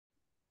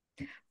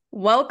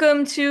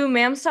Welcome to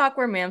Mam's Talk,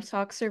 where Mam's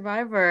Talk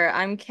Survivor.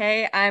 I'm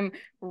Kay. I'm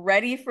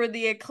ready for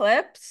the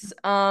eclipse.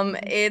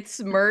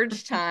 It's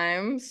merge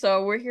time,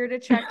 so we're here to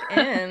check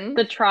in.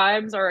 The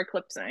tribes are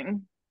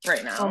eclipsing right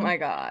Oh now. my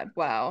God,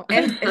 wow.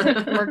 And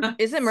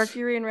is it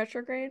Mercury in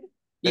retrograde?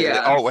 Yeah.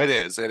 Yeah. It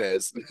is. It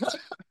is.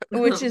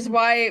 Which is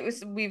why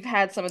we've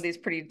had some of these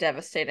pretty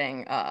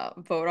devastating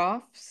vote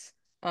offs.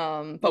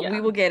 But we Yeah.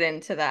 will get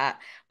into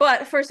that.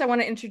 But first I want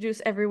to introduce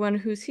everyone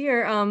who's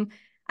here.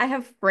 I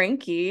have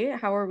Frankie.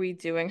 How are we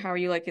doing? How are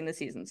you liking the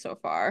season so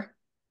far?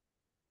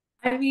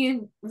 I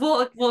mean,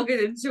 we'll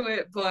get into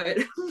it, but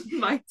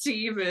my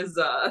team is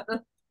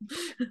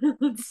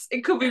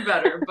it could be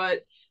better,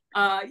 but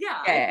yeah, Yeah,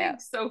 I yeah, yeah.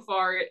 think so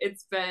far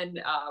it's been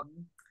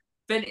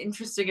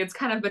interesting. It's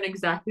kind of been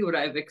exactly what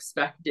I've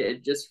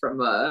expected just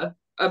from a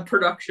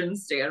production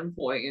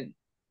standpoint.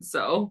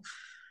 So,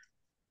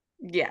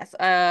 Yes.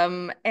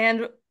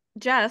 And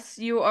Jess,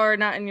 you are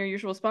not in your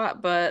usual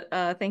spot, but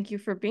thank you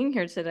for being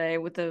here today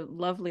with the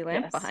lovely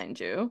lamp Yes. behind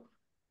you.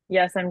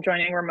 Yes, I'm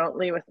joining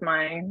remotely with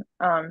my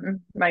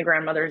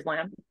grandmother's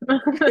lamp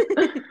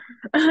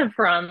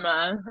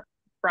from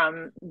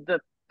from the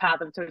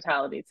Path of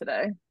Totality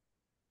today.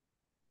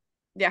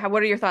 Yeah,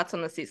 what are your thoughts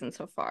on the season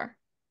so far?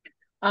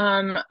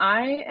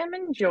 I am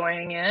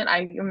enjoying it.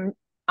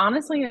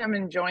 I'm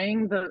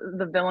enjoying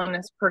the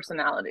villainous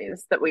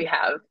personalities that we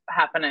have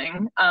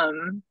happening.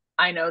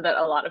 I know that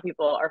a lot of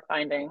people are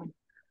finding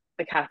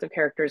the cast of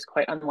characters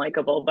quite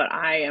unlikable, but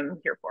I am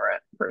here for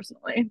it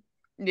personally.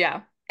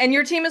 Yeah. And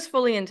your team is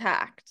fully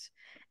intact.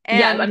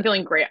 Yeah, I'm And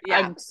feeling great. yeah.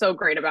 I'm so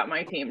great about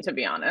my team, to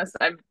be honest.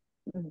 I'm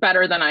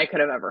better than I could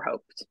have ever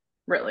hoped,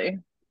 really.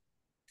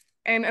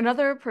 And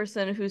another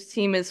person whose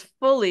team is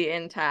fully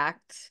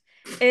intact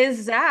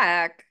is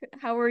Zach.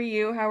 How are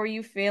you? How are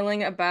you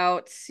feeling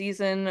about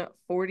season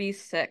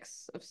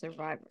 46 of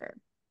Survivor?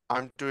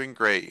 I'm doing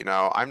great.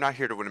 I'm not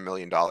here to win $1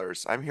 million.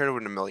 I'm here to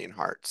win 1 million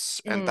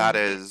hearts. And that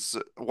Mm. is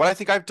what I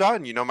think I've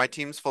done. My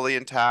team's fully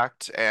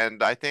intact.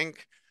 And I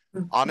think,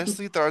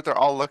 honestly, they're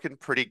all looking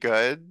pretty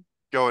good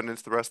going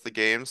into the rest of the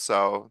game.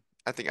 So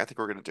I think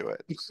we're gonna do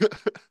it.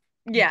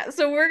 Yeah,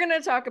 so we're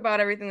gonna talk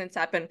about everything that's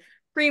happened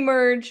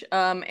pre-merge,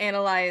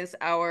 analyze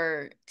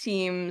our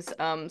teams,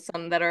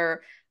 some that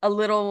are a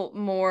little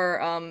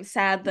more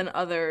sad than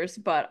others,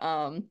 but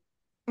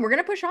we're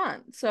gonna push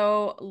on.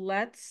 So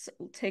let's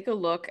take a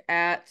look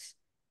at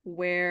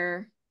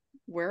where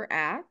we're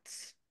at.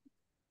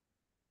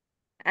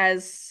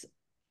 As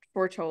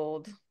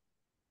foretold,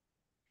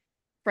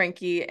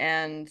 Frankie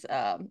and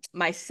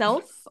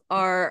myself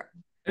are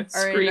in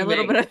a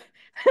little bit screaming.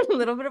 of a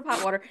little bit of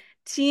hot water.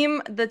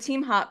 The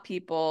team hot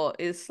people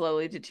is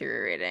slowly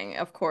deteriorating.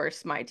 Of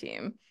course, my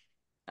team,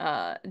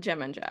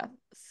 Gem and Jess.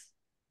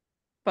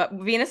 But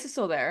Venus is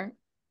still there.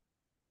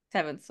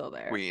 Kevin's still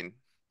there. Queen.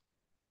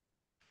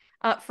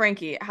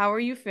 Frankie, how are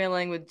you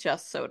feeling with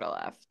just Soda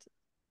left?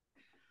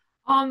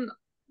 Um,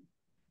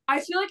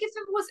 I feel like if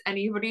it was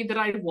anybody that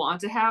I'd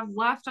want to have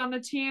left on the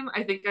team,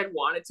 I think I'd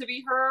want it to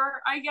be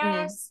her, I Mm,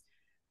 guess.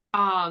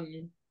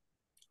 Um,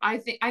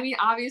 I mean,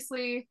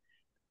 obviously,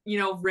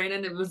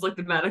 Brandon, it was like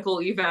the medical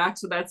evac,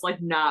 so that's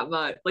like not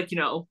much, like,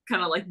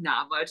 kind of like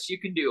not much you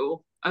can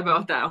do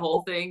about that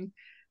whole thing.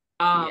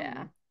 yeah.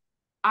 Um,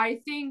 I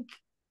think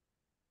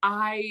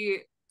I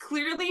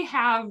clearly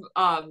have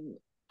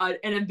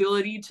an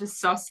ability to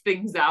suss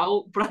things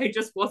out, but I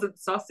just wasn't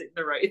sussing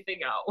the right thing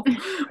out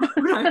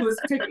when I was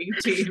picking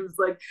teams.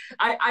 Like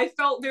I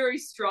felt very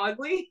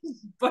strongly,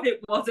 but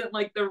it wasn't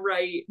like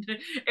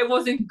it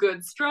wasn't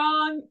good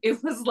strong.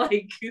 It was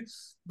like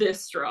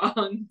this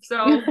strong.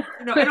 So,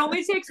 it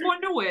only takes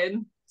one to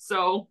win.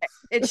 So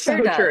It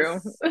sure So true.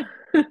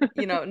 does.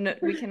 No,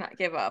 we cannot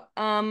give up.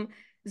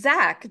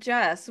 Zach,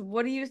 Jess,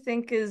 what do you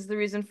think is the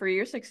reason for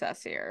your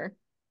success here?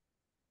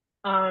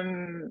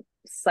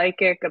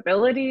 Psychic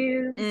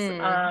abilities.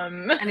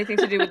 Mm. Anything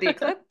to do with the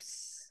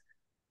eclipse?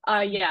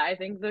 Yeah, I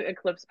think the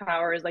eclipse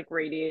power is like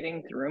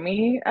radiating through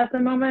me at the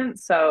moment.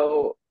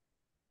 So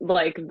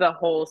like the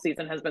whole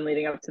season has been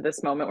leading up to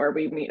this moment where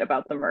we meet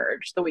about the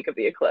merge the week of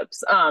the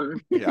eclipse.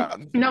 Yeah.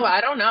 No,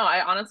 I don't know.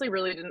 I honestly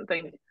really didn't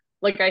think,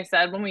 like I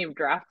said when we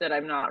drafted,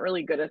 I'm not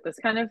really good at this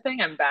kind of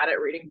thing. I'm bad at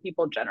reading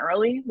people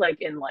generally, like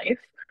in life,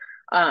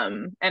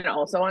 and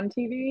also on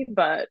TV,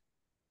 but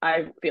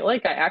I feel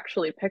like I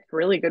actually picked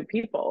really good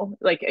people.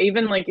 Like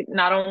even like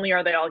not only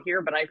are they all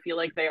here, but I feel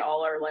like they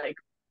all are like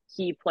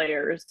key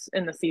players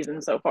in the season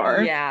so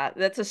far. Yeah,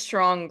 that's a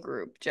strong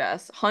group,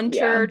 Jess. Yeah.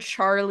 Hunter,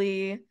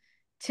 Charlie,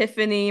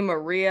 Tiffany,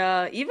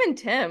 Maria, even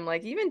Tim.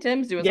 Like even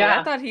Tim's doing something. I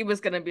Yeah. thought he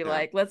was gonna be Yeah.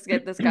 like, let's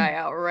get this guy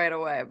out right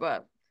away.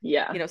 But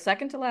Yeah.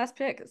 second to last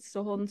pick, it's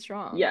still holding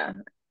strong. Yeah.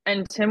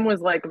 And Tim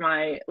was like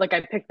I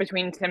picked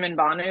between Tim and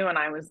Banu and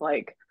I was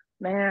like,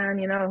 man,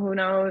 who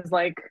knows?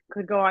 Like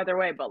could go either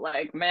way, but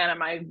like, man,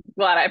 am I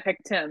glad I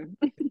picked Tim.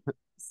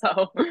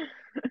 So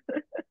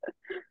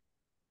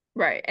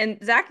Right. And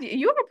Zach,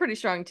 you have a pretty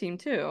strong team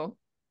too.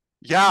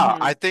 Yeah,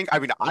 I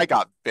mean, I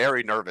got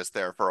very nervous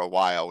there for a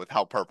while with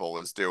how Purple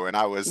was doing.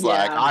 I was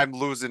like, Yeah. I'm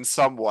losing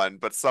someone,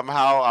 but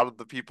somehow out of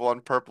the people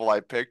on Purple, I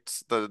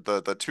picked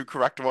the two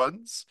correct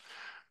ones.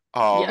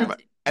 Yeah.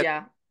 And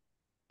Yeah.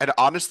 and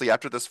honestly,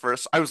 after this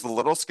first, I was a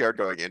little scared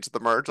going into the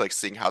merge, like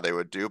seeing how they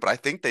would do, but I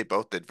think they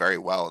both did very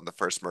well in the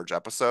first merge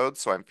episode,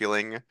 so I'm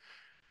feeling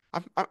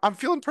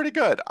pretty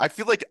good. I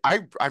feel like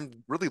I'm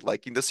really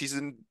liking this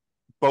season,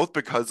 both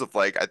because of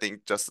like I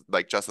think just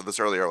said this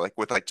earlier, like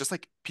with like just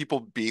like people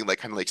being like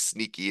kind of like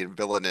sneaky and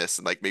villainous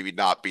and like maybe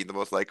not being the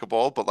most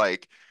likable, but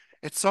like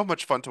it's so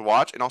much fun to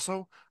watch. And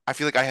also I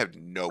feel like I have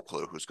no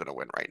clue who's gonna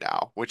win right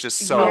now, which is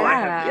Oh, so I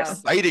have, Yeah. yeah.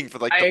 exciting for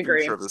like I the future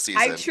agree. of the I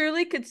season.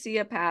 truly could see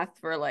a path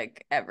for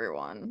like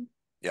everyone.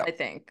 Yeah. I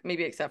think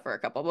maybe except for a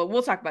couple, but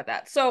we'll talk about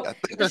that. So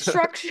the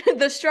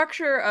Yeah.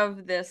 structure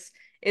of this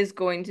is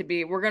going to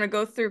be we're going to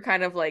go through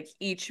kind of like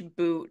each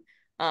boot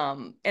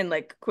and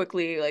like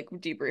quickly like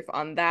debrief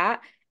on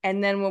that.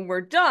 And then when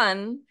we're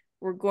done,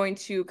 we're going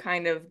to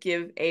kind of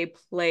give a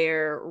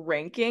player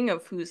ranking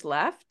of who's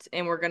left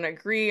and we're going to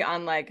agree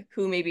on like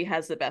who maybe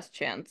has the best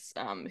chance,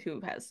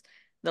 who has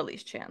the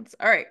least chance.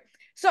 All right.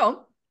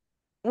 So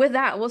with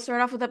that, we'll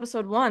start off with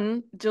episode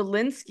one.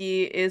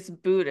 Jelinski is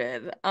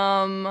booted.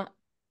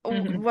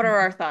 What are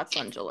our thoughts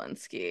on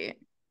Jelinski?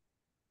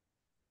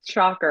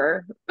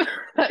 Shocker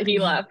that he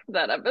left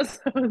that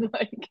episode.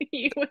 Like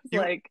he was You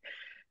like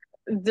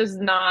just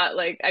not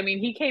like, I mean,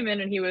 he came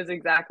in and he was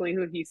exactly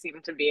who he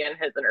seemed to be in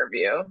his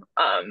interview,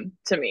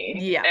 to me.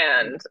 Yeah.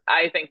 And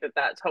I think that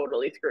that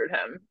totally screwed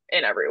him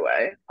in every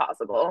way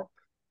possible.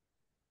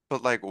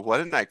 But like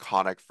what an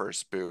iconic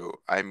first boot.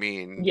 I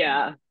mean,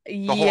 Yeah,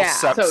 the whole Yeah.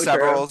 so true.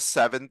 several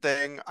seven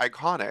thing,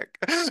 iconic.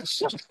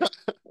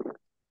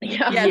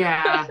 Yeah. Yeah.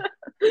 Yeah.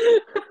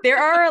 There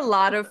are a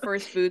lot of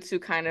first boots who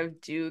kind of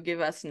do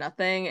give us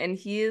nothing. And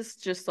he is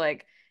just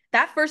like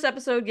that first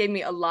episode gave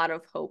me a lot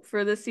of hope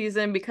for this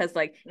season because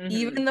like Hmm.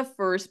 even the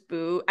first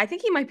boot, I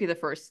think he might be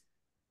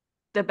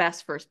the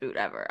best first boot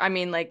ever. I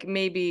mean, like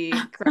maybe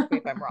correct me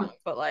if I'm wrong,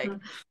 but like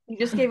he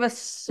just gave us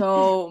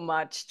so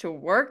much to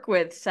work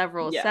with.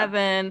 Several Yeah.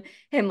 seven,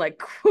 him like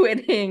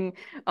quitting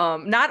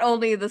not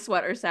only the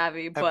sweater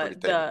savvy, but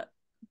Everything.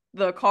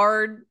 the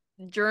card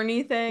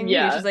journey thing. He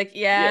was just Yeah. like,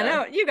 yeah, Yeah.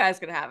 no, you guys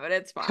can have it.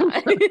 It's fine.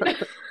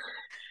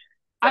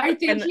 I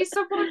think And he's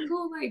someone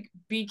who like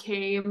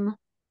became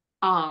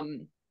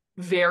um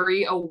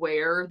very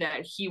aware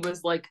that he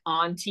was like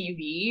on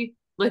TV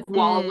like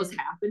while it was mm,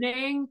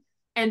 happening.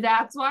 And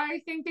that's why I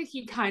think that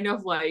he kind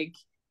of like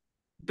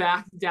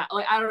backed down.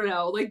 Like, I don't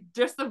know, like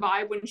just the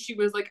vibe when she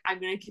was like, I'm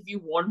gonna give you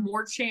one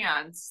more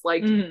chance.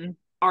 Like, Hmm.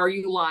 are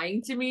you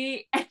lying to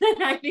me? And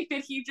then I think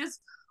that he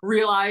just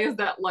realized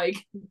that like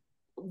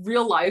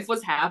real life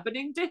was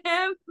happening to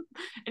him.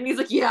 And he's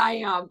like, yeah, I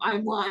am.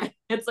 I'm lying.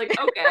 It's like,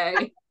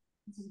 okay.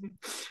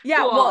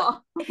 yeah,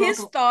 well, Cool. his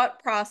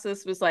thought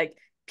process was like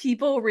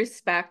people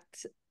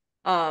respect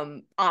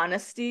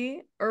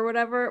honesty or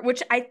whatever,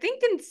 which I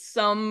think in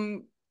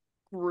some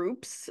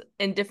groups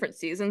in different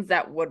seasons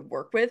that would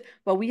work with,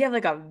 but we have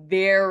like a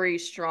very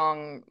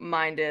strong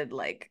minded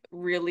like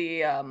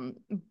really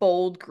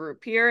bold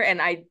group here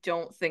and I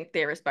don't think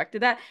they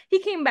respected that. He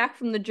came back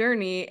from the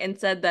journey and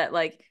said that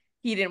like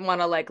he didn't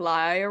want to like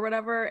lie or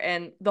whatever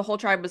and the whole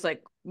tribe was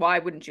like why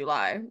wouldn't you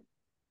lie?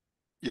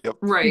 Yep.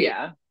 Right.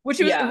 Yeah. Which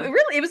was Yeah.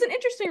 really it was an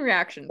interesting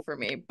reaction for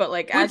me, but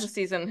like as Which the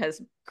season has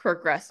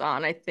progressed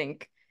on, I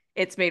think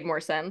it's made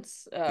more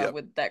sense Yep.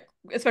 with that,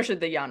 especially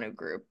the Yanu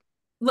group.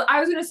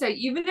 I was gonna say,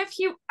 even if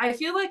he, I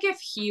feel like if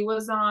he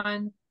was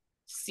on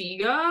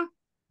Sega,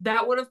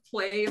 that would have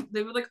played.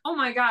 They were like, "Oh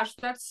my gosh,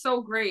 that's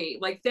so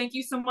great! Like, thank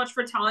you so much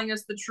for telling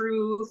us the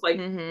truth. Like,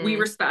 we Mm-hmm.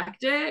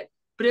 respect it."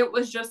 But it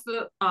was just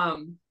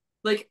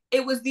like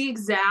it was the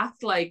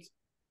exact like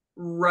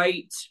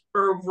right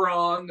or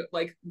wrong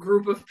like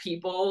group of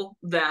people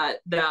that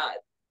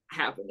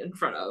happened in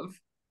front of.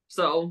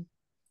 So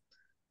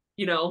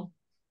you know,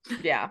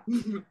 Yeah.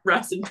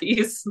 rest in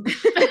peace.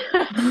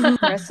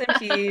 Rest in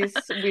peace.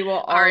 We will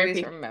always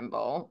R.I.P.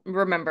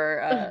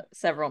 remember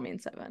several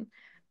means seven.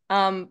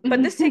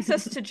 But this takes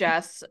us to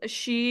Jess.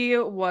 She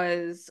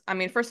was, I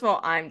mean, first of all,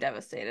 I'm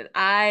devastated.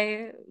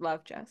 I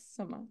love Jess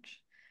so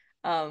much.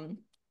 Um,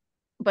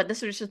 but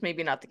this was just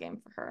maybe not the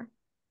game for her.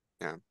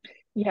 Yeah.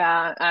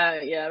 Yeah,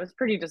 yeah, I was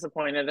pretty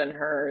disappointed in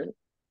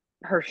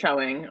her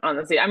showing on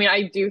the scene. I mean,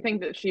 I do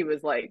think that she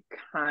was like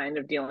kind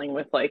of dealing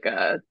with like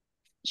a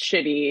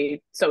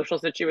shitty social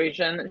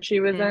situation that she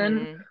was in.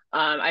 Mm-hmm.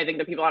 I think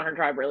the people on her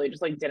tribe really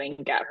just like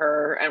didn't get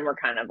her and were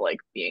kind of like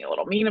being a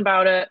little mean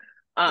about it.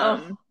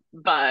 Oh,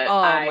 But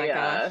oh my I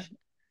gosh.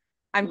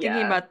 I'm thinking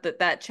yeah. about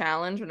that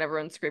challenge when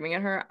everyone's screaming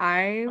at her.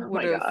 I Oh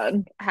would my have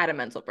God. had a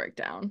mental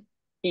breakdown.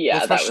 Well,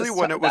 Yeah, especially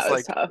when it that was was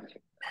like tough.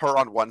 her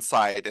on one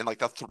side and like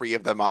the three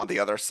of them on the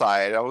other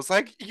side. I was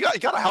like, you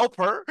gotta help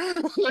her.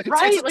 It's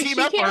Right? a Like team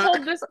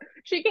effort.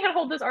 she can't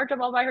hold this arch up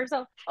all by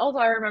herself. Also,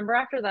 I remember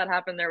after that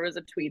happened, there was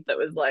a tweet that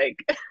was like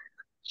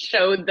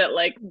showed that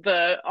like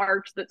the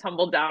arch that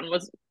tumbled down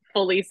was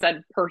fully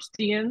said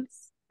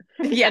Perstians.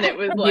 And Yeah. it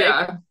was like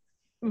Yeah.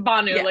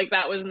 Banu, Yeah. like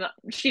that was not,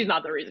 she's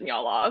not the reason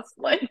y'all lost.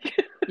 Like,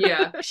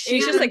 Yeah.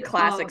 She's just like And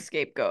classic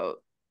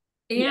scapegoat.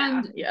 yeah,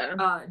 and yeah.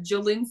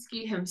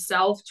 Jelinsky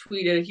himself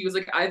tweeted, he was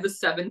like, I have a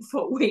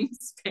 7-foot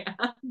wingspan.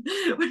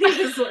 When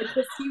he was like,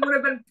 he would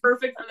have been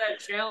perfect for that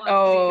challenge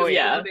Oh because he would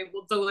Yeah, have been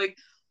able to like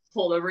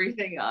hold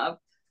everything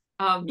up.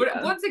 But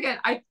yeah, once again,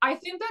 I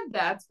think that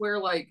that's where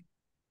like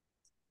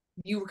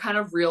you kind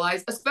of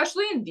realize,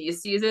 especially in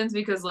these seasons,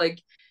 because like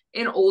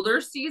in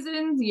older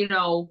seasons, you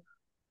know,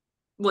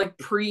 like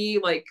pre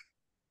like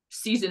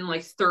season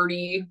like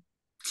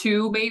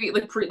 32, maybe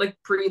like pre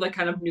like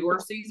kind of newer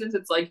seasons,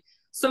 it's like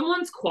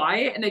someone's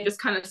quiet and they just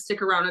kind of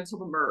stick around until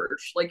the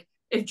merge. Like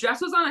if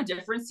Jess was on a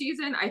different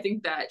season, I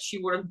think that she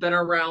would have been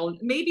around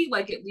maybe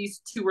like at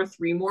least 2 or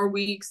 3 more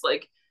weeks.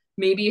 Like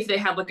maybe if they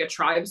had like a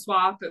tribe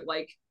swap at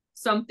like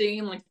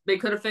something, like they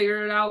could have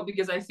figured it out,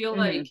 because I feel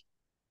mm-hmm.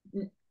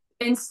 like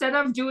instead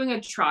of doing a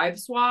tribe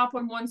swap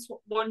when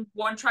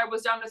one tribe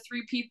was down to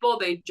 3 people,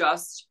 they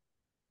just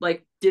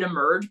like did a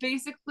merge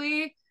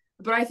basically.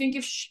 But I think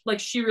if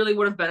she really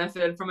would have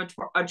benefited from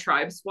a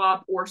tribe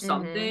swap or Mm-hmm.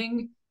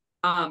 something,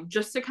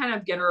 just to kind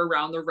of get her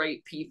around the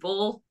right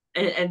people,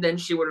 and then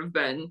she would have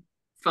been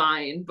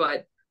fine.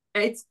 But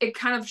it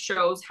kind of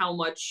shows how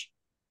much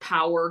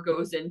power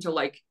goes into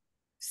like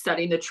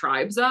setting the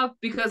tribes up,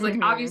 because like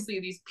Mm-hmm.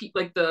 obviously these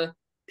people, like the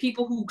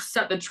people who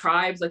set the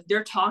tribes, like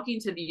they're talking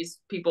to these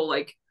people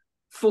like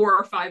 4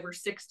 or 5 or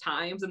 6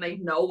 times, and they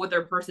know what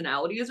their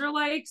personalities are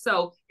like.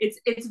 So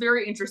it's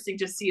very interesting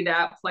to see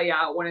that play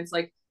out when it's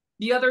like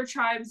the other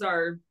tribes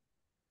are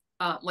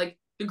like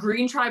the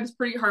green tribe's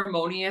pretty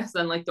harmonious,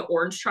 and like the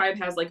orange tribe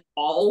has like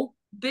all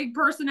big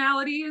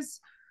personalities.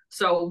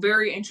 So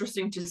very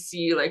interesting to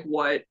see like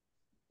what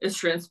is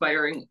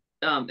transpiring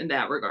in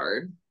that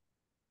regard.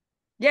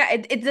 Yeah,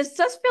 it just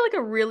does feel like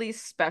a really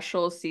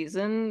special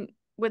season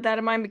with that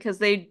in mind, because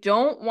they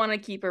don't want to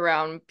keep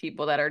around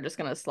people that are just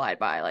gonna slide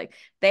by. Like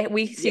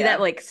we see that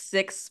Yeah, like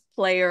 6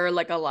 player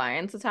like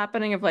alliance is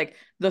happening of like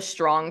the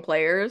strong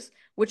players,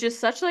 which is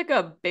such like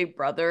a big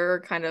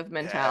brother kind of Yeah.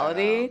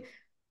 mentality.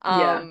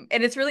 yeah,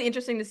 And it's really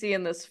interesting to see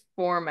in this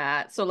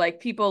format. So like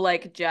people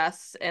like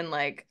Jess and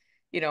like,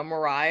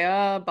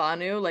 Mariah,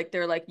 Banu, like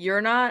they're like,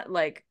 you're not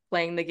like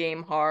playing the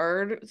game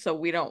hard, so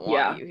we don't want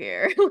yeah. you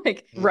here.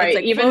 Like it's Right. Mhm.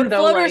 like Even though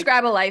floaters like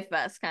grab a life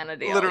vest kind of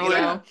deal, you Literally. know?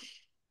 yeah,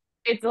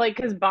 it's like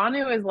because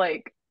Banu is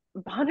like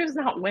Banu's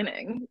not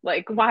winning.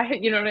 Like why?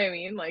 You know what I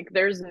mean? Like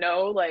there's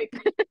no like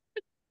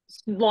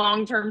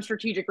long term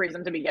strategic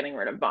reason to be getting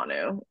rid of Banu.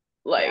 Yeah.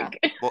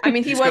 Like, Well, I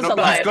mean, he was a he's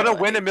but gonna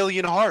win a liability.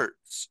 million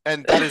hearts,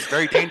 and that is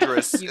very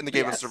dangerous in the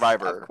game of Yes, of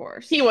Survivor. he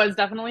course. was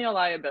definitely a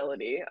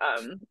liability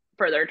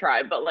for their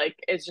tribe. But like,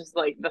 it's just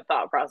like the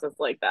thought process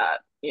like that,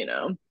 you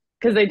know,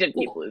 because they did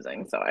keep Well,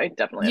 losing. So I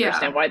definitely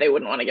understand yeah. why they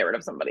wouldn't want to get rid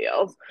of somebody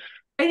else.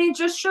 And it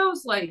just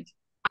shows like,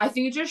 I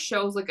think it just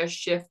shows like a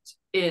shift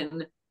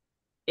in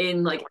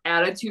like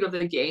attitude of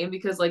the game,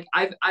 because like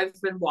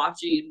I've been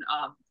watching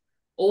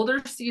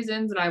older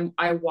seasons, and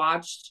I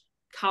watched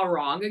Cow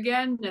Wrong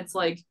again, and it's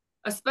like,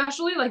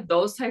 especially like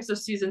those types of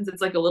seasons,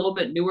 it's like a little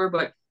bit newer,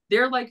 but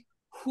they're like,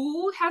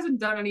 who hasn't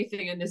done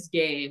anything in this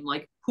game,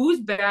 like who's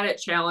bad at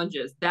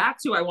challenges,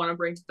 that's who I want to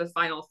bring to the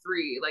final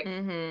three. Like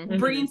Mm-hmm. Mm-hmm.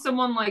 bringing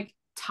someone like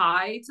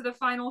Ty to the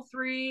final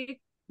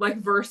three, like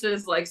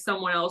versus like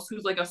someone else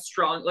who's like a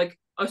strong, like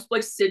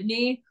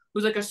Sydney,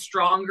 who's like a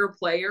stronger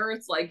player.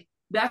 It's like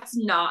that's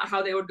not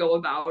how they would go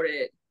about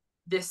it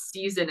this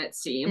season. It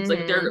seems like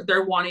Mm-hmm.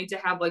 they're wanting to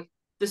have like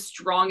the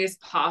strongest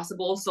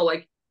possible, so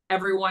like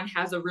everyone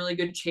has a really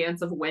good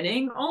chance of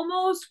winning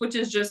almost, which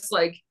is just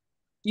like,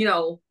 you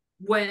know,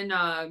 when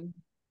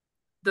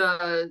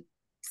the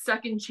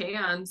second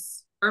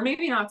chance, or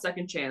maybe not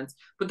second chance,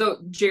 but the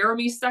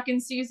Jeremy's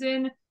second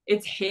season,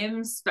 it's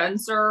him,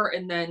 Spencer,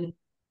 and then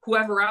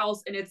whoever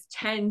else, and it's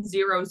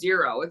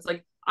 10-0-0. It's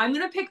like, I'm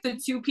gonna pick the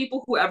 2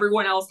 people who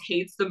everyone else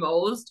hates the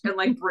most and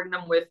like bring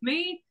them with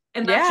me.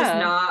 And that's just Yeah.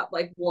 not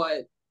like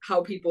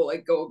how people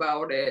like go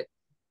about it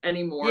Yeah.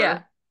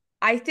 anymore.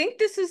 I think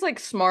this is like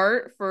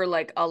smart for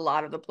like a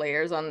lot of the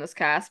players on this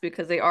cast,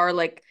 because they are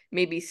like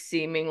maybe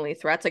seemingly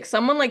threats. Like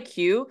someone like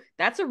Q,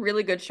 that's a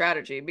really good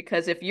strategy,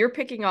 because if you're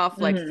picking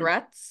off like Mm-hmm.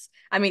 threats,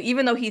 I mean,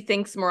 even though he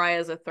thinks Mariah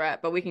is a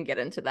threat, but we can get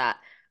into that.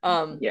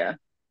 Um, Yeah.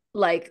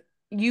 like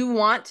you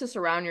want to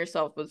surround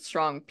yourself with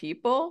strong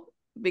people,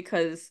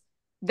 because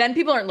then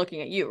people aren't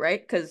looking at you,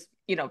 right? Because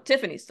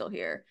Tiffany's still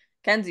here,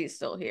 Kenzie's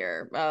still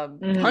here,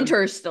 Mm-hmm.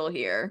 Hunter's still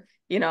here,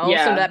 so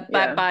Yeah. that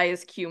Yeah.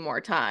 buys Q more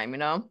time.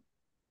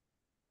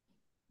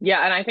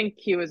 Yeah, and I think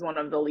Q is one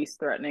of the least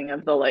threatening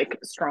of the like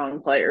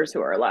strong players who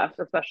are left,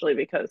 especially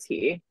because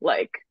he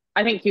like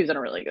I think Q's in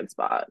a really good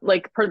spot.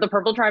 Like the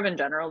Purple Tribe in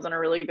general is in a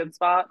really good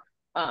spot.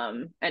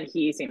 And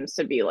he seems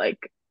to be like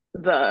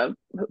the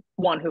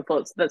one who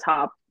floats to the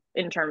top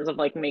in terms of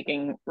like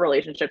making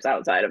relationships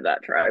outside of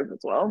that tribe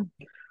as well.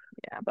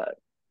 Yeah. But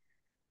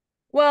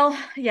Well,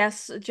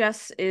 yes,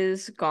 Jess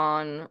is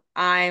gone.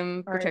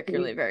 I'm RIP.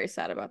 particularly very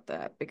sad about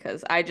that,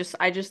 because I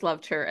just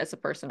loved her as a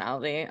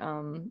personality.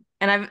 And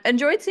I've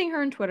enjoyed seeing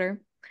her on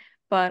Twitter,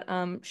 but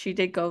she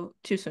did go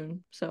too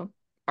soon. So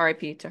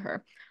RIP to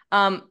her.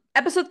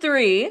 Episode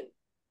 3,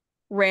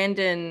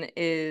 Randon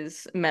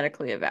is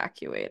medically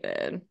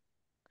evacuated.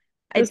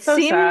 It It's so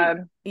seemed,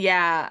 sad.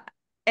 yeah,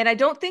 and I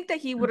don't think that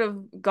he would have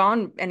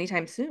gone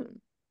anytime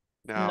soon.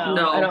 No.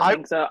 No, I No. don't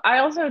think so. I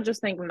also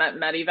just think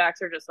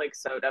medivacs are just like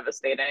so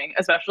devastating,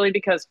 especially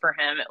because for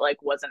him it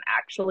like wasn't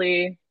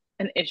actually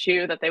an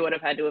issue that they would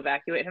have had to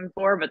evacuate him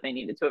for, but they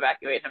needed to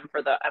evacuate him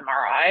for the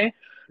MRI.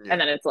 And Yeah.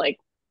 then it's like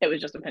it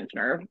was just a pinched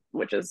nerve,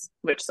 which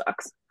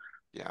sucks.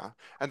 Yeah.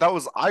 And that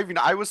was, I mean,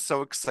 I was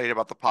so excited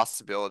about the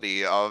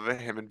possibility of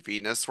him and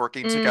Venus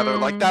working together.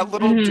 Like that Mm,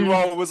 little Hmm.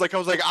 duo was like, I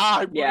was like,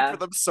 ah, I'm rooting for Yeah.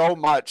 them so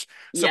much.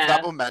 So for that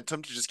Yeah.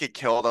 momentum to just get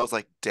killed, I was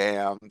like,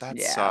 damn, that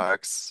yeah.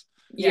 sucks.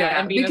 Yeah. Yeah,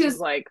 And Venus was because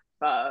like,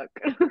 fuck.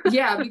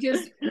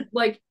 because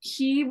like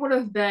he would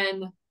have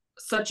been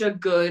such a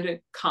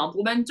good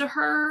compliment to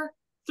her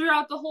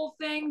throughout the whole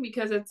thing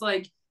because it's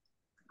like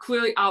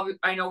clearly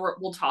I know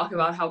we'll talk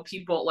about how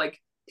people like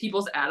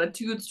people's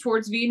attitudes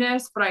towards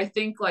Venus, but I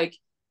think like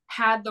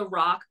had the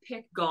rock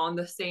pick gone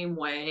the same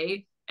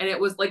way and it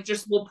was like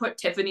just we'll put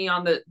Tiffany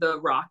on the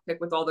rock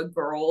pick with all the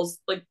girls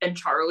like and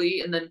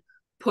Charlie and then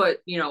put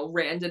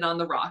Randon on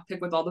the rock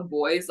pick with all the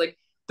boys like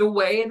the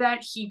way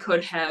that he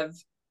could have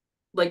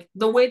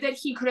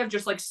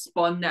just like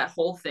spun that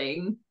whole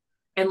thing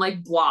and like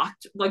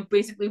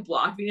basically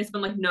blocked Venus,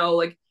 been like, no,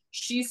 like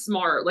she's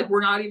smart. Like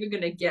we're not even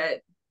gonna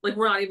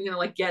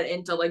like get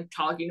into like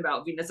talking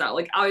about Venus out.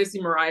 Like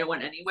obviously Mariah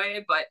went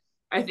anyway, but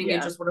I think it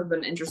Yeah. just would have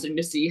been interesting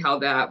to see how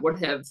that would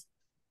have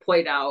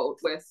played out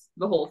with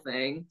the whole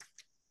thing.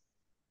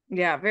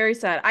 Yeah, very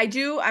sad.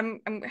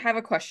 I'm have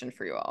a question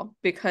for you all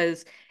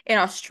because in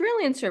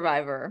Australian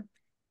Survivor,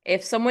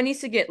 if someone needs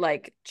to get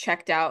like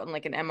checked out in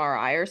like an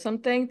MRI or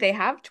something, they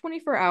have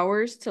 24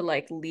 hours to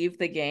like leave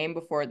the game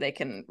before they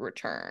can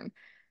return.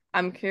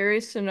 I'm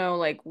curious to know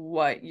like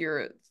what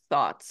your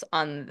thoughts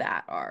on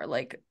that are.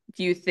 Like,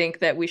 do you think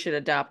that we should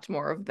adopt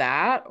more of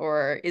that,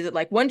 or is it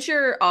like once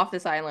you're off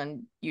this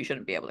island, you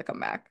shouldn't be able to come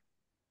back?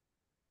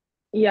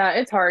 Yeah,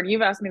 it's hard.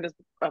 You've asked me this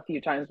a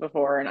few times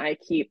before, and I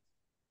keep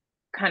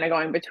kind of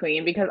going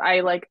between because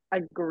I like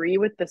agree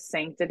with the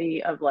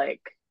sanctity of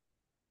like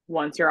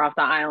once you're off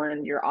the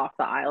island, you're off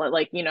the island.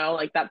 Like,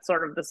 like that's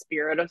sort of the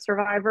spirit of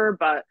Survivor.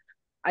 But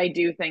I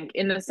do think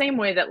in the same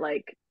way that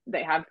like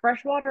they have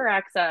freshwater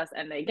access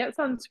and they get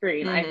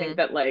sunscreen, I think Mm-hmm.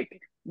 that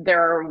like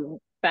there are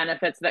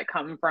benefits that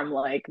come from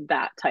like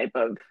that type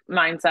of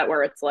mindset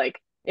where it's like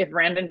if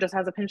Randon just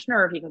has a pinched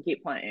nerve, he can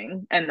keep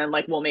playing. And then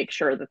like we'll make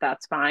sure that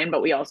that's fine,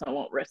 but we also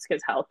won't risk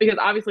his health because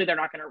obviously they're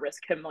not going to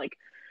risk him like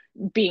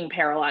being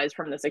paralyzed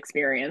from this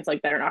experience.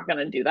 Like they're not going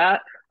to do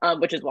that,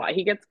 which is why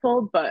he gets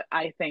pulled. But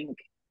I think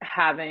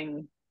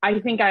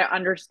I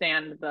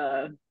understand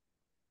the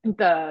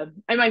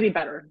it might be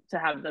better to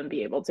have them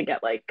be able to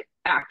get like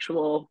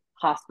actual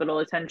hospital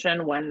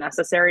attention when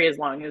necessary, as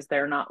long as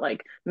they're not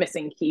like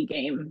missing key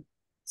game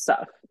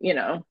stuff.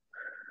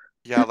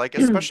 Yeah, like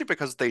especially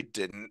because they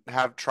didn't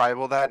have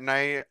tribal that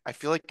night, I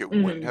feel like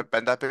it wouldn't Hmm. have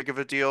been that big of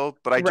a deal.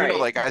 But I do know, Right.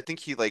 like, I think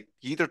he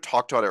either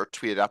talked about it or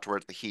tweeted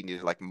afterwards that he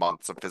needed like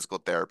months of physical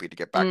therapy to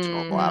get back to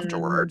normal Mm, Mm,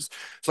 afterwards.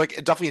 So like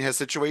definitely in his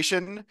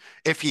situation,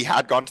 if he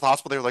had gone to the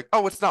hospital, they were like,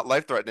 oh, it's not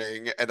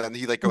life-threatening, and then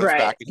he like goes right.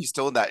 back and he's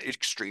still in that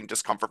extreme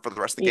discomfort for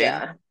the rest of the game.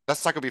 Yeah.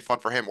 That's not gonna be fun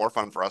for him or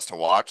fun for us to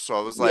watch. So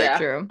I was like, Yeah.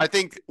 true. I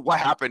think what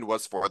happened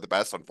was for the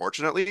best,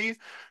 unfortunately,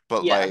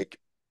 but Yeah. like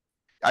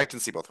I can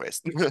see both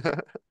ways.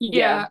 Yeah.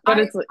 Yeah, But I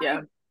it's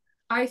yeah.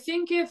 I I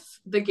think if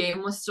the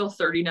game was still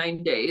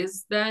 39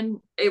 days, then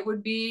it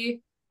would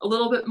be a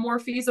little bit more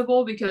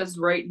feasible because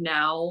right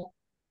now,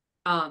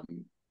 um,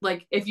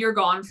 like if you're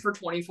gone for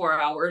 24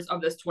 hours of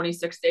this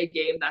 26-day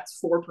game, that's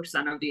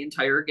 4% of the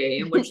entire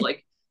game, which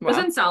like Wow.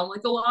 doesn't sound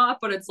like a lot,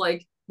 but it's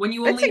like when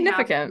you That's only have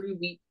significant. 3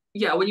 weeks,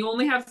 yeah, when you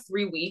only have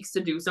 3 weeks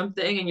to do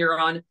something and you're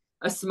on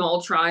a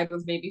small tribe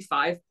of maybe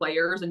 5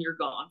 players and you're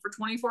gone for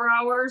 24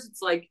 hours,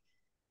 it's like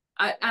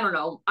I don't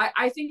know.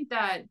 I think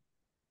that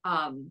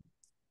um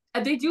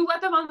they do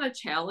let them on the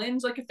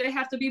challenge. Like if they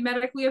have to be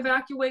medically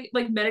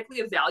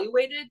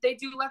evaluated, they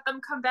do let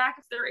them come back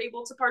if they're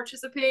able to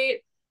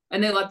participate,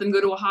 and they let them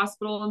go to a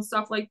hospital and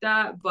stuff like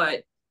that.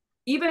 But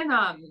even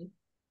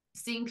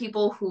seeing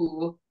people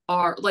who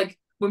are like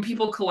when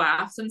people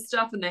collapse and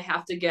stuff and they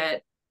have to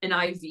get an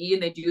IV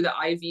and they do the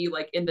IV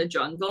like in the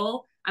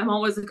jungle, I'm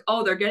always like,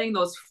 oh, they're getting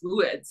those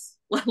fluids.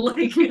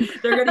 Like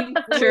they're getting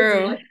fluids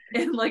True.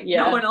 and like no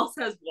Yeah. one else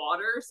has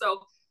water.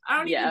 So I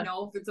don't even Yeah.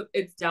 know if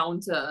it's down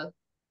to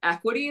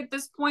equity at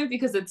this point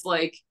because it's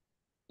like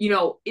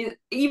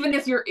even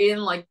if you're in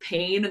like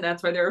pain and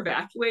that's why they're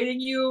evacuating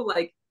you,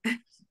 like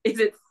is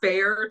it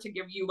fair to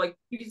give you like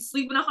you can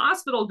sleep in a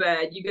hospital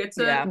bed, you get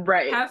to Yeah.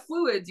 Right. have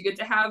fluids, you get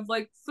to have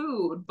like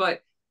food,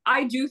 but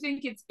I do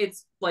think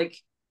it's like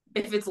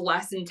if it's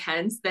less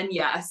intense then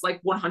yes,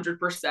 like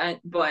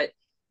 100%, but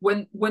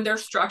when they're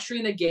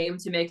structuring the game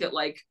to make it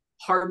like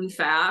hard and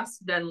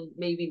fast, then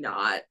maybe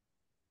not.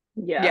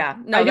 Yeah. Yeah.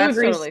 I No, do that's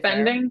agree totally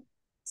fair.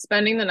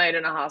 spending the night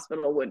in a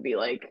hospital would be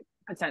like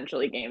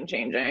potentially game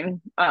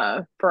changing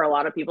for a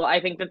lot of people.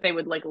 I think that they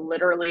would like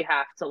literally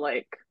have to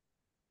like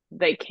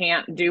they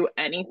can't do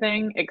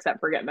anything except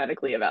for get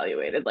medically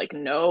evaluated. Like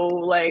no,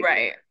 like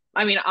Right.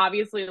 I mean,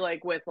 obviously,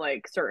 like with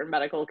like certain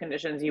medical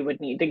conditions, you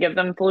would need to give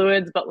them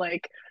fluids, but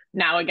like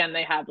now again,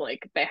 they have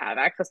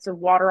access to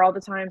water all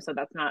the time, so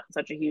that's not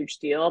such a huge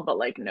deal. But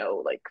like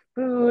no, like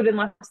food,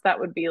 unless that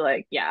would be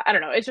like, yeah, I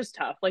don't know, it's just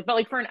tough. Like, but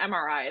like for an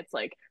MRI, it's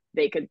like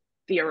they could That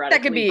could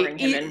theoretically be bring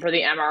him in for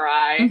the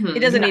MRI, it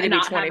doesn't need to be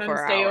not have him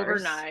 24 stay hours.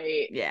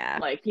 overnight. Yeah.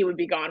 Like he would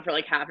be gone for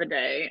like half a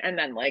day, and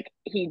then like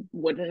he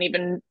wouldn't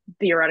even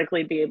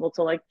theoretically be able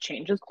to like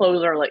change his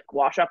clothes or like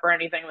wash up or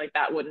anything. Like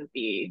that wouldn't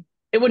be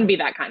it wouldn't be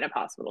that kind of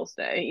hospital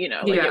stay, you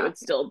know, like it Yeah. would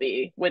still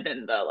be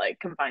within the like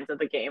confines of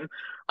the game.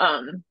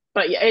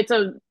 But yeah, it's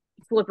a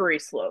slippery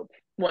slope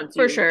once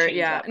For you sure. change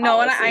Yeah. that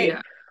No, and policy.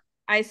 Yeah.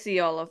 I see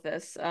all of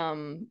this.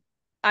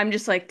 I'm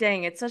just like,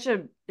 dang, it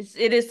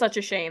is such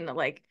a shame that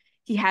like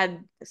he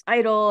had this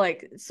idol,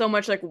 like so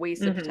much like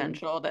wasted Mm-hmm.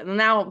 potential that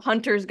now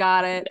Hunter's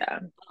got it. Yeah.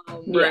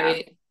 Yeah.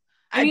 Right.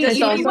 I mean, It's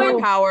Does more also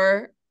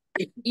power.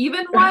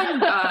 even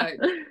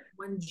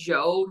when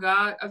Joe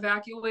got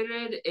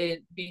evacuated,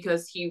 it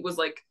because he was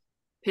like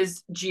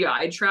his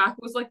GI tract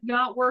was like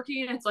not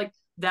working. It's like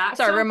that's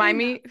Sorry, remind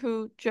something that me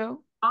who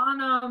Joe?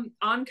 on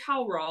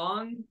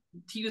Calrong,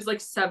 he was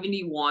like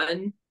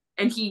 71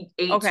 and he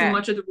ate too Okay.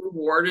 much of the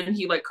reward and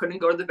he like couldn't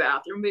go to the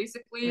bathroom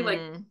basically.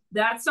 Like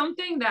that's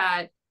something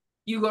that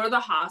you go to the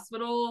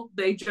hospital,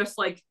 they just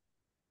like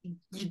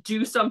you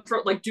do some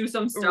stuff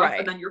and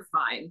Right. then you're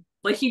fine.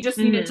 Like he just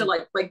needed to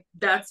mm-hmm. like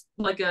that's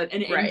like an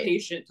Right.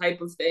 inpatient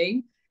type of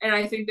thing. And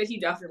I think that he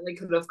definitely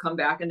could have come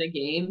back in the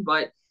game,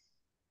 but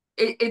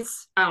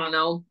it's I don't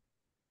know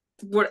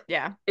what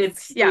Yeah.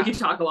 it's we Yeah. could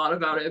talk a lot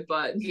about it,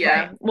 but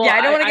Yeah. Well, Yeah,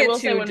 I don't want to I get will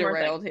say too one more thing.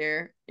 derailed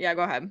here. Yeah,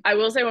 go ahead. I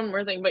will say one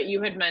more thing, but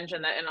you had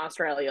mentioned that in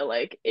Australia,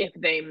 like if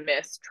they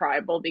miss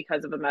tribal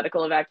because of a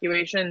medical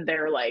evacuation,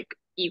 they're like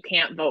you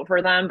can't vote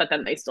for them, but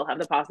then they still have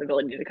the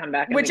possibility to come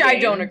back in the Which I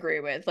don't game. agree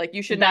with. Like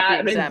you should not be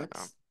That is exempt.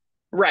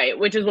 right,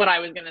 which is what I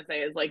was gonna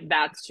say is like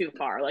that's too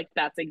far. Like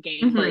that's a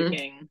game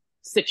breaking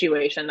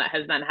situation that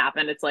has then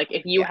happened. It's like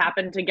if you Yeah.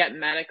 happen to get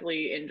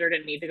medically injured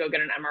and need to go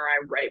get an MRI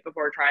right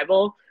before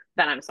tribal,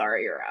 then I'm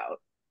sorry you're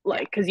out. Yeah.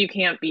 Like because you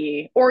can't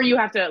be, or you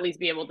have to at least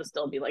be able to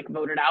still be like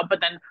voted out.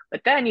 But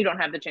then you don't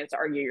have the chance to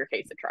argue your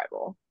case at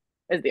tribal.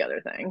 Is the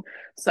other thing.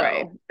 So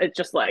Right. it's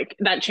just like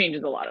that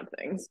changes a lot of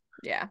things.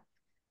 Yeah.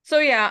 So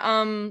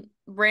yeah,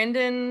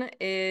 Brandon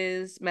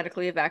is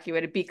medically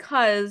evacuated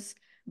because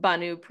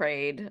Banu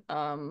prayed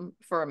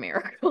for a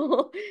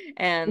miracle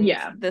and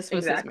Yeah, this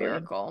was his exactly.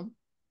 miracle.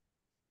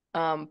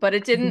 But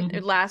it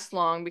didn't last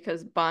long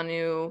because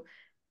Banu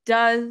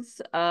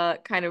does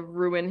kind of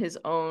ruin his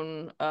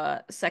own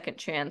second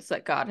chance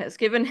that God has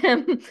given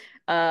him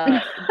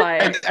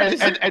by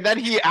and then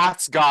he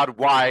asks God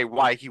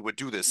why he would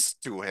do this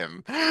to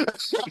him.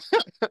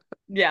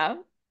 yeah.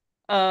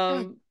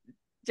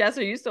 Jess,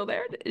 are you still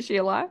there? Is she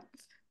alive?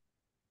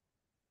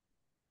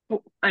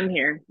 I'm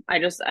here.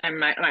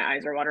 My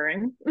eyes are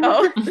watering.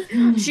 Oh,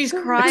 she's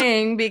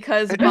crying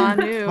because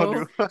Banu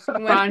went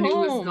Banu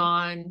was home.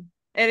 gone.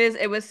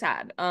 It was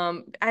sad.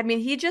 I mean,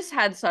 he just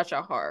had such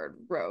a hard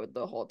road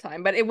the whole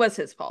time, but it was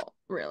his fault,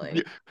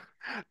 really.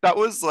 That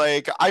was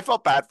like I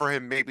felt bad for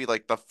him maybe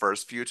like the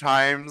first few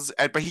times,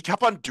 but he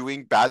kept on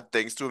doing bad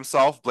things to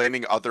himself,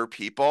 blaming other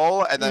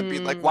people, and then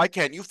being like, "Why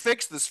can't you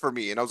fix this for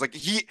me?" And I was like,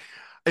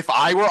 if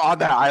I were on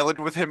that island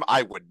with him,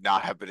 I would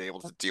not have been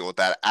able to deal with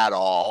that at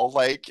all.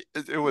 Like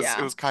it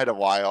Yeah. was kind of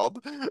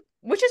wild.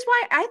 Which is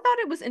why I thought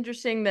it was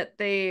interesting that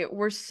they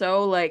were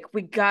so like,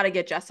 we gotta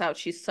get Jess out.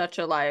 She's such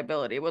a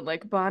liability. When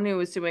like Banu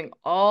was doing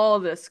all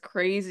this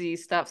crazy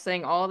stuff,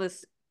 saying all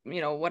this,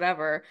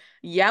 whatever,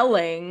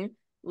 yelling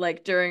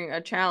like during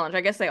a challenge.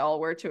 I guess they all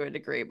were to a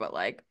degree, but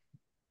like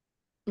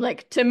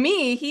to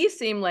me, he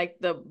seemed like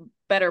the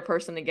better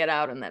person to get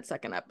out in that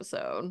second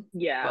episode.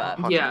 Yeah.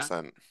 But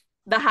 100%.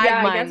 the Yeah,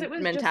 hive I guess it mind was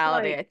just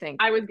mentality, like I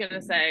think, I was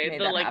gonna say made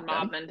the that like mob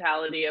happen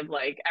mentality of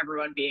like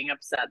everyone being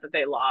upset that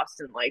they lost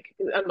and like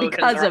emotions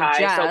because are of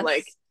high. So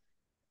like Jess.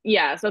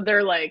 yeah, so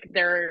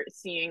they're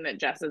seeing that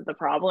Jess is the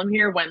problem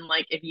here when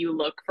like if you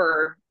look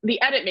for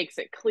the edit makes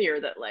it clear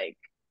that like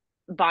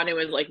Banu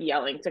is like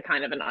yelling to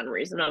kind of an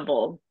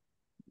unreasonable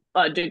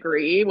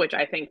degree, which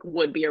I think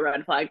would be a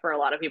red flag for a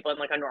lot of people in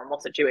like a normal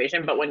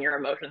situation. But when your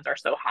emotions are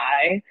so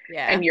high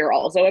Yeah. and you're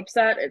also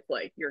upset, it's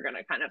like you're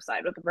gonna kind of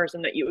side with the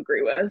person that you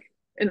agree with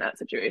in that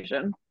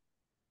situation.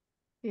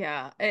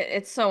 Yeah,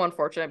 it's so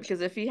unfortunate because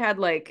if he had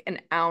like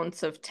an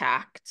ounce of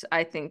tact,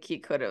 I think he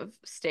could have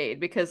stayed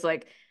because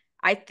like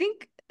I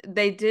think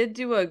they did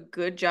do a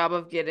good job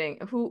of getting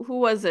who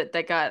was it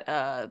that got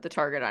the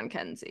target on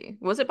Kenzie?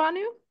 Was it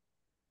Banu?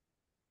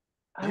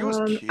 I think it was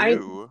I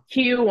Q.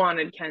 Q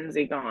wanted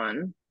Kenzie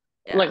gone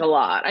like Yeah. a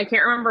lot. I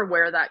can't remember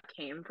where that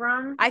came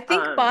from. I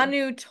think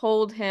Banu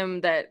told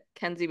him that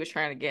Kenzie was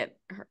trying to get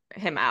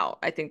him out.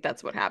 I think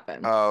that's what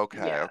happened. Oh,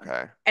 okay, Yeah,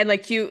 okay. And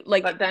like you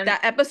like but then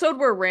that episode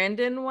where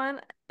Randon won,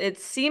 it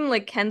seemed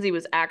like Kenzie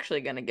was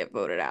actually gonna get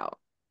voted out.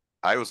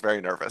 I was very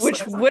nervous.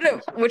 Which would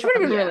have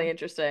been Yeah. really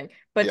interesting.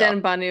 But Yeah.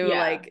 then Banu, Yeah.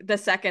 like the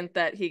second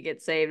that he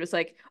gets saved, was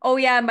like, oh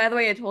yeah, and by the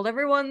way, I told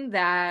everyone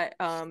that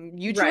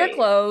you two are Right.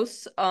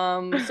 close.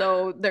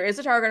 So there is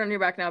a target on your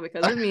back now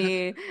because of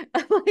me.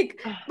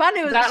 Like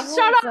Banu, That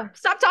shut whole up,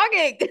 stop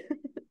talking.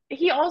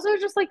 he also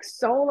just like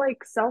so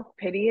like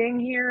self-pitying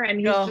here, and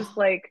he's just Oh,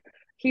 like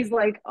he's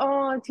like,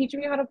 oh, teach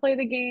me how to play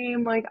the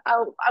game, like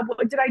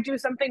did I do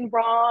something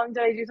wrong,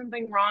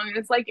 and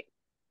it's like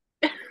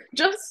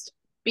just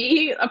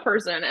be a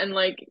person and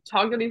like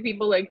talk to these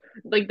people like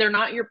they're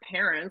not your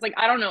parents. Like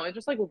I don't know, it's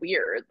just like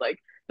weird, like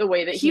the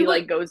way that He he was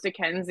like goes to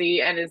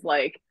Kenzie and is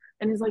like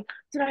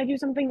did I do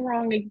something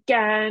wrong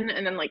again,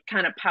 and then like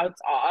kind of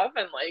pouts off,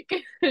 and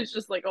like it's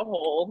just like a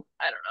whole,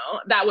 I don't know,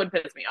 that would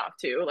piss me off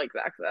too, like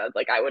Zach said,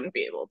 like I wouldn't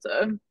be able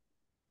to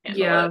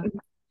handle yeah. it.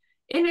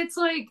 And it's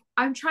like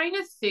I'm trying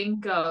to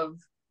think of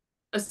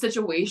a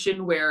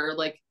situation where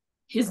like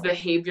his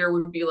behavior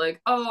would be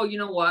like, oh, you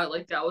know what,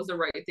 like that was the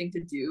right thing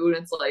to do. And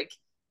it's like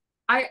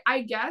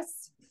I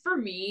guess for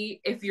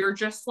me, if you're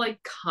just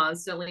like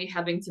constantly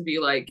having to be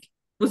like,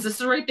 was this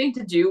the right thing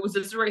to do? Was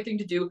this the right thing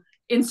to do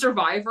in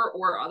Survivor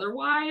or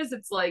otherwise?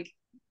 It's like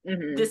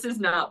Mm-hmm. this is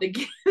not the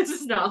this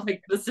is not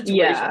like the Yeah,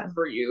 situation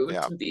for you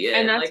Yeah. to be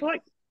and in. that's Like what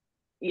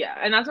yeah,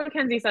 and that's what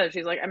Kenzie says.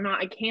 She's like,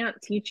 I can't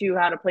teach you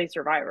how to play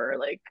Survivor.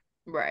 Like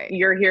right.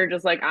 you're here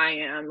just like I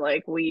am.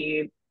 Like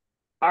we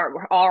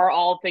are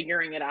all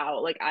figuring it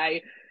out. Like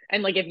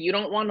and like if you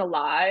don't want to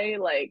lie,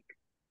 like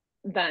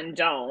then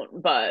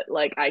don't. But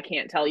like I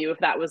can't tell you if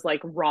that was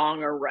like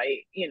wrong or right,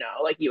 you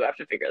know, like you have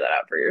to figure that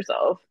out for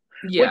yourself.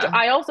 Which yeah.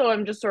 I also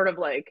am just sort of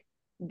like,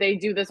 they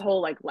do this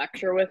whole like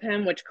lecture with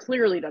him, which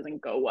clearly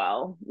doesn't go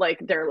well. Like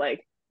they're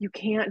like, you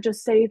can't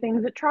just say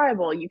things at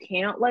tribal. You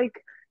can't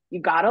like, you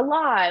gotta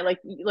lie. Like,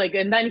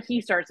 and then he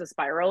starts to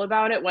spiral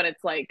about it when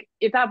it's like,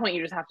 at that point,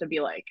 you just have to be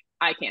like,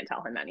 I can't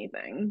tell him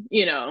anything,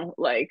 you know,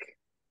 like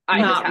I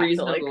just Not have to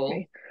like,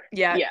 reasonable.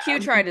 Yeah, yeah, Q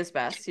tried his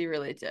best. He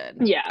really did.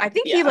 yeah, I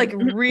think he yeah, like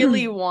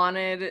really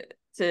wanted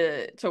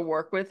to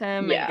work with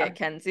him and yeah, get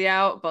Kenzie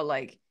out, but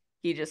like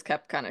he just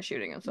kept kind of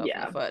shooting himself in the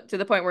yeah, foot to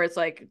the point where it's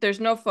like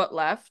there's no foot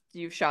left.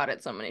 You've shot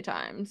it so many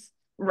times.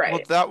 Well,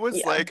 right. that was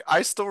Yeah. like,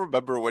 I still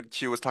remember when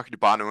Q was talking to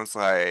Bono and was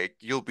like,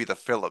 "You'll be the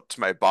Philip to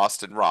my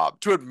Boston Rob."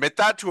 To admit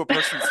that to a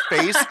person's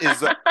face is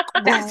That's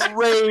that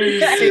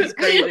crazy. is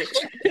crazy.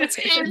 It's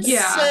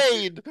Yeah.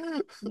 insane.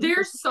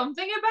 There's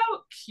something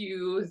about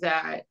Q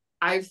that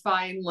I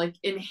find like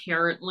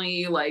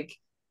inherently like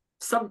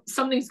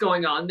something's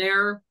going on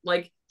there.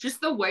 Like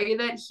just the way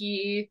that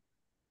he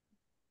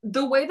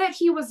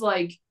was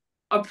like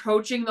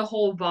approaching the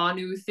whole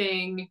Vanu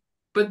thing,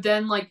 but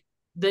then like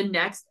the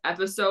next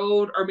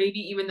episode, or maybe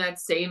even that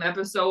same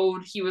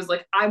episode, he was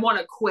like, I want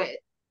to quit.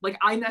 Like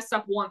I messed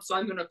up once, so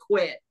I'm gonna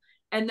quit.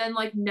 And then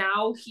like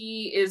now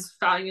he is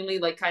finally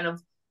like kind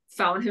of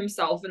found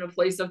himself in a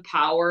place of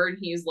power, and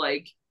he's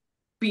like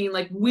being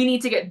like, we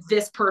need to get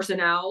this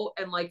person out,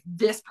 and like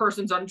this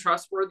person's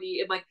untrustworthy,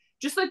 and like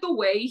just like the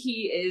way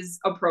he is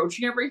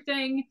approaching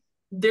everything,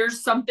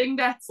 there's something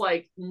that's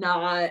like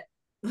not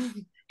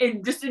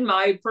and just in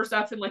my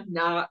perception, like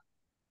not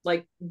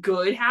like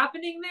good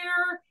happening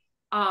there.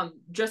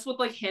 Just with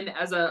like him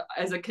as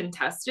a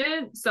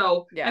contestant.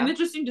 So Yeah. I'm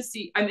interested to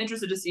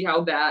see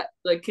how that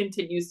like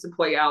continues to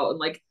play out, and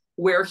like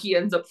where he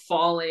ends up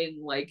falling,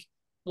 like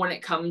when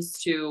it comes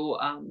to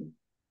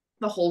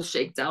the whole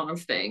shakedown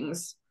of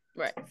things.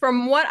 Right.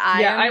 From what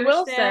I Yeah, I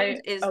will say,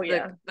 understand is oh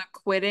yeah. the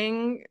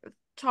quitting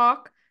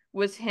talk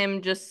was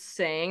him just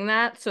saying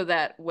that so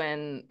that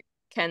when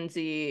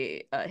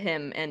Kenzie,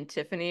 him and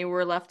Tiffany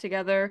were left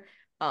together,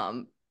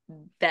 um,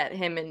 that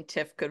him and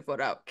Tiff could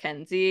vote out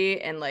Kenzie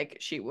and like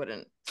she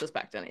wouldn't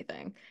suspect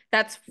anything.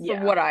 That's from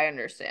Yeah. what I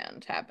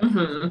understand happened.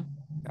 Mm-hmm.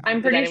 I'm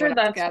Did pretty anyone sure else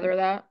that's gather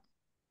that?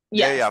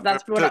 Yeah, yes, yeah.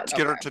 that's what To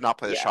get her Okay. to not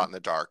play the yeah. shot in the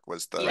dark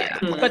was Yeah.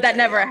 the But plan. that Yeah,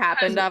 never yeah.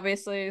 happened,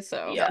 obviously.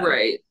 So Yeah.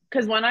 Right.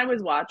 Because when I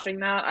was watching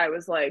that, I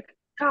was like,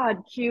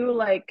 God, Q,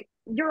 like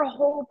your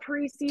whole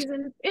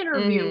preseason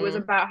interview was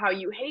Mhm. about how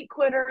you hate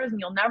quitters and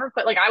you'll never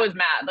quit. Like I was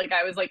mad. Like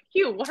I was like,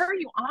 Q, what are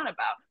you on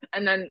about?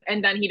 And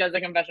then he does a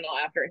confessional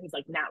after, and he's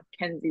like, now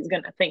Kenzie's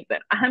gonna think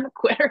that I'm a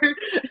quitter.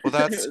 Well, It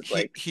that's was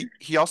like,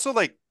 he also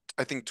like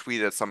I think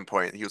tweeted at some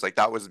point he was like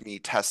that was me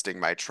testing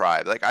my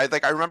tribe. Like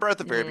I remember at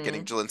the very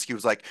beginning Mm. Jelinski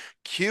was like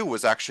Q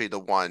was actually the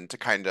one to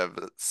kind of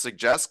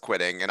suggest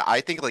quitting, and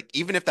I think like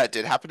even if that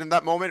did happen in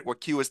that moment,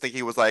 what Q was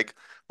thinking was like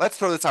let's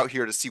throw this out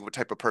here to see what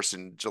type of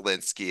person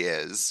Jelinski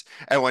is.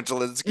 And when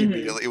Jelinski mhm.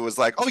 immediately was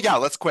like, "Oh yeah,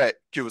 let's quit,"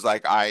 Q was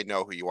like, "I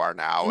know who you are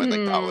now," and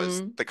like that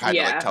was Mhm. the kind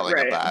of like Yeah, telling of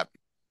right. that.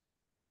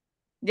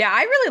 Yeah,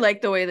 I really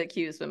like the way that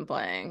Q's been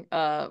playing,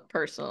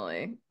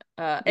 personally. It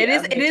Yeah,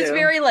 it me is too.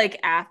 very like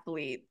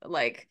athlete,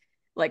 like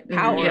Mhm.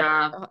 power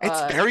Yeah.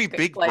 It's very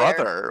Big player.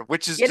 Brother,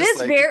 which is It just is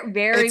like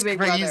very it's Big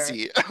Brother.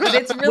 crazy. But Which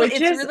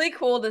it's is really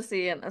cool to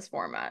see in this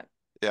format.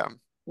 Yeah.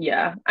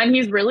 Yeah, and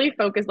he's really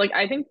focused. Like,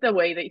 I think the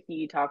way that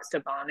he talks to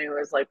Banu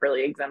is like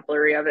really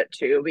exemplary of it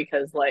too,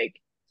 because like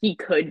he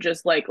could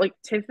just like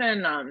Tiff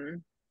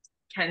and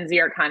Kenzie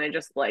are kind of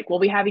just like, well,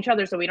 we have each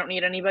other, so we don't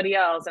need anybody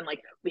else. And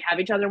like, we have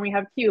each other and we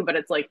have Q, but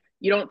it's like,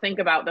 you don't think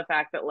about the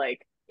fact that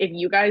like, if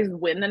you guys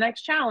win the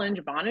next challenge,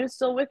 Banu's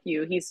still with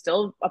you. He's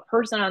still a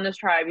person on this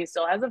tribe. He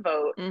still has a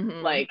vote.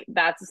 Mm-hmm. Like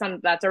that's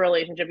a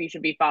relationship you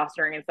should be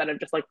fostering instead of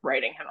just like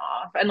writing him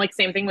off. And like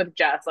same thing with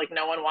Jess. Like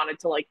no one wanted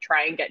to like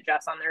try and get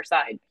Jess on their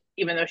side,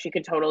 even though she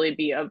could totally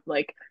be of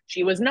like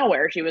she was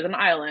nowhere. She was an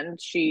island.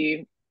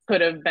 She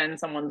could have been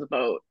someone's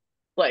vote,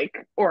 like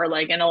or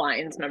like an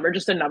alliance member,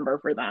 just a number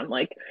for them.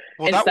 Like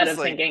Well, that instead was of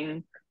like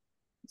thinking,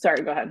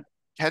 sorry, go ahead.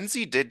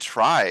 Kenzie did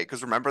try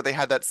because remember they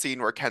had that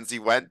scene where Kenzie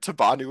went to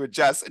Banu and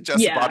Jess and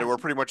Banu Yeah, were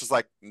pretty much just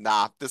like,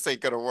 nah, this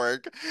ain't gonna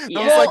work. And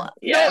I was like,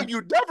 yeah, Well, no, yeah,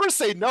 you never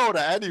say no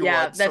to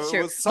yeah, anyone. So that's it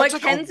true. was such But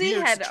like a Kenzie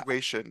weird had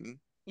situation.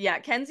 Yeah,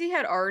 Kenzie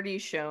had already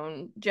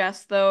shown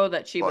Jess though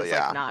that she Well, was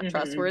like yeah. not mm-hmm.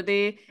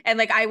 trustworthy. And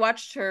like I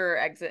watched her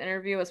exit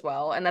interview as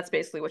well, and that's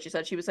basically what she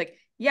said. She was like,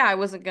 "Yeah, I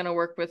wasn't gonna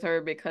work with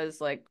her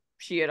because like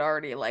she had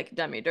already like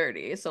done me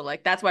dirty." So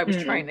like that's why I was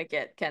Mm-hmm. trying to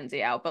get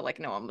Kenzie out, but like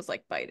no one was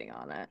like biting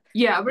on it.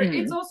 Yeah, but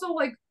it's Mm-hmm. also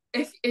like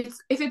if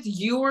it's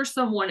you or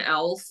someone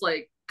else,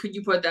 like could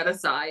you put that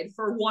aside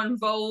for one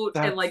vote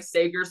and like That's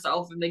save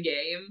yourself in the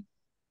game?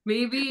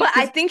 Maybe But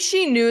I because think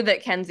she knew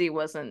that Kenzie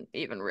wasn't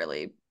even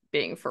really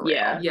being for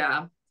Yeah. real.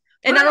 yeah.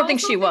 But And I I don't think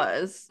also she think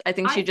was. I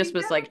think I she just think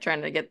was that like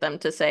trying to get them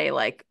to say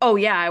like, "Oh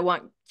yeah, I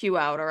want Q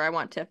out or I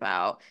want Tiff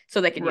out," so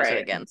they could use it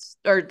Right. against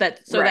or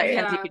that so that Right.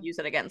 Kenzie yeah, could use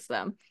it against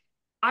them.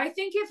 I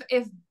think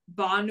if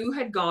Banu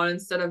had gone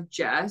instead of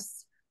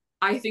Jess,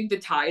 I think the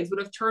tides would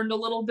have turned a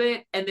little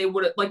bit and they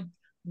would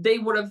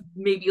have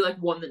maybe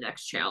like won the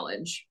next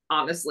challenge,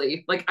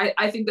 honestly. Like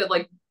I think that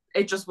like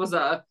it just was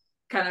a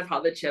kind of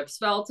how the chips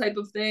fell type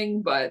of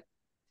thing, but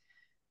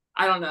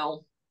I don't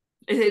know.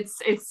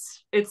 It's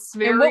And what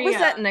very was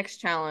that next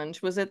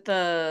challenge? Was it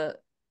the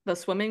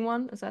swimming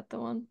one? Is that the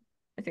one?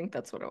 I think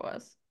that's what it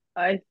was.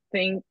 I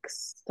think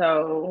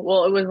so.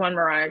 Well, it was when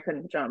Mariah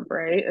couldn't jump,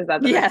 right? Is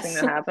that the next thing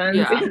Yes. that happens?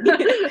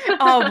 yeah.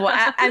 Oh boy.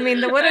 I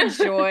mean, what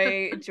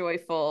a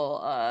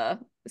joyful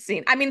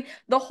scene. I mean,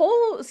 the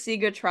whole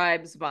Siga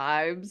tribe's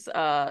vibes,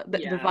 the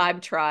Yeah.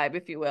 vibe tribe,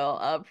 if you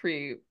will,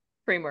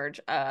 pre-merge,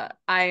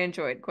 I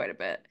enjoyed quite a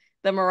bit.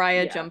 The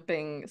Mariah Yeah.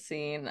 jumping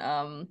scene.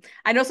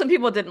 I know some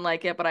people didn't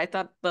like it, but I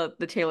thought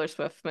the Taylor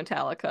Swift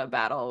Metallica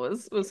battle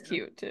was Yeah.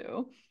 cute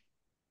too.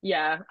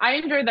 Yeah. I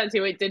enjoyed that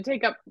too. It did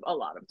take up a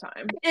lot of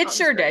time It on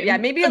sure did. Yeah,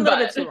 screen, maybe a little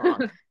bit but too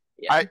long,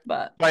 yeah. I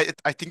but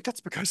I think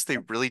that's because they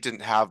really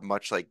didn't have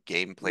much like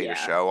gameplay to Yeah.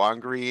 show on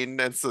Green,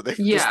 and so they were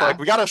just like, Yeah.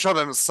 we gotta show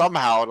them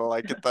somehow to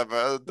like get them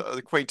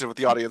acquainted with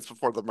the audience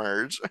before the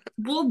merge.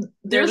 Well,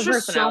 They're there's the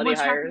just so personality much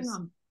happening hires.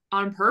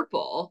 on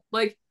purple.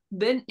 Like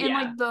then in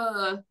Yeah. like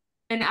the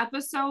an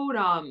episode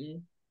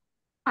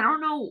I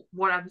don't know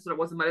what episode it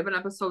was. It might have been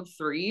episode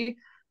 3.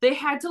 They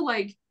had to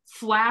like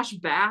flash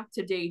back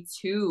to day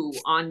 2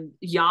 on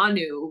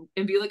Yanu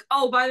and be like,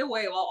 oh, by the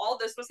way, while all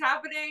this was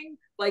happening,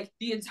 like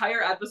the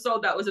entire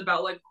episode that was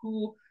about like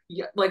who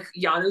like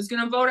Yanu's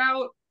gonna vote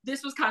out,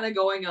 this was kind of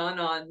going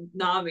on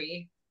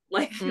Nami.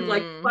 Like,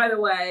 like mm, by the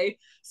way.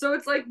 So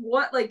it's like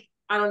what like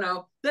I don't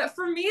know. That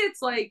for me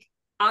it's like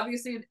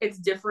obviously it's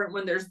different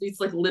when there's these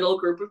like little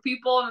group of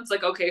people and it's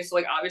like okay, so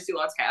like obviously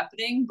lots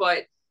happening,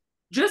 but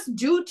just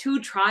do 2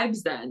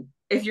 tribes then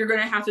if you're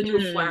gonna have to do a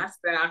Mm,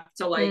 flashback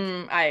to like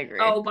I agree.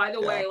 oh by the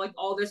Yeah. way like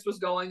all this was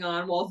going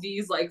on while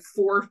these like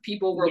 4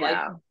 people were like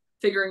yeah.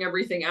 figuring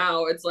everything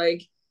out. It's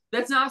like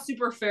that's not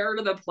super fair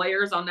to the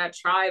players on that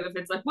tribe if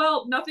it's like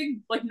well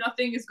nothing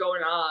is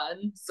going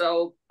on.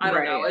 So I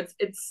don't know, Right.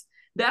 it's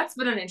that's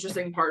been an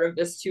interesting part of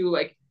this too.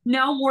 Like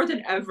now more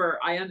than ever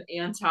I am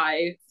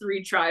anti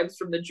 3 tribes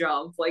from the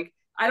jump. Like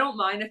I don't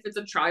mind if it's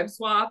a tribe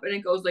swap and it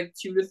goes like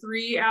 2 to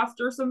 3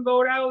 after some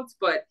vote outs,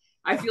 but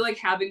I feel like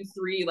having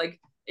 3 like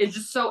it's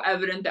just so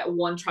evident that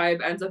one tribe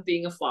ends up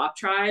being a flop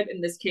tribe. In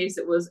this case,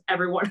 it was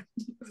everyone.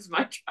 It was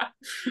my tribe.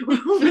 It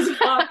was a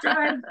flop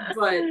tribe,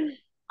 but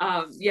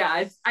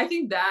yeah, I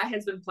think that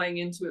has been playing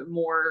into it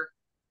more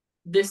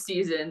this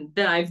season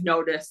than I've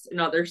noticed in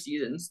other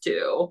seasons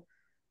too.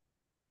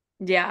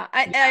 Yeah,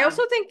 I Yeah.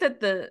 also think that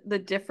the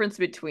difference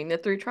between the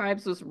 3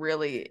 tribes was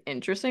really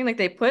interesting. Like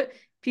they put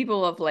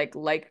people of like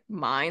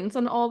minds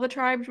on all the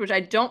tribes, which I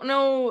don't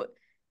know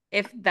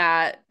if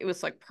that it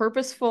was like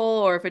purposeful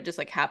or if it just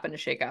like happened to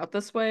shake out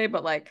this way.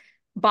 But like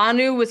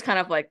Banu was kind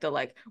of like the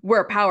like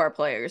we're power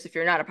players. If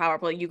you're not a power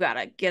player, you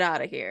gotta get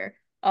out of here.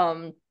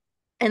 And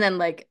then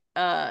like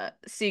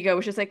Siga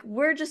was just like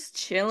we're just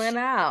chilling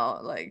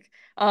out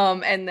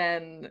and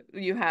then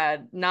you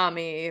had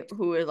Nami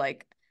who was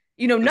like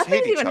Just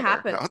nothing's hate each even other. No.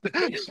 happened.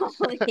 They all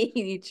hate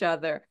each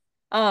other.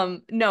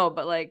 No,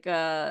 but like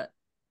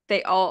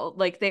they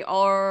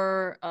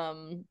are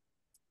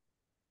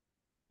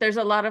there's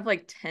a lot of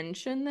like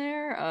tension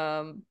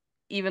there.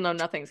 Even though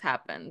nothing's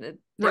happened. It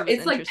Right, was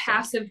it's like interesting.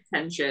 passive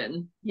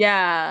tension.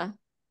 Yeah,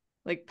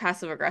 like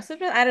passive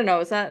aggressiveness. I don't know,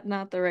 is that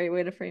not the right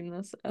way to frame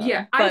this?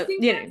 Yeah, But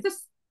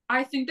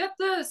I think that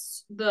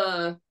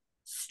the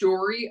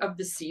story of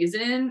the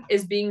season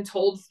is being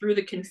told through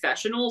the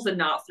confessionals and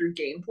not through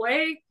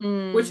gameplay,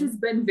 which has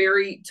been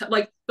very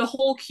like the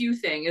whole Q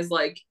thing is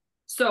like,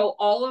 so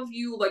all of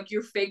you, like,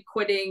 you're fake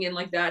quitting and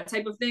like that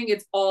type of thing,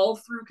 it's all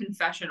through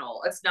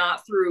confessional. It's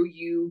not through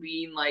you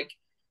being like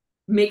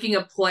making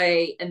a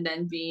play and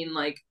then being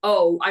like,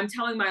 oh, I'm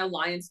telling my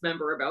alliance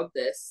member about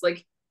this.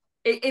 Like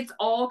it's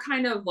all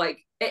kind of like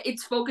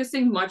it's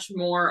focusing much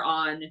more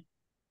on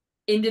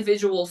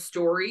individual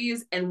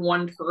stories and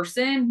one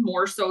person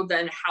more so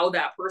than how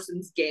that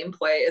person's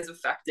gameplay is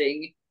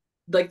affecting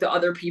like the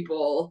other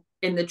people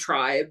in the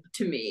tribe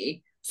to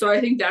me. So I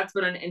think that's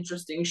been an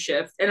interesting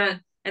shift.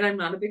 And I'm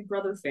not a Big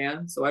Brother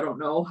fan, so I don't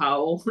know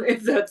how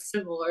if that's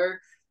similar,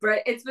 but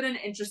it's been an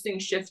interesting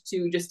shift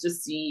to just to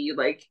see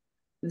like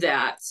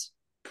that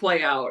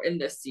play out in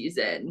this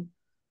season.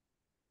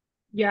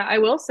 Yeah, I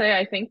will say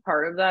I think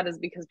part of that is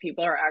because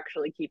people are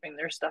actually keeping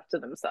their stuff to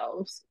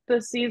themselves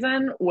this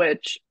season,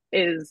 which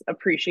is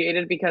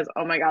appreciated because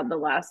oh my God, the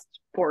last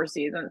 5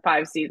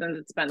 seasons,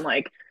 it's been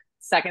like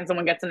second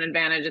someone gets an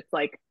advantage, it's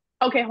like,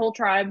 okay, whole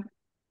tribe,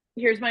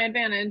 here's my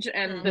advantage,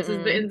 and this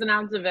is the ins and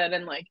outs of it,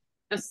 and like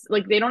this,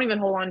 like they don't even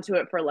hold on to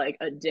it for like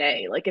a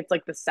day. Like it's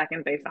like the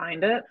second they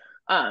find it.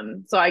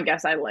 So I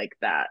guess I like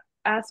that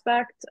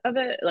aspect of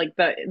it. Like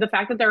the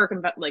fact that there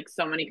are like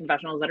so many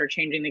confessionals that are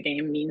changing the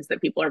game means that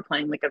people are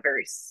playing like a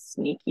very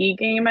sneaky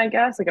game, I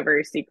guess, like a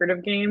very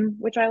secretive game,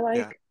 which I Yeah.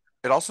 like.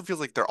 It also feels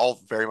like they're all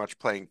very much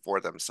playing for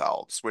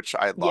themselves, which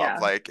I love. Yeah.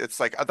 Like it's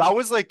like that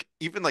was like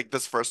even like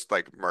this first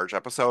like merge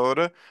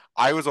episode,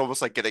 I was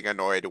almost like getting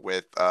annoyed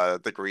with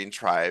the Green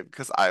Tribe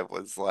because I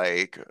was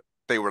like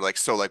they were like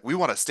so like we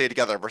want to stay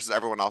together versus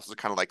everyone else was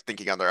kind of like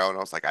thinking on their own. I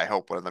was like, I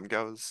hope one of them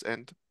goes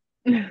and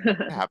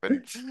it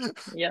happened.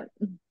 Yep.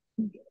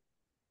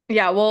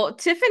 Yeah, well,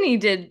 Tiffany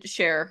did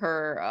share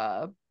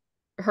her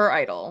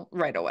idol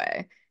right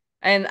away.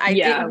 And it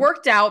Yeah.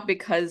 worked out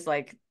because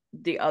like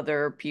the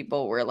other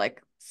people were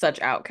like such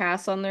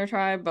outcasts on their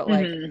tribe, but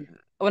like Mhm.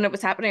 when it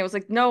was happening, I was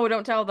like, no,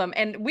 don't tell them.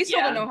 And we still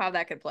don't Yeah. know how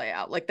that could play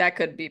out. Like that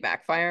could be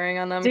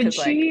backfiring on them Did because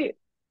like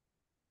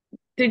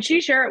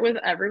she share it with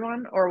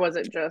everyone or was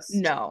it just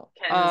no.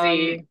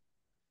 Kenzie,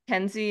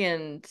 Kenzie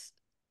and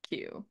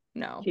Q.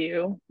 No.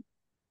 Q?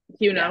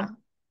 Q Yeah. no? I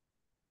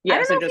Yeah,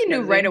 don't so know if just he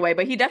knew right Kenzie. away,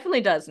 but he definitely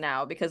does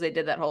now because they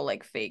did that whole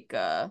like fake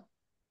Right.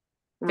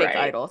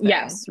 idol thing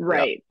Yes, Yeah.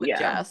 right. with Yeah.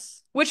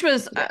 Jess, which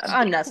was Yeah. Crazy.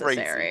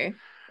 unnecessary.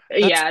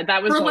 That's Yeah,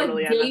 that was For like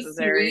totally day 3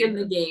 unnecessary. in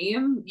the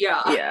game,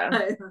 yeah.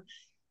 Yeah,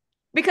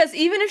 Because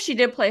even if she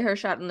did play her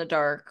shot in the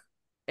dark,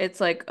 it's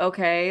like,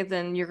 okay,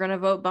 then you're gonna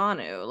vote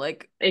Banu.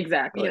 Like,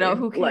 exactly.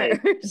 who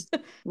Like, cares?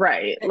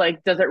 right.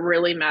 Like, does it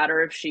really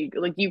matter if she,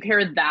 like, you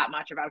care that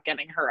much about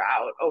getting her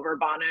out over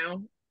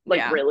Banu? Like,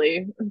 Yeah. really?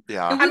 It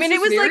yeah. I was mean, it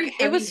just was very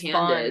like it was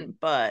heavy-handed. fun,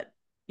 but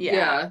yeah.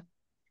 Yeah.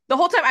 The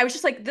whole time I was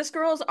just like, this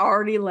girl's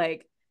already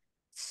like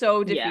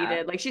so Yeah.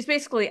 defeated. Like she's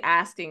basically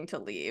asking to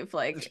leave.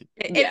 Like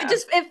it Yeah.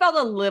 just it felt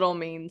a little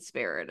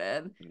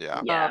mean-spirited.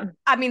 Yeah. Yeah.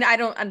 I mean, I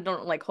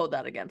don't like hold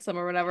that against them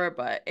or whatever,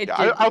 but it Yeah,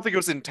 I did. don't think it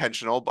was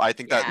intentional, but I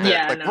think that Yeah. that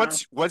Yeah, like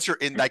no. once you're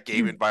in that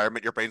game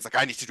environment, your brain's like,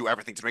 I need to do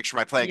everything to make sure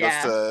my plan goes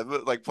Yeah. to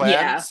like plan.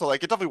 Yeah. So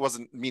like it definitely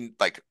wasn't mean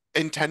like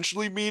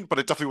intentionally mean, but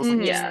it definitely was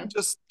like Yeah.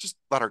 just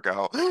let her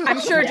go.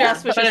 I'm sure Yeah.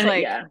 Jess was just But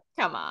like, yeah.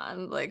 come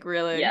on, like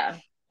really. Yeah.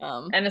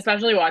 Um, And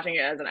especially watching it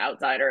as an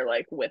outsider,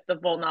 like with the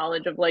full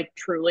knowledge of like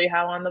truly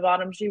how on the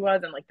bottom she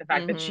was, and like the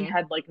fact that she mhm.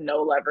 had like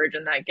no leverage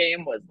in that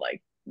game was like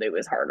it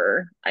was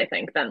harder, I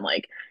think, than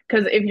like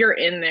because if you're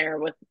in there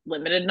with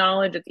limited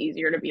knowledge, it's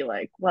easier to be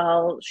like,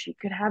 well, she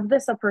could have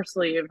this up her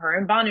sleeve, her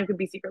and Banu could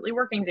be secretly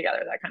working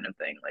together, that kind of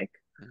thing. Like,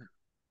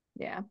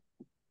 Yeah.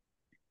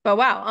 But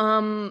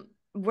wow,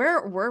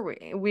 where were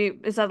we?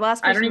 Is that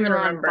last I don't person we even were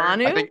on remember. I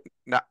Banu? think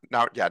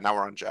now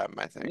we're on Gem,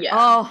 I think. Yeah.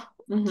 Oh,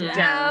 Mhm. Gem.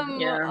 Jem.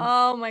 Yeah.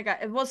 Oh my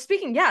God. Well,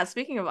 speaking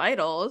of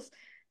idols,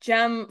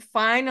 Jem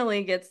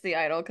finally gets the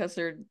idol because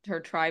her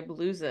tribe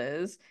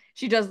loses.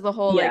 She does the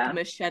whole like Yeah.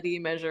 machete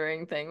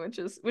measuring thing, which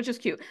is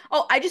cute.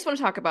 Oh, I just want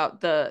to talk about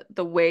the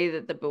way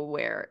that the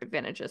Beware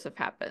advantages have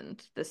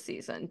happened this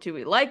season. Do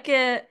we like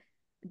it?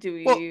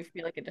 Do Well, we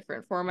feel like a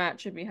different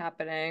format should be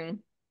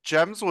happening?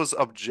 Gems was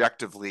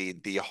objectively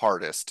the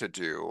hardest to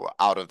do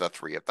out of the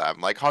three of them.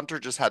 Like Hunter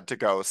just had to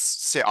go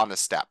sit on a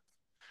step.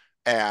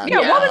 Yeah, And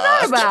what Yeah.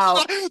 was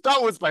that about?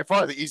 that was by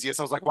far the easiest.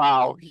 I was like,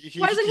 wow,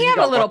 Why doesn't he he have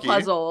a got little lucky.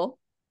 puzzle?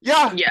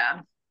 Yeah.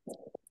 Yeah.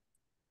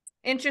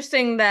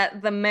 Interesting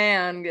that the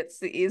man gets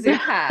the easy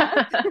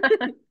path.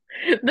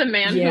 The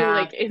man who Yeah.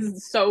 like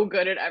is so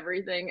good at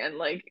everything and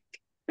like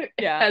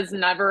Yeah. has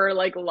never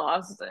like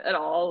lost at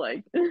all.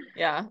 Like,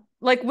 Yeah.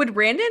 Like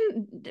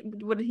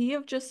would he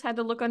have just had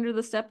to look under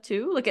the step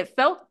too? Like it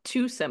felt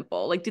too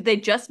simple. Like did they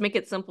just make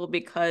it simple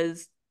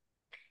because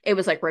it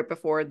was like right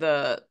before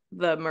the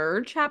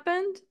merge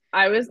happened?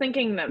 I was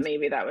thinking that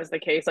maybe that was the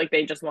case. Like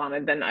they just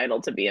wanted the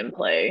idol to be in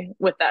play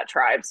with that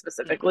tribe Mm.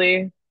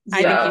 specifically. I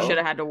think he Yeah. should So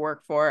have had to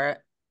work for it.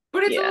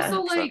 But it's yeah,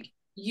 also 100%. like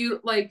you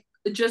like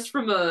just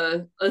from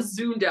a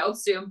zoomed out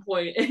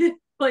standpoint,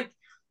 like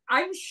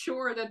I'm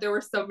sure that there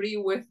was somebody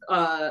with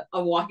a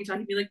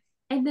walkie-talkie being like,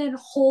 and then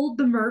hold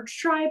the merge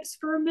tribes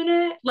for a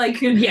minute,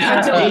 like Yeah.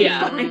 until he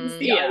Yeah. finds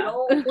the Yeah.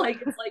 idol.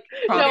 Like it's like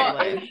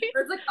Probably. okay.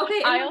 It's like okay,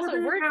 and I then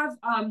also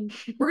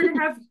we're gonna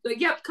have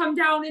like, yep, come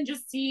down and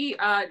just see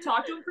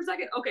talk to him for a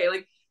second. Okay,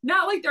 like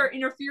not like they're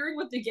interfering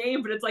with the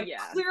game, but it's like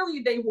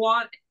clearly they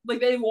want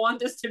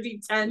this to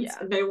be tense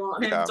and they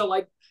want him to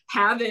like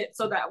have it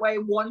so that way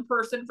one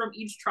person from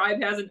each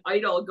tribe has an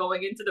idol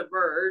going into the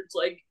merge.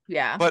 Like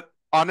But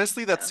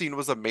honestly, that scene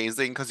was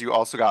amazing because you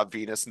also got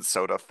Venus and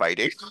Soda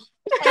fighting.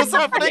 Just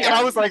happening, and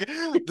I was like,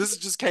 "This is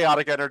just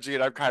chaotic energy,"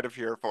 and I'm kind of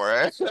here for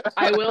it.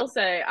 I will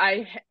say,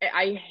 I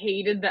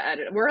hated the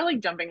edit. We're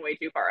like jumping way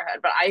too far ahead,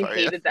 but I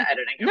hated the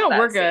editing. No, of that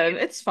we're good.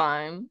 scene. It's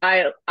fine.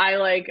 I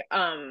like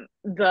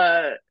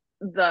the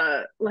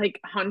like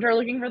Hunter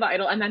looking for the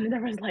idol, and then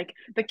there was like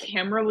the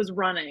camera was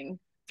running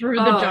through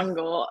the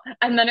jungle,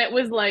 and then it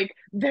was like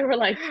they were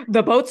like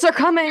the boats are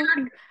coming,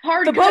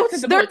 hard the cut boats, to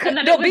the boats, and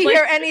then they'll be like,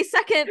 here any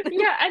second.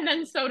 Yeah, and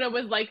then Soda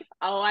was like,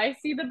 "Oh, I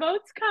see the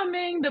boats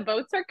coming. The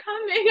boats are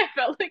coming." I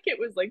felt like it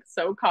was like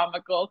so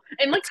comical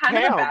in like kind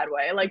of a bad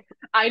way. Like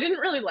I didn't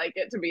really like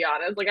it, to be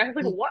honest. Like I was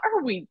like, "What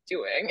are we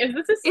doing? Is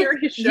this a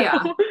serious show?"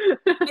 Yeah.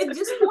 At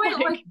this point,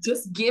 like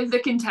just give the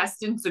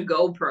contestants a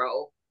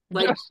GoPro.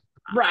 Like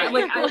right.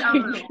 I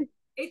don't know.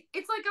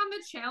 It's like on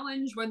the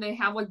challenge when they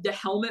have like the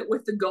helmet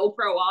with the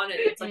GoPro on it.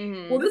 It's like,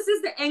 well, this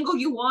is the angle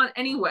you want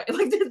anyway.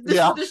 Like this is the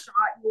shot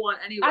you want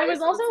anyway. I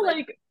was also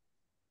like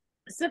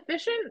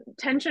sufficient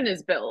tension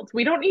is built.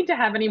 We don't need to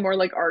have any more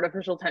like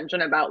artificial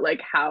tension about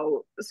like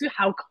how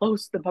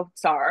close the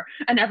boats are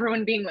and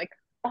everyone being like,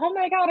 "Oh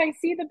my god, I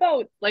see the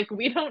boat." Like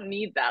we don't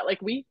need that.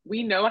 Like we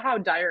know how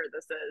dire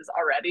this is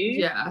already.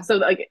 Yeah. So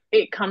like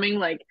it coming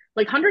like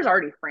Hunter's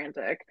already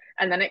frantic,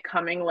 and then it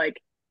coming like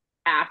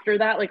after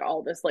that, like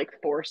all this like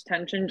forced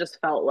tension just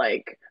felt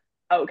like,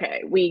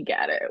 okay, we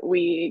get it.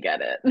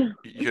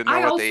 You know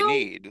what they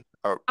need.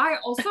 I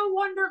also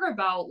wonder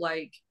about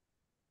like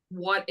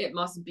what it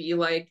must be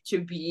like to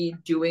be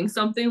doing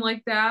something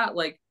like that,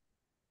 like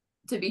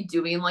to be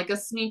doing like a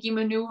sneaky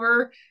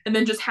maneuver and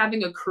then just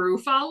having a crew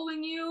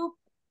following you,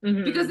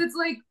 because it's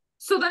like,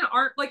 so then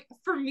aren't like,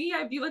 for me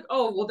I'd be like,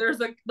 oh well, there's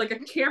like a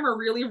camera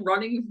really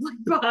running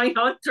like behind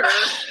Hunter.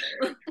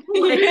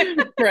 Like,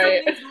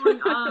 right. something's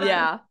going on.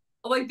 Yeah.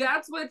 Like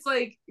that's what's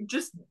like,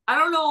 just I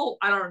don't know.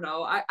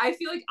 I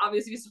feel like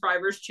obviously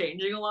Survivor's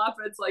changing a lot,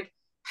 but it's like,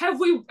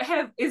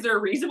 is there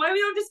a reason why we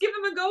don't just give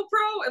them a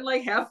GoPro and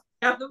like have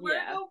them wear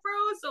a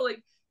GoPro so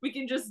like we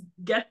can just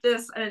get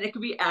this and it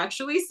could be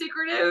actually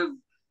secretive?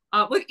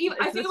 Like even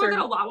I think about that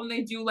a lot when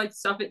they do like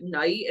stuff at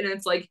night and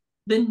it's like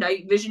the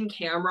night vision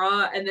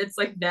camera and it's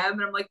like them,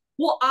 and I'm like,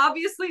 well,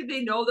 obviously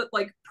they know that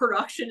like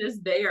production is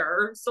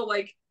there, so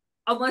like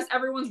unless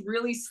everyone's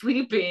really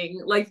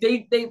sleeping, like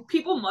they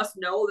people must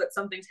know that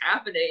something's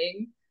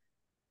happening.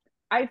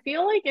 I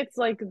feel like it's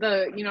like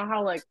the, you know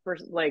how like for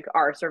like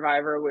our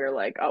Survivor we're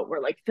like, oh, we're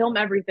like film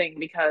everything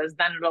because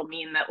then it'll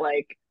mean that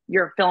like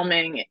you're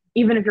filming,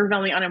 even if you're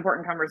filming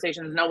unimportant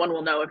conversations, no one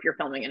will know if you're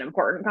filming an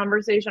important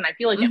conversation. I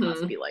feel like it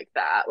must be like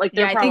that. Like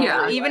they're I think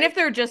probably even like, if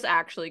they're just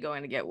actually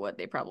going to get wood,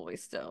 they probably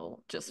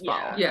still just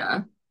follow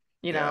him,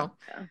 you know.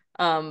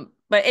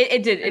 But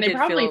it did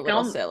feel a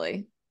little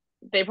silly.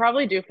 They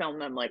probably do film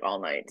them like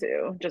all night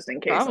too, just in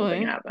case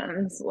something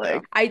happens.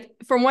 Like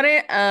from what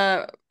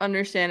I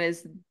understand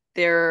is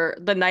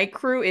the night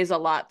crew is a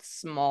lot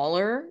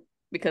smaller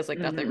because like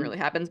nothing really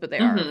happens, but they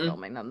are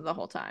filming them the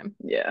whole time.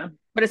 Yeah.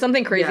 But if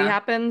something crazy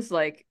happens,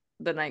 like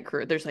the night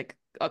crew, there's like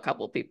a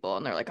couple people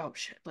and they're like, oh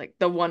shit, like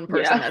the one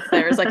person that's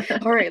there is like,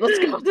 all right, let's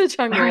go to the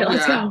jungle. All right,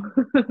 let's go.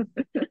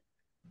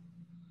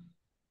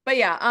 But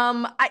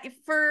yeah,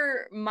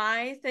 for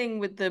my thing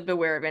with the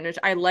Beware Advantage,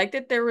 I like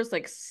that there was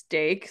like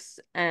stakes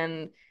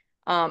and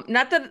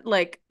not that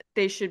like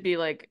they should be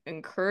like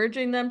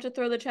encouraging them to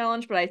throw the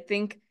challenge, but I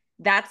think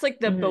that's like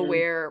the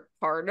Beware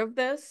part of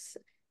this.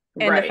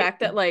 And the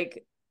fact that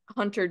like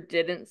Hunter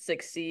didn't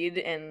succeed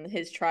in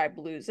his tribe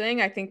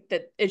losing, I think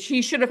that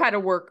he should have had to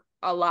work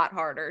a lot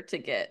harder to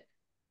get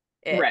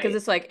it. Because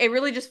it's like, it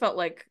really just felt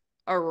like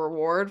a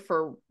reward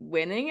for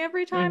winning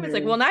every time. It's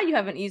like, well, now you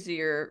have an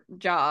easier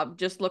job.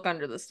 Just look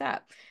under the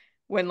stat.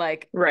 When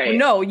like,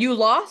 no, you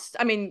lost.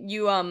 I mean,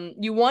 you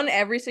won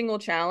every single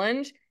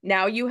challenge.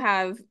 Now you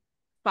have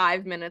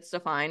 5 minutes to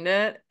find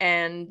it,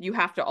 and you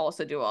have to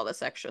also do all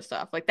this extra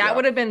stuff. Like that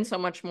would have been so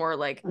much more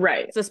like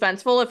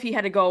suspenseful if he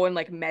had to go and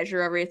like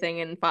measure everything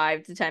in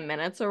 5 to 10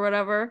 minutes or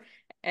whatever.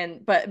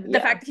 But the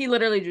fact that he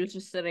literally was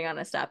just sitting on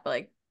a step,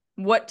 like,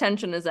 what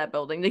tension is that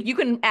building? Like you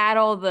can add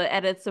all the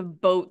edits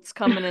of boats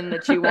coming in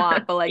that you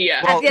want, but like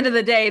at the end of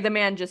the day, the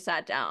man just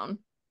sat down.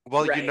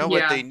 Well, you know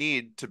what they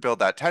need to build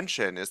that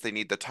tension is they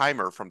need the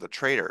timer from the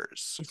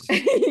traders.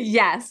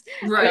 Yes,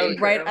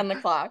 right on the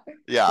clock.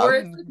 Yeah, where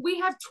it's like, we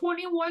have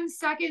 21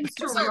 seconds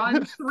to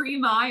run 3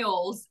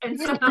 miles, and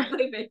somehow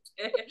they make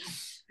it.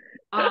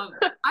 I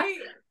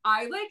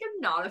like am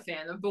not a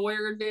fan of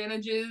Beware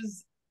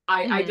advantages.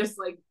 I just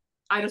like,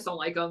 I just don't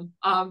like them.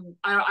 I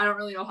don't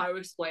really know how to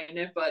explain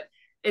it, but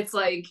it's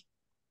like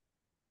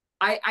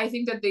I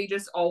think that they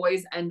just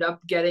always end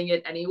up getting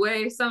it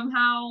anyway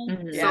somehow.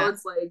 So Yeah.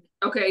 it's like,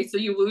 okay, so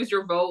you lose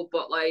your vote,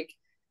 but like,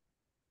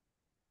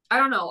 I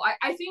don't know.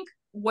 I think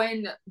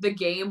when the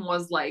game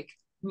was like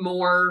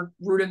more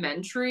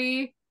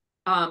rudimentary,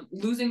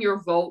 losing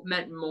your vote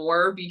meant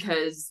more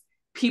because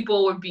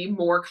people would be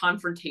more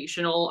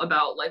confrontational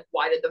about like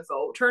why did the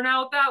vote turn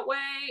out that way,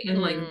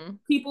 and like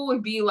people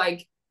would be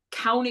like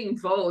counting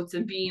votes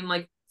and being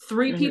like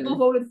three people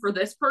voted for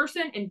this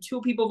person and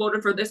two people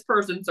voted for this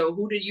person, so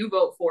who did you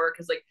vote for,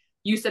 because like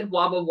you said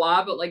blah blah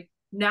blah. But like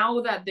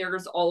now that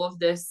there's all of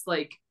this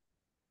like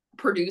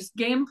produced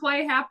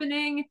gameplay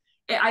happening,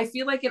 I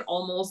feel like it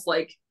almost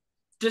like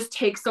just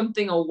takes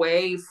something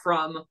away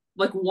from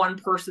like one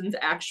person's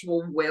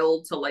actual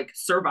will to like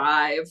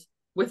survive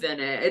within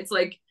it. It's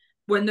like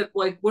when the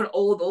like when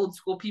old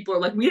school people are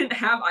like, we didn't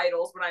have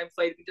idols when I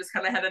played, we just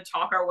kind of had to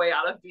talk our way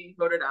out of being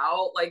voted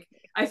out. Like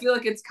I feel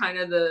like it's kind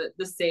of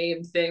the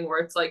same thing where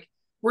it's like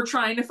we're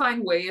trying to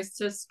find ways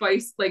to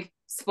spice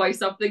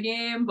up the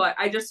game, but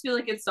I just feel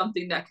like it's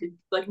something that could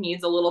like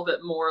needs a little bit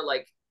more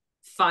like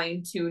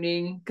fine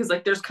tuning, because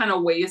like there's kind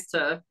of ways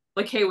to,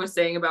 like Kay was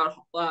saying about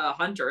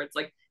Hunter, it's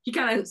like he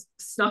kind of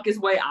snuck his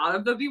way out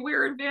of the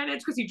beware advantage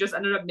because he just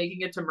ended up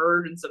making it to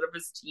merge instead of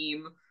his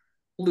team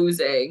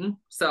losing.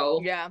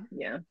 So yeah,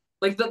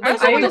 like the I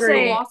like also want to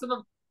say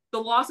the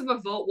loss of a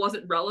vote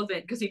wasn't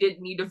relevant because he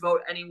didn't need to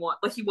vote anyone,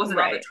 like he wasn't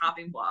on the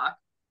chopping block.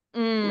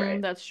 Right.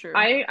 That's true.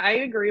 I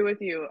agree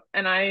with you,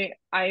 and I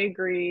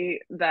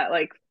agree that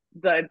like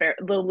the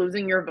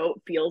losing your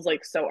vote feels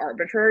like so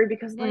arbitrary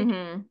because like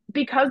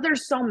because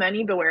there's so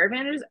many beware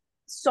advantages,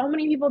 so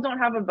many people don't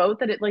have a vote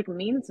that it like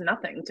means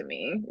nothing to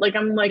me. Like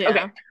I'm like,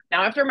 okay,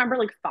 now I have to remember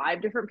like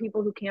 5 different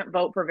people who can't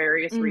vote for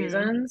various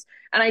reasons.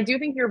 And I do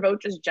think your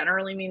vote just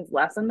generally means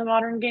less in the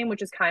modern game,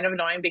 which is kind of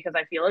annoying because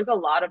I feel like a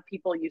lot of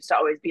people used to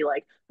always be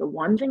like, the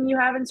one thing you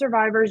have in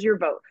Survivor is your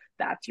vote.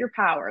 That's your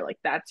power. Like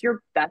that's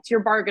your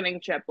bargaining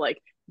chip. Like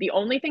the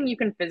only thing you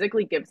can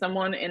physically give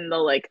someone in the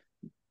like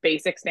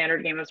basic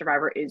standard game of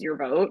Survivor is your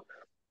vote.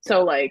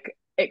 So like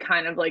it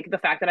kind of like the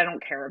fact that I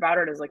don't care about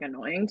it is like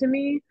annoying to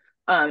me.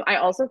 I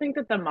also think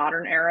that the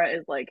modern era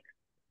is like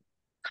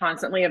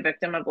constantly a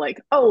victim of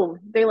like, oh,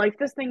 they like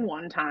this thing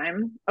one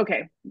time.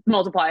 Okay,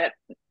 multiply it.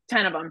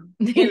 10 of them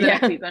in the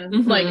next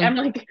season. Like I'm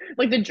like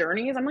the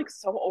journeys, I'm like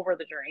so over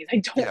the journeys. I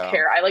don't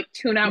care. I like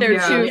tune out they're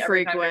too every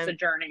frequent. time there's a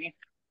journey.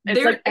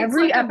 It's like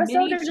every like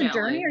episode there's a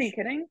journey. Are you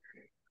kidding?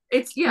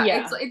 It's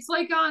it's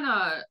like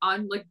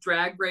on like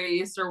Drag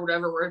Race or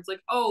whatever, where it's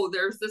like, oh,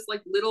 there's this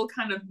like little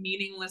kind of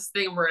meaningless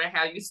thing we're gonna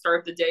have you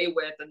start the day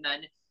with, and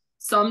then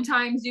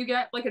sometimes you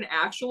get like an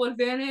actual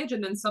advantage,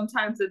 and then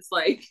sometimes it's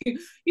like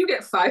you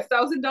get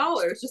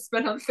 $5,000 to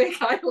spend on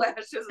fake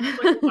eyelashes. And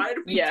it's like, why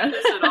did we do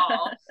this at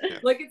all?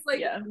 Like it's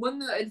like when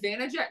the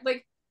advantage,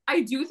 like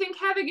I do think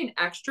having an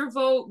extra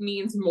vote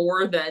means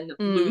more than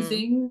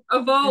losing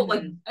a vote.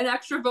 Like an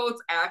extra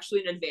vote's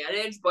actually an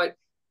advantage, but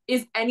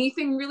is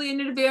anything really an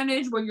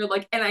advantage when you're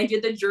like, and I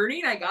did the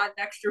journey and I got an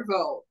extra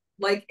vote?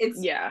 Like it's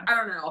I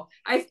don't know.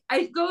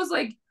 I goes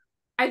like,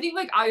 I think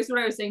like obviously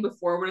what I was saying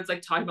before when it's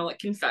like talking about like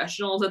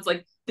confessionals, it's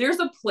like there's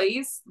a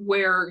place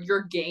where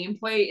your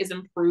gameplay is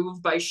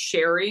improved by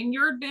sharing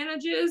your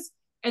advantages,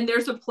 and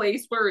there's a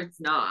place where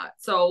it's not.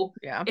 So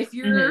if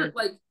you're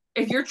like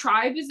if your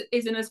tribe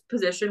is in a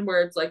position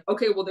where it's like,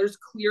 okay, well there's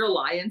clear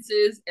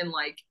alliances and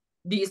like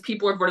these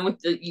people are voting with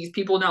these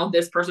people, now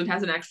this person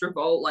has an extra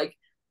vote, like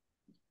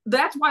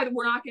that's why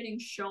we're not getting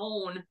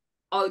shown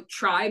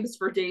tribes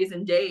for days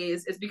and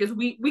days, is because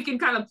we can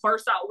kind of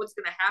parse out what's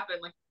going to happen.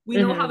 Like we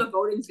know how the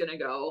voting's going to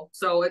go.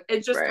 So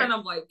it's just kind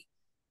of like,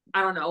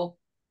 I don't know.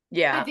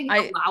 I think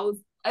it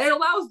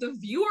allows the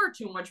viewer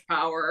too much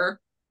power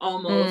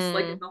almost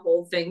like in the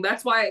whole thing.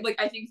 That's why like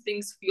I think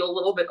things feel a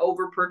little bit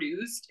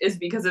overproduced, is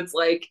because it's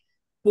like,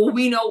 well,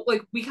 we know,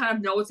 like we kind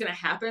of know what's going to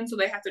happen, so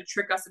they have to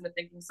trick us into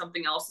thinking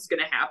something else is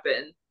going to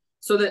happen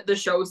so that the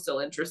show is still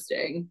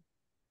interesting.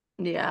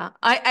 Yeah,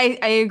 I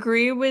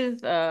agree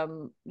with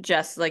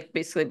Jess, like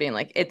basically being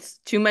like it's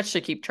too much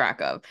to keep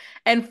track of.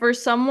 And for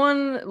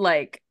someone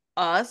like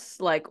us,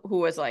 like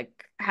who is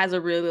like has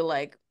a really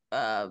like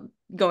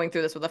going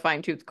through this with a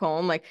fine-tooth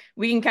comb, like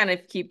we can kind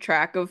of keep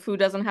track of who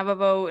doesn't have a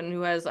vote and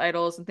who has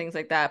idols and things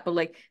like that. But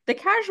like the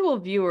casual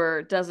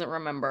viewer doesn't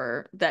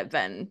remember that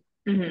Ben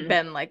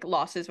like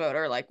lost his vote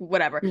or like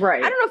whatever. I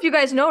don't know if you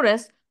guys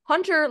noticed,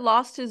 Hunter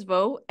lost his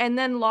vote and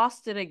then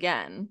lost it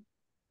again.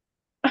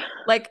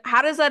 Like,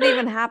 how does that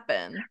even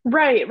happen?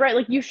 Right.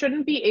 Like you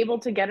shouldn't be able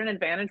to get an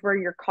advantage where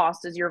your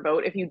cost is your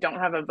vote if you don't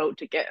have a vote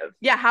to give.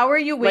 Yeah, how are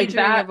you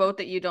wagering a vote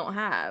that you don't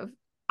have?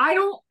 I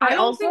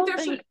don't think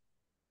there should.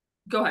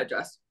 Go ahead,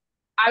 Jess.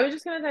 I was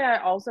just gonna say, I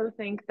also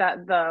think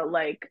that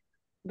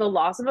the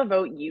loss of a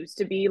vote used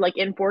to be like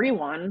in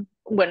 41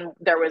 when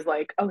there was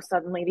like, oh,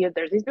 suddenly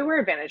there's these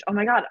beware advantage. Oh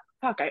my god,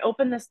 fuck, I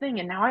opened this thing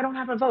and now I don't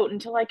have a vote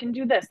until I can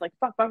do this. Like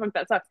fuck,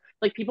 that sucks.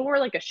 Like people were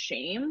like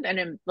ashamed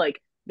and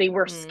like they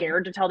were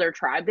scared to tell their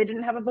tribe they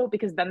didn't have a vote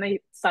because then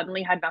they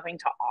suddenly had nothing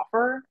to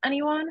offer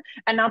anyone.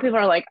 And now people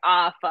are like,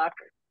 ah, fuck,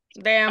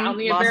 Damn, Found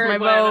the lost my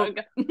embarrassed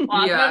vote. one.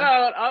 Lost my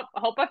vote. Oh,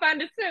 hope I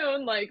find it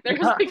soon. Like there's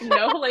like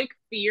no like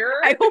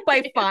fear. I hope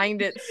I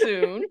find it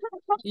soon.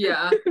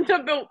 Yeah.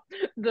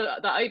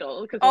 The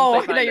idol because Oh,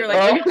 once I they thought find you it, were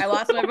they're like, like, oh, I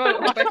lost my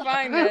vote. Hope I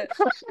find it.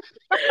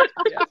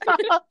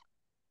 Yeah.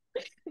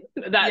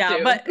 that Yeah,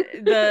 too. but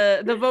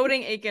the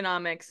voting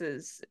economics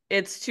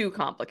it's too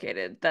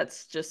complicated.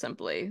 That's just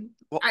simply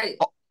Well, I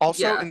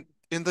also yeah.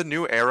 in the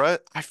new era,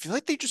 I feel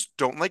like they just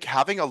don't like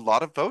having a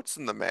lot of votes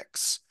in the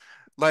mix.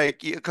 Like,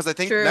 because I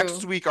think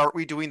next true. week aren't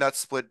we doing that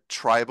split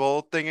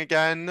tribal thing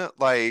again?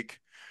 Like,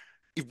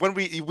 when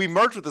we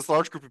merge with this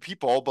large group of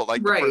people, but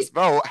like the Right. first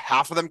vote,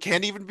 half of them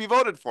can't even be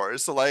voted for.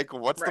 So like,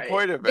 what's the Right.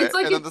 point of It's it?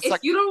 like And then the if second,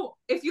 you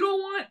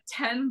don't want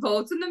 10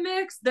 votes in the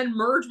mix, then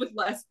merge with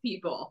less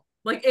people.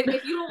 Like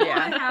if you don't want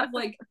Yeah. to have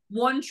like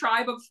one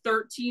tribe of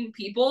 13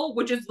 people,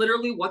 which is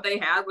literally what they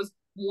had was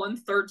one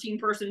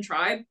 13-person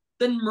tribe,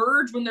 then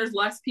merge when there's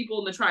less people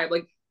in the tribe.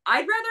 Like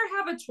I'd rather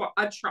have a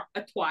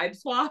tribe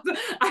swap.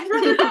 I'd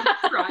rather have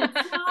a tribe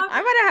swap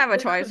I'm gonna have a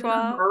twice than a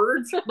swap.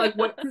 merge. Like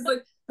what? Because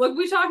like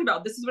we talked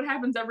about, this is what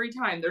happens every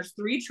time. There's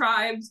 3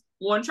 tribes.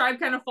 One tribe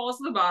kind of falls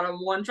to the bottom.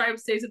 One tribe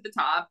stays at the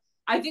top.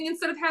 I think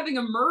instead of having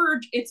a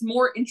merge, it's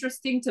more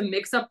interesting to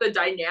mix up the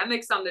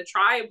dynamics on the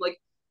tribe. Like,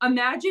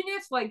 imagine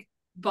if like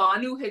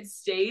Banu had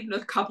stayed and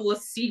a couple of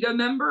Siga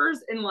members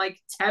and like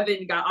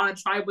Tevin got on a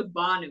tribe with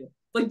Banu.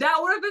 Like that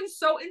would have been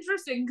so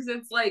interesting because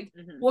it's like,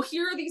 well,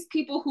 here are these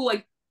people who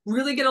like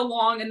really get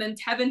along, and then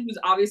Tevin, who's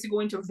obviously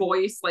going to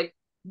voice like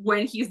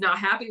when he's not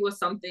happy with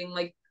something,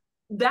 like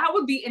that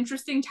would be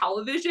interesting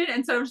television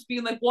instead of just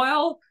being like,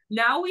 well,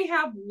 now we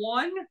have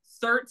one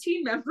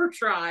 13-member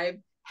tribe.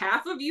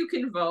 Half of you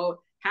can vote,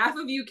 half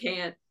of you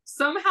can't.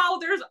 Somehow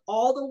there's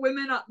all the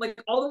women on, like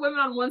all the women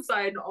on one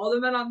side and all the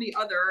men on the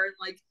other, and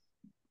like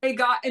they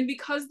got, and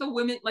because the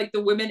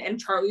women and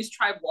Charlie's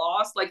tribe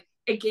lost, like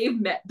it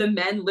gave the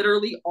men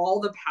literally all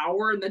the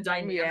power and the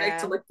dynamic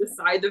to Yeah. like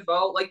decide the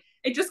vote. Like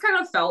it just kind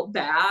of felt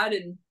bad.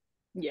 And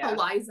Yeah.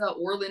 Eliza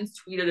Orleans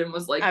tweeted and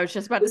was like, I was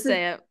just about to this is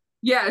say it.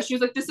 yeah, she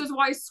was like, this is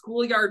why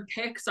schoolyard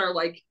picks are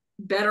like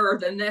better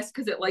than this,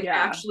 because it like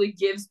actually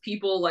gives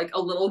people like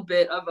a little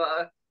bit of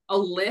a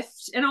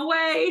lift in a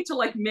way to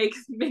like make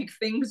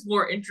things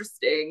more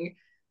interesting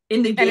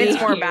in the And game. it's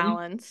more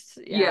balanced.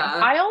 Yeah.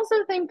 I also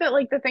think that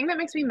like the thing that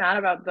makes me mad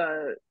about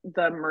the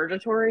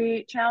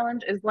Mergatory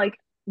challenge is like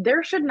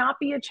there should not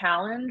be a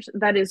challenge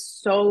that is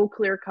so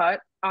clear cut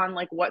on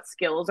like what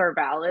skills are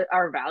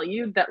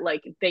valued that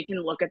like they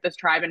can look at this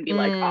tribe and be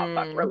like, oh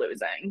fuck, we're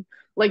losing.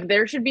 Like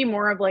there should be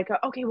more of like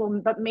okay,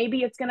 well, but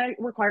maybe it's gonna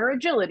require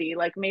agility,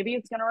 like maybe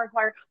it's gonna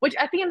require, which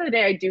at the end of the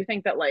day I do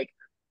think that like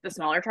the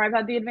smaller tribe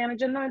had the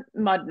advantage in the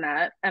mud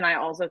net, and I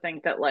also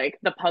think that like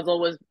the puzzle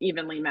was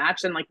evenly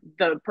matched, and like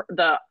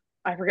the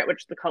I forget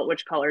which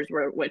colors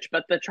were which,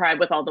 but the tribe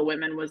with all the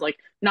women was like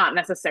not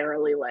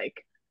necessarily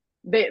like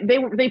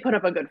they put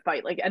up a good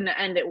fight, like in the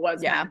end it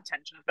was kind of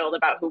tension filled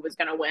about who was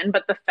going to win.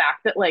 But the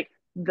fact that like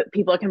the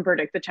people can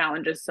predict the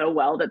challenges so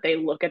well that they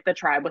look at the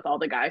tribe with all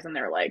the guys and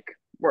they're like,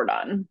 we're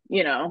done,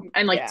 you know.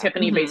 And like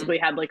Tiffany basically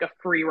had like a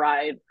free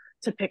ride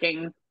to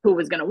picking who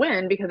was going to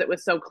win because it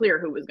was so clear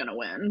who was going to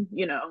win,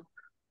 you know.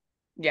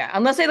 Yeah,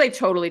 unless they like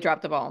totally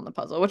dropped the ball in the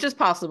puzzle, which is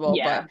possible,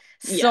 but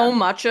so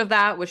much of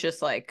that was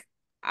just like,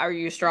 are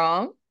you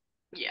strong?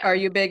 Yeah. Are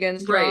you big and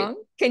strong? Right.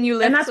 Can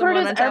you And lift that's what it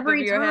someone is on top of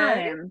every your head?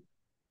 time.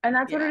 And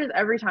that's what it is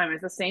every time.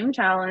 It's the same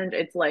challenge.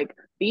 It's like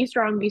be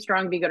strong, be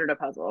good at a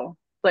puzzle.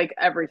 Like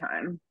every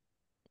time.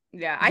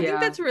 Yeah, I think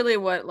that's really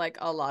what like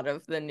a lot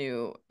of the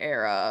new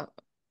era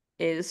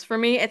is for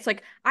me. It's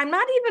like I'm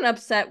not even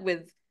upset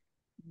with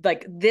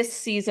like this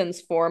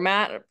season's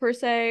format per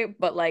se,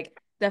 but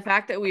like the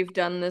fact that we've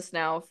done this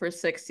now for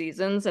 6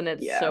 seasons and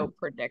it's so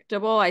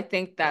predictable, I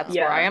think that's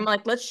where I am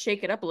like, let's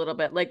shake it up a little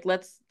bit. Like,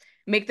 let's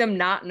make them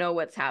not know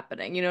what's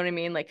happening. You know what I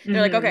mean? Like,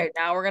 they're like, okay,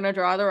 now we're gonna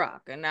draw the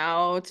rock, and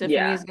now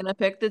Tiffany's gonna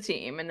pick the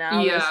team, and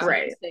now this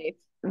right. safe.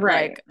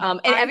 Right. Like,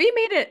 and Evie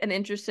made it an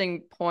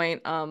interesting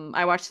point.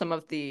 I watched some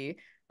of the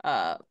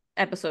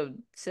episode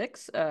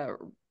 6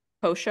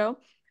 post show.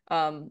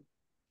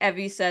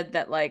 Evie said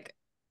that like,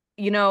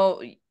 you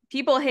know,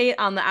 people hate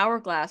on the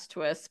hourglass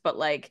twist, but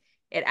like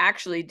it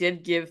actually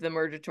did give the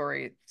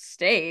Mergatory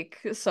stake.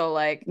 So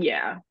like,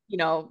 you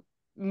know,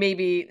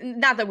 maybe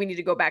not that we need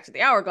to go back to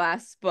the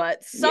hourglass,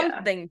 but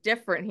something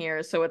different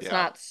here so it's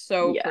not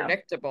so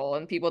predictable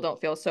and people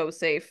don't feel so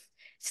safe.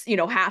 You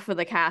know, half of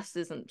the cast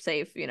isn't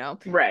safe, you know.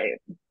 Right.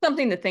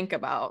 Something to think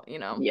about, you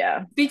know.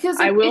 Yeah. Because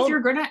if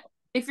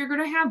you're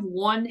gonna have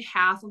one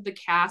half of the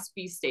cast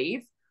be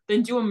safe,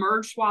 then do a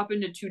merge swap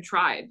into 2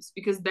 tribes,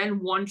 because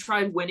then one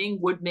tribe winning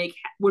would make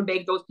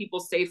those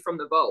people safe from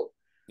the vote.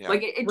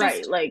 Like it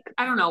just like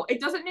I don't know, it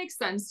doesn't make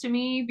sense to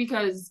me,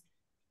 because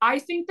I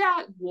think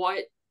that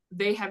what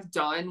they have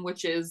done,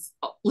 which is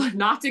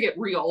not to get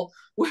real,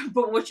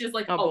 but which is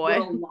like what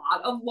a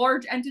lot of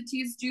large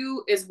entities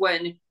do, is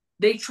when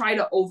they try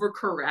to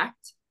overcorrect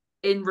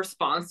in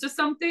response to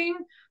something.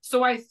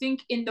 So I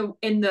think in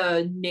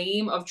the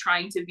name of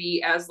trying to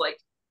be as like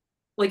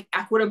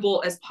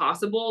equitable as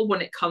possible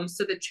when it comes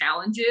to the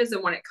challenges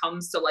and when it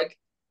comes to like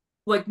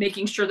like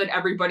making sure that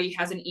everybody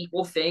has an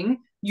equal thing,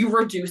 you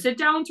reduce it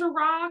down to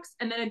rocks,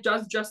 and then it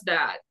does just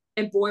that.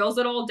 It boils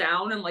it all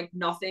down, and like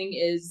nothing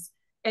is,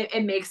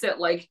 it makes it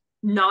like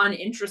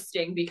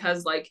non-interesting,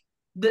 because like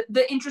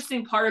the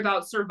interesting part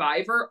about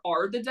Survivor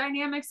are the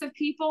dynamics of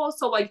people.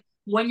 So like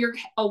when you're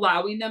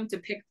allowing them to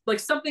pick like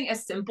something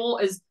as simple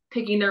as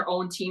picking their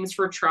own teams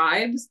for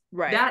tribes,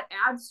 Right. that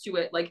adds to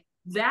it. Like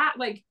that,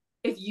 like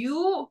if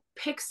you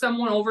pick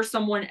someone over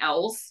someone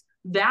else,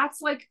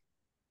 that's like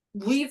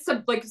leads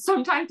to like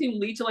sometimes can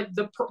lead to like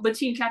the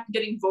team captain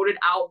getting voted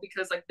out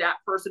because like that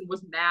person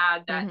was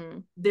mad that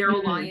their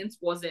alliance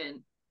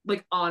wasn't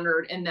like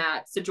honored in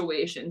that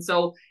situation.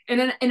 So in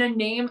a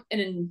name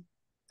and in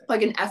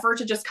like an effort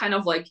to just kind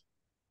of like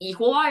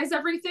equalize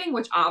everything,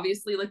 which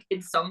obviously like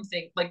it's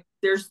something like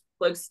there's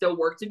like still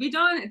work to be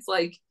done. It's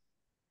like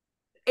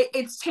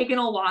it's taken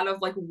a lot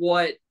of like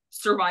what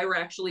Survivor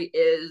actually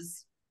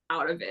is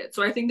out of it.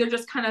 So I think they're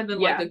just kind of in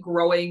like a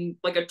growing,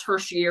 like a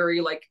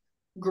tertiary, like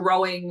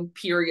growing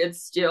period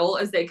still,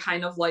 as they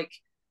kind of like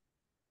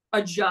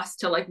adjust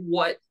to like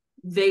what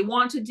they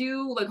want to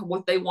do, like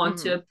what they want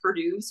to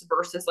produce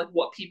versus like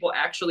what people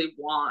actually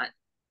want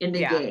in the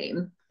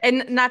game.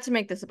 And not to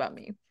make this about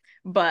me,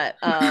 but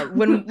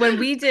when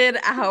we did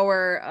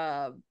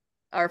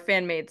our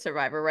fan made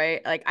Survivor,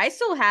 right? Like I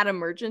still had a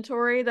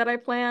mergentory that I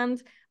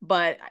planned,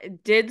 but I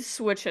did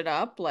switch it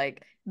up.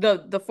 Like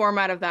the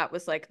format of that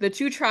was like the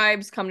two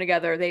tribes come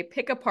together, they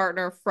pick a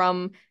partner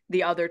from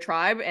the other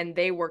tribe and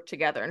they work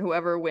together, and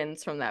whoever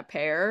wins from that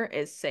pair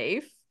is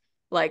safe.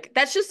 Like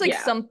that's just like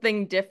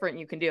something different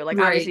you can do. Like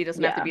obviously it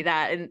doesn't have to be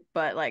that, and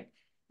but like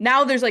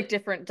now there's like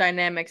different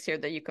dynamics here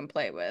that you can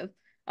play with.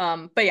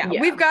 But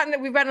we've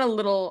gotten a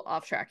little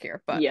off track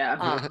here, but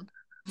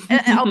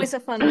always a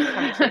fun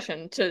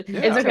conversation to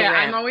it's okay. rant.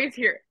 I'm always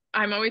here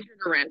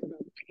to rant about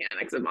the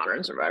mechanics of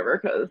Modern Survivor,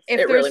 because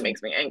it really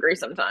makes me angry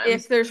sometimes.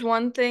 If there's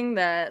one thing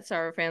that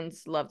Survivor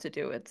fans love to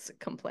do, it's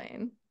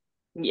complain.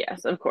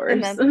 Yes, of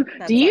course. That's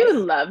do you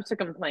love to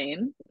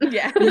complain?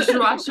 Yeah. You should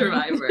watch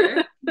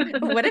Survivor.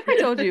 What if I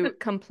told you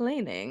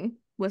complaining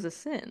was a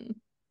sin?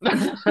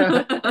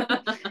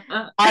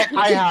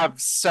 I have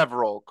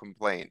several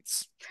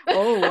complaints.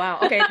 Oh wow.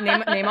 Okay,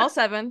 name all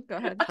 7. Go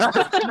ahead.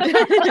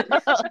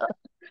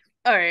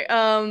 All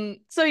right.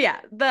 So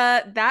yeah,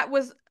 that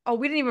was. Oh,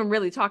 we didn't even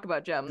really talk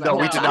about Jem. No,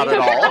 we did not at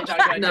all.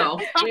 No,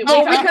 we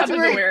talked about the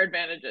beware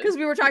advantages because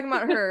we were talking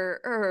about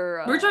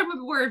her. We were talking about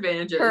beware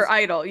advantages. Her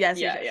idol. Yes.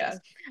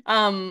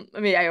 I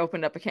mean, I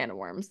opened up a can of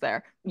worms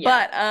there,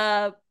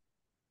 but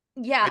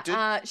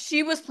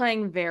she was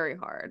playing very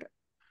hard.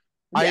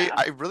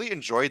 I really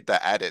enjoyed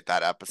the edit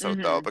that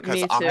episode though,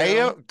 because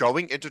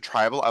going into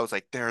tribal, I was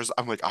like,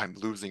 I'm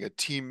losing a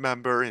team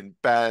member in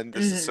Ben.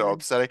 This is so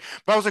upsetting.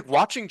 But I was like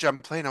watching Jem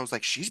play, and I was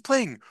like, she's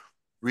playing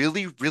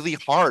really, really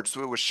hard.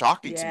 So it was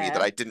shocking to me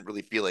that I didn't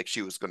really feel like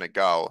she was gonna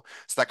go.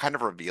 So that kind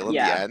of reveal in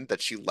the end that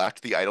she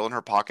left the idol in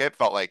her pocket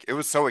felt like it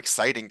was so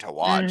exciting to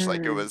watch.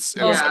 Like it was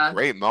a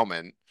great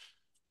moment.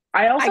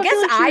 I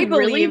guess I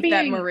believed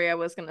that Maria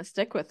was gonna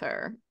stick with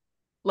her.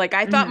 Like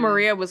I thought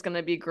Maria was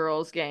gonna be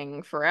girls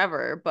gang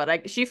forever,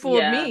 but she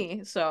fooled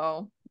me.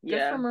 So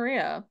good for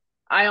Maria.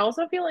 I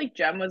also feel like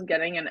Jem was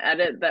getting an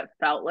edit that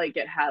felt like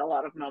it had a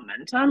lot of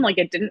momentum. Like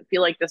it didn't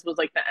feel like this was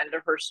like the end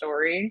of her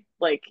story.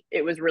 Like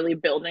it was really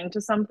building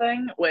to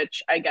something,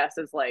 which I guess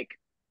is like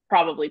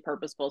probably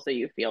purposeful, so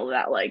you feel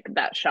that like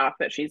that shock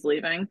that she's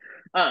leaving.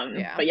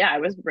 But I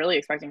was really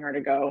expecting her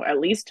to go at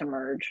least to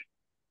merge.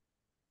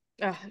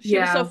 She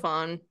was so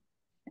fun.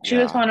 She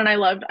was fun, and I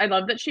loved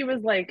that she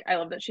was like, I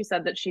love that she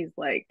said that she's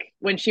like,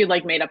 when she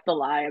like made up the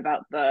lie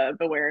about the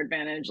beware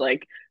advantage,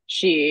 like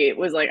she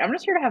was like, I'm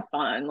just here to have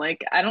fun.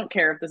 Like I don't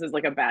care if this is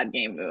like a bad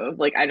game move.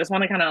 Like I just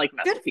want to kind of like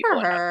mess with people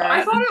and have fun.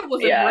 I thought it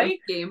was a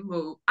great game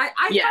move. I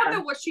thought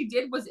that what she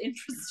did was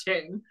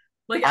interesting.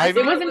 Like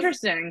it was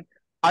interesting.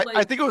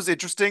 I think it was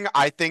interesting.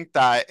 I think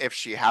that if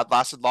she had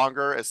lasted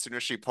longer, as soon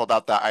as she pulled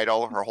out that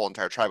idol, her whole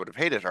entire tribe would have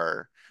hated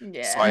her.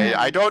 Yeah. So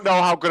I don't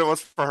know how good it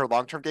was for her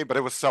long-term game, but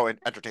it was so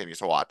entertaining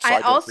to watch. So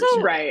I also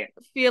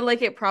feel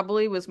like it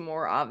probably was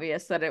more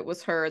obvious that it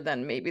was her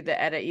than maybe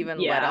the edit even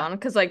let on,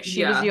 because like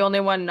she was the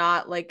only one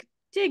not like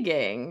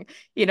digging,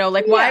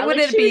 like why would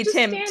it be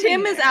Tim?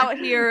 Tim is out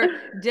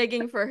here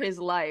digging for his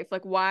life.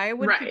 Like why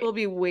would people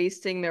be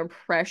wasting their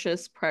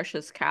precious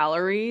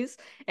calories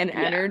and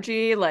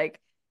energy like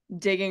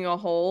digging a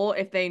hole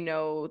if they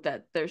know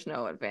that there's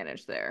no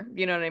advantage there?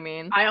 You know what I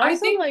mean? I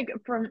think like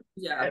from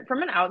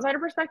an outsider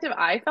perspective,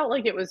 I felt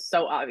like it was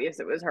so obvious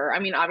it was her. I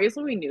mean,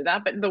 obviously we knew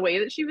that, but the way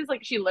that she was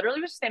like, she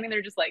literally was standing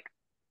there just like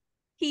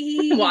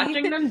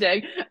watching them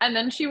dig, and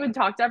then she would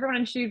talk to everyone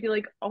and she'd be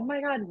like, oh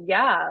my god,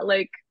 yeah,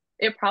 like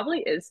it probably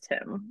is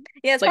Tim.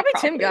 Yeah, it's like,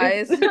 probably Tim,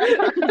 guys.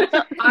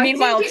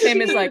 Meanwhile,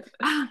 Tim is like,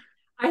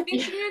 I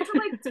think she needed to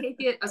like take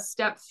it a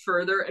step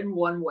further in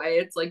one way.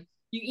 It's like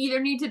you either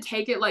need to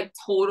take it like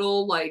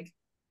total like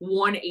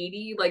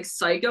 180 like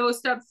psycho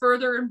step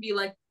further and be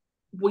like,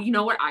 well, you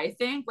know what I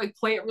think? Like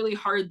play it really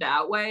hard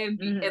that way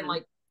and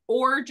like,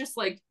 or just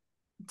like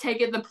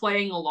take it the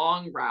playing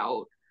along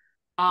route.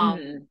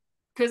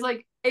 Because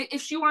like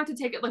if she wanted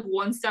to take it like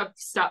one step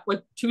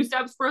like 2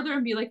 steps further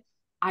and be like,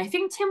 I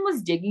think Tim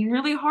was digging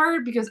really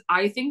hard because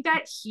I think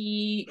that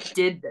he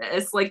did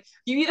this. Like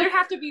you either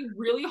have to be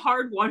really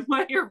hard one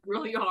way or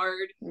really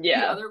hard the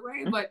other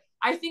way. But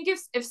I think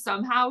if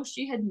somehow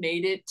she had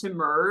made it to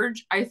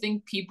merge, I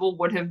think people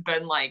would have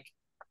been like,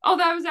 oh,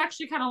 that was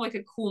actually kind of like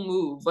a cool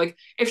move. Like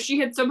if she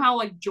had somehow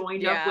like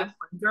joined up with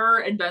Hunter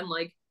and been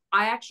like,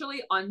 I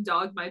actually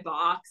undogged my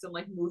box and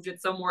like moved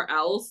it somewhere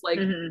else. Like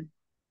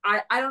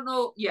I don't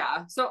know.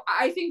 Yeah. So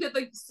I think that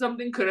like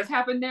something could have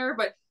happened there,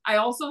 but I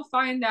also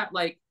find that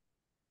like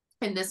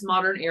in this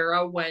modern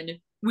era when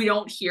we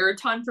don't hear a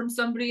ton from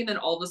somebody and then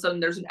all of a sudden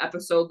there's an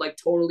episode like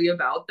totally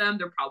about them,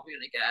 they're probably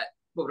gonna get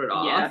voted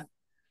off.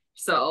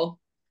 So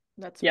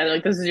that's they're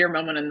like, this is your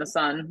moment in the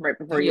sun right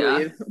before you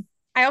leave.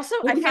 I feel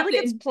like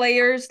it's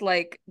players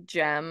like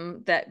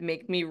Jem that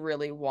make me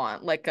really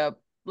want like a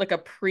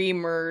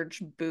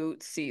pre-merge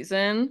boot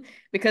season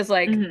because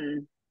like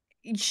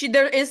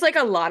there is like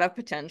a lot of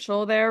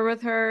potential there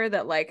with her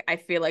that like I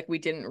feel like we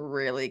didn't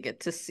really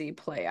get to see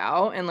play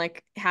out, and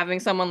like having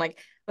someone like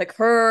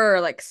her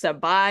or like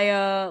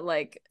Sabaya,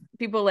 like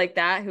people like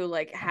that who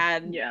like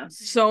had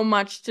so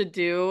much to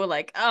do,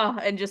 like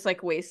and just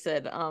like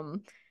wasted.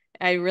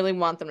 I really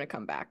want them to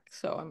come back,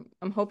 so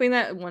I'm hoping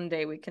that one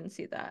day we can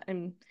see that,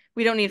 and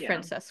we don't need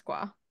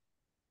Francesca.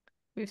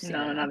 We've seen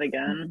enough. Not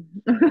again.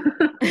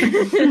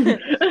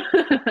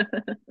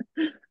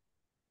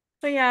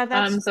 But yeah,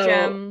 that's so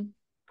Jem.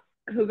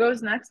 Who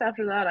goes next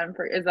after that?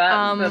 Is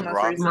that the most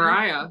recent?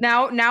 Mariah.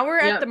 Now we're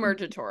at the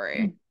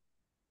Mergatory.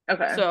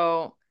 Okay.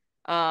 So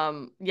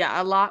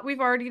a lot we've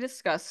already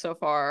discussed so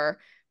far.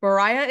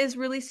 Mariah is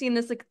really seen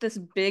as like this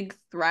big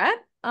threat.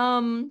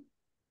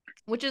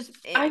 Which is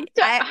I'm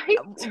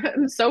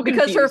so confused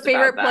because her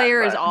favorite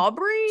player is but...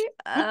 Aubrey.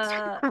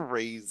 That's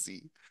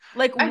crazy.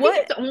 Like I think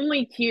it's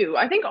only Q.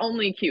 I think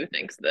only Q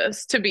thinks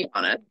this, to be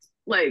honest.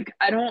 Like,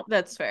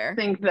 That's fair.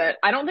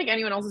 I don't think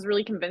anyone else is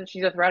really convinced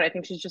she's a threat. I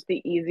think she's just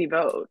the easy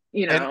vote,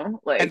 you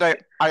know? And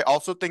I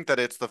also think that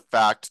it's the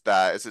fact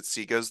that, is it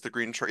Siga's the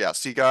green tribe? Yeah,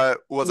 Siga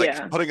was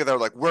like putting it there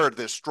like, we're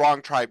this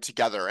strong tribe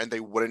together, and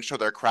they wouldn't show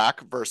their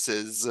crack,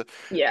 versus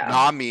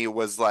Nami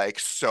was like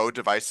so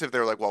divisive. They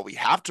were like, well, we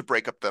have to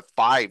break up the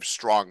 5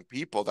 strong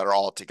people that are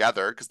all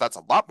together, because that's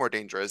a lot more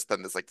dangerous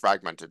than this like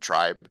fragmented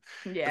tribe.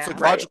 Yeah. So like,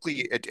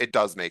 logically, it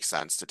does make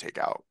sense to take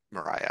out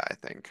Mariah, I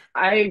think.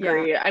 I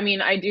agree. I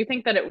mean, I do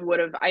think that it would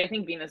have, I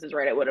think Venus is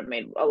right, it would have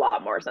made a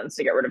lot more sense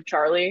to get rid of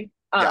Charlie.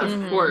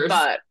 Of course.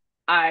 But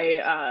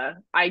I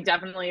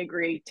definitely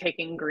agree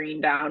taking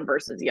green down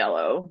versus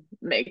yellow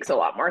makes a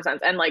lot more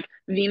sense. And like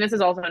Venus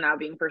is also now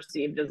being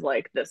perceived as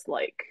like this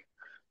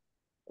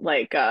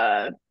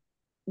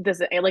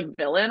this like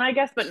villain, I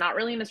guess, but not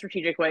really in a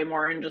strategic way,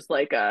 more in just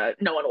like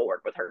no one will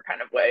work with her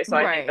kind of way. So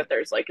I think that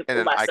there's like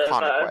in less an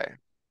iconic way.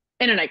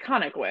 In an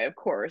iconic way, of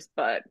course,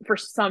 but for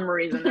some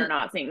reason they're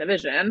not seeing the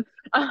vision.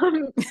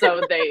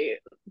 So they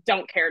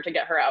don't care to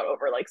get her out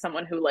over like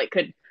someone who like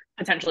could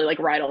potentially like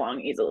ride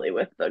along easily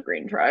with the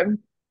green tribe.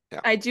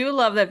 Yeah. I do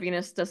love that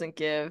Venus doesn't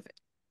give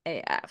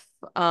AF.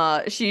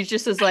 She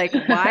just is like,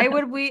 why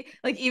would we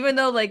like, even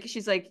though like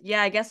she's like,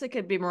 yeah, I guess it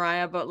could be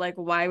Mariah, but like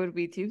why would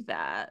we do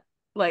that?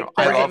 Like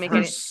doesn't make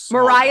any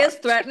Mariah's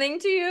threatening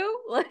to you?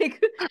 Like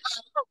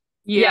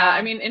Yeah,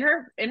 I mean, in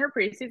her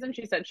preseason,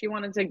 she said she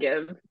wanted to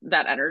give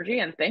that energy,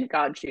 and thank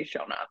God she's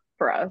shown up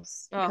for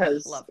us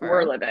because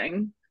we're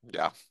living.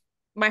 Yeah,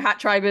 my hot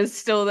tribe is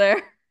still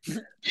there.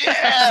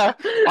 Yeah,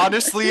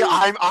 honestly,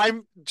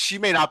 I'm. She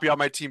may not be on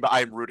my team, but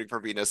I'm rooting for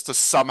Venus to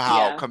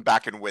somehow come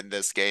back and win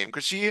this game,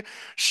 because she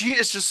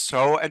is just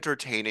so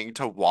entertaining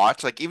to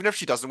watch. Like, even if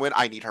she doesn't win,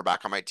 I need her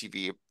back on my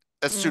TV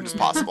as soon as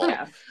possible.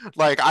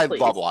 Like, I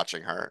love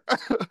watching her.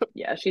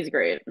 Yeah, she's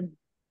great.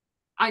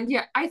 I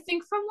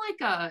think from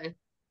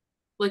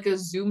like a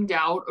zoomed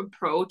out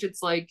approach,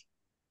 it's like,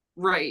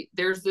 right,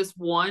 there's this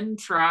one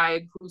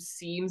tribe who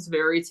seems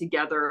very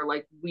together,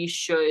 like we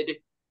should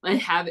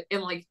like have,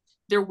 and like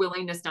their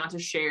willingness not to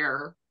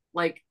share,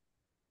 like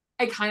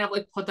I kind of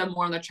like put them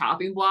more on the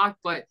chopping block,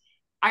 but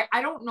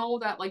I don't know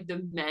that like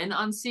the men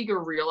on Siga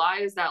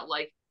realize that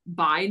like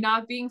by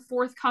not being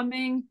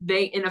forthcoming,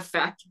 they in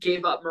effect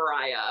gave up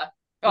Mariah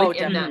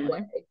in that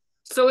way.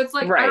 So it's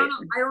like, I don't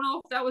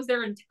know if that was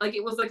their, like,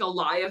 it was like a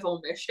lie of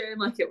omission.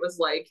 Like, it was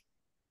like,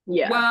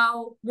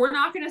 well, we're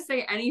not going to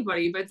say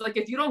anybody, but it's like,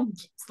 if you don't,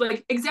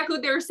 like, exactly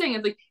what they were saying.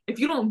 It's like, if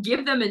you don't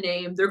give them a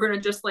name, they're going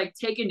to just like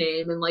take a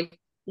name. And like,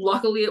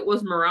 luckily it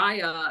was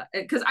Mariah.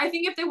 Because I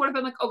think if they would have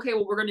been like, okay,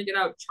 well, we're going to get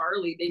out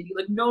Charlie, they'd be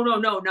like, no,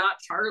 not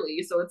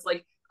Charlie. So it's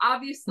like,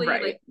 obviously,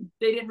 like,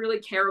 they didn't really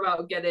care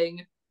about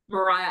getting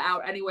Mariah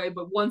out anyway,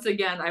 but once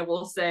again, I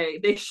will say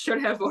they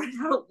should have voted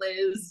out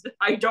Liz.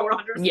 I don't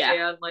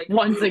understand. Like,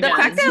 once again, the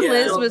fact that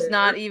Liz was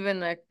not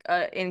even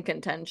in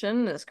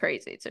contention is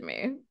crazy to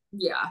me.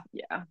 Yeah.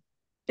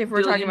 If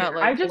we're talking about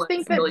like, I just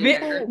think that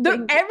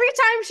every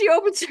time she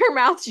opens her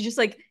mouth, she's just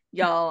like,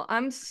 Y'all,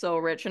 I'm so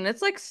rich and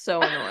it's like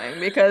so annoying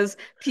because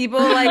people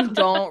like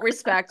don't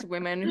respect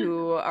women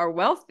who are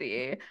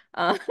wealthy.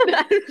 I'm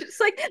just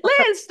like,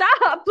 Liz,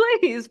 stop,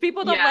 please.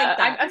 People don't like Yeah,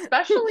 I'm that.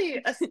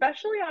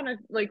 especially on a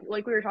like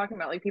we were talking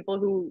about, like people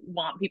who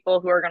want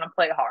people who are gonna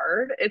play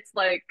hard. It's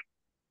like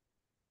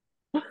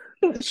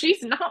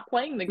she's not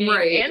playing the game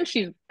Right. and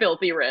she's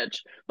filthy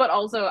rich. But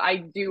also I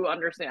do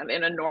understand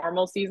in a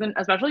normal season,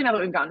 especially now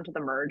that we've gotten to the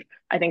merge,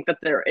 I think that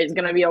there is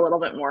gonna be a little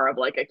bit more of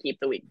like a keep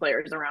the weak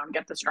players around,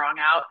 get the strong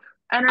out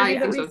I energy that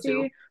think we so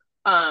too. see.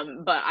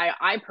 But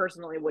I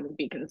personally wouldn't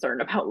be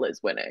concerned about Liz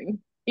winning.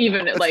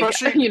 Even like,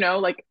 Especially,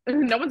 like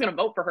no one's gonna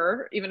vote for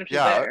her, even if she's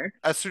yeah, there.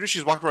 as soon as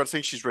she's walking around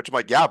saying she's rich, I'm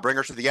like, yeah, bring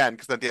her to the end,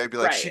 because then they'd be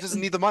like, she Right. doesn't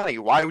need the money.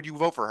 Why would you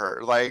vote for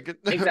her? Like,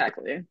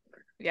 Exactly.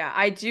 Yeah,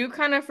 I do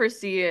kind of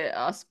foresee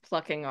us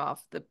plucking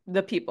off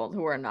the people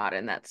who are not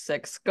in that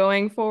six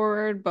going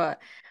forward,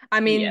 but I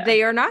mean Yeah.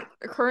 they are not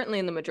currently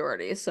in the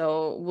majority,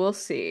 so we'll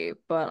see.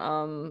 But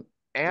and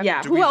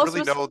yeah, do who we else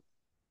really was know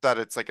that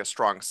it's like a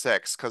strong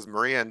six? Because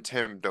Maria and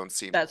Tim don't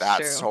seem that's that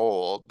true.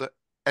 sold.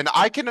 And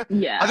I can,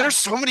 Yeah. there's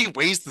so many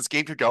ways this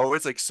game could go.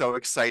 It's like so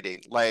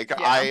exciting. Like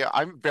Yeah.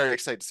 I'm very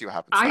excited to see what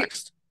happens I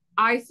next.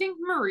 I think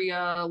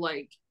Maria,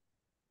 like,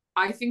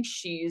 I think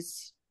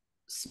she's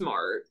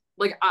smart.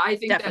 Like, I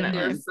think that Definitely.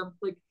 there's some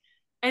like,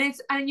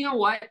 and you know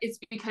what? It's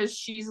because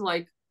she's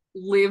like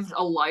lived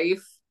a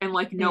life and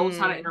like knows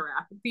how to Mm.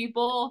 interact with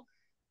people.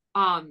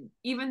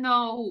 Even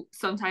though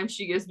sometimes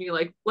she gives me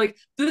like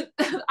the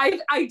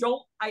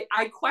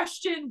I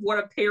question what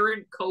a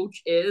parent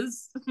coach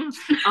is.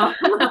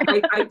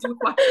 I do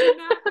question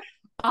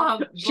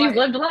that. She's But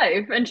lived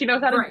life and she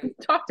knows how to right.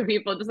 talk to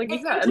people, just like you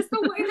And said. just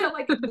the way that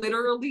like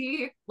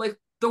literally like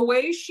the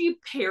way she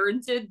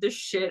parented the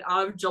shit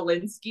out of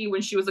Jelinski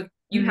when she was like,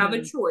 you have a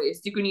Mhm.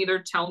 choice. You can either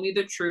tell me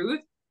the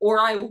truth or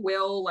I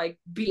will like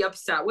be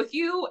upset with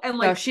you. And Oh,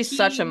 like she's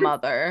such a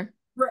mother.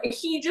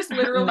 he just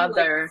literally like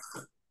Mother.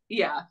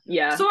 yeah.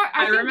 Yeah. So I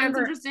I think that's remember.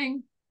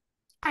 interesting.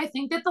 I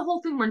think that the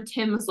whole thing where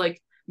Tim is like,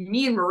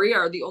 me and Maria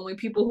are the only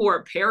people who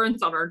are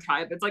parents on our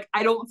tribe. It's like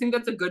I don't think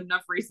that's a good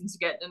enough reason to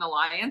get an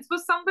alliance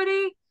with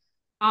somebody.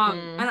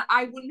 Mm. And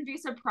I wouldn't be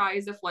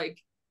surprised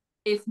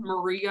if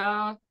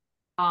Maria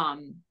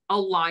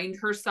aligned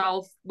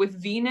herself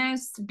with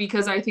Venus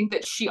because I think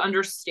that she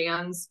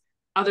understands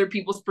other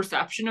people's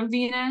perception of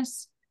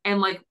Venus and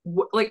like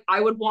I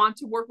would want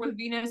to work with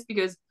Venus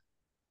because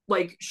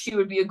like she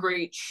would be a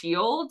great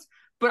shield,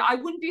 but I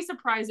wouldn't be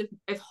surprised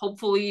if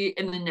hopefully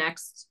in the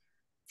next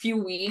few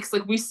weeks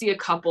like we see a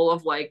couple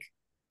of like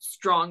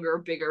stronger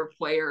bigger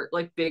players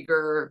like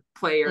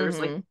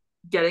Mm-hmm.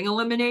 getting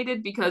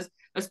eliminated because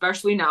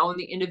especially now in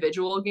the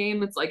individual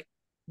game it's like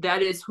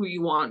that is who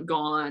you want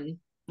gone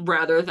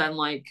rather than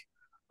like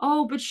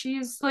oh but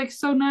she's like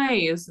so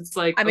nice. It's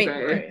like I mean,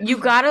 okay. Right. you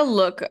gotta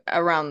look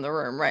around the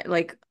room, right?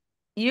 Like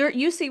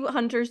you see what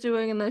Hunter's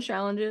doing in the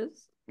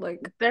challenges.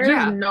 Like There's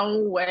Yeah, no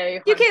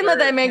way you can't let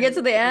that Hunter man get can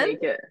to the end.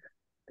 make it.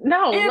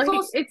 No, and it's like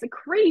also it's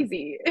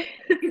crazy.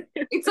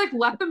 it's like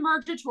let the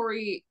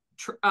Mergatory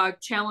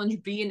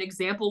challenge be an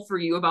example for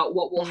you about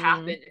what will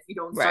happen Mm, if you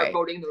don't start right.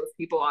 voting those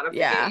people out of the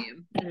Yeah.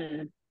 game.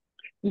 Mhm.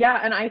 Yeah,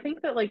 and I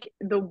think that like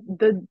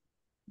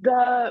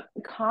the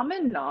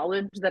common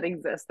knowledge that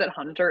exists that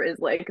Hunter is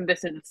like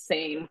this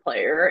insane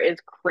player is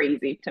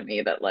crazy to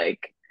me that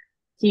like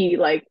he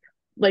like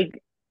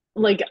like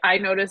I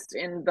noticed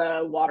in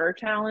the water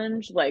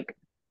challenge like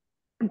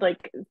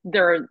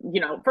there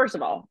first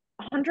of all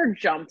Hunter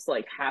jumps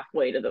like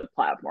halfway to the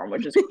platform,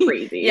 which is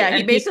crazy, Yeah,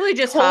 he and he basically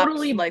just hopped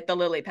totally like the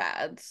lily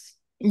pads.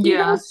 he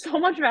Yeah. goes so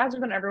much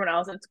faster than everyone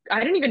else. I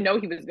didn't even know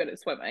he was good at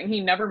swimming.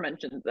 He never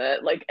mentions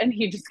it. Like, and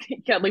he just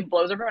like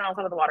blows everyone else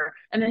out of the water.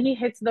 And then he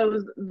hits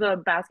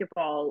the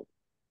basketball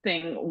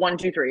thing 1,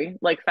 2, 3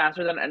 like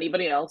faster than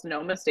anybody else,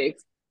 no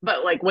mistakes.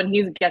 But like when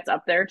he gets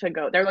up there to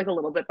go, they're like a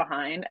little bit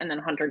behind, and then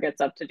Hunter gets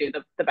up to do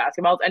the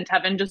basketballs, and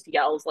Tevin just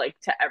yells like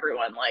to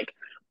everyone like,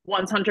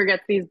 once Hunter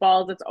gets these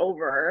balls, it's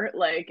over.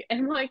 Like,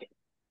 and like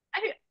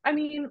I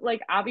mean,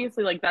 like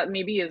obviously, like that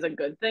maybe is a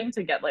good thing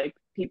to get like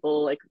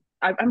people like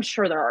I'm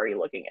sure they're already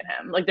looking at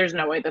him. Like, there's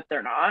no way that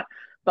they're not.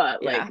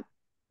 But Yeah. like,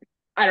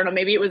 I don't know.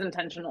 Maybe it was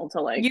intentional to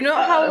You like. know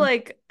how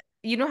like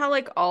you know how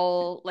like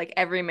all like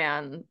every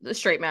man, the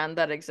straight man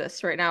that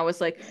exists right now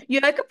is like, yeah,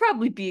 I could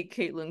probably beat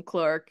Caitlin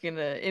Clark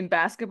in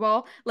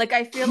basketball. Like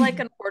I feel like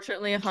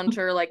unfortunately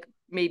Hunter like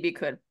maybe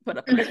could put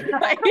up a good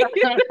fight.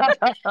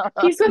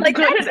 He's so Like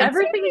good that's at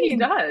everything he insane.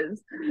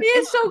 does. He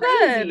is It's so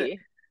good. crazy.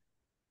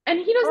 And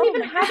he doesn't Oh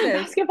even my have a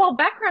goodness. basketball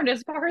background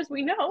as far as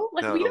we know.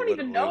 Like, No, we don't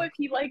even know literally. if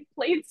he like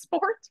played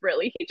sports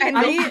really. He just And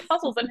built I he these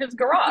puzzles in his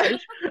garage.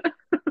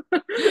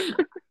 I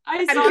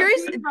I'm saw a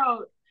curious. tweet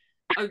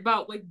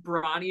about like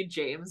Bronny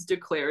James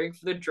declaring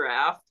for the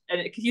draft,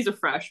 and he's a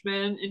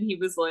freshman, and he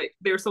was like,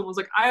 someone was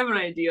like, I have an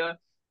idea.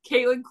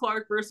 Caitlin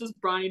Clark versus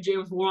Bronny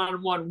James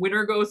 1-on-1.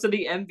 Winner goes to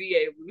the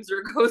NBA.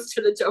 Loser goes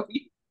to the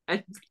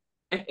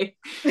WNBA.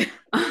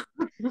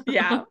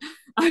 Yeah.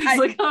 I was I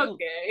like,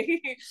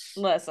 okay.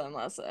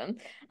 listen.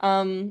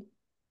 Um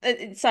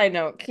Side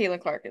note,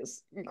 Caitlin Clark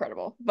is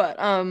incredible. But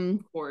Of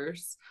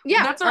course.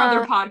 yeah, That's our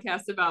other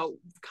podcast about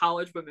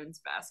college women's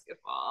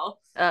basketball.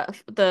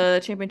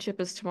 The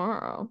championship is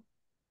tomorrow.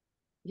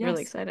 Yes.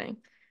 Really exciting.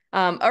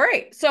 All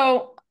right.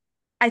 So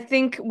I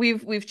think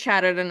we've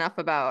chatted enough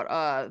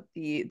about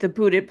the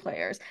booted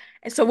players.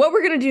 And so what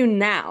we're gonna do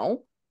now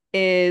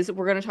is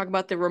we're gonna talk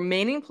about the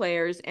remaining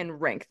players and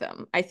rank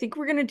them. I think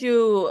we're gonna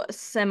do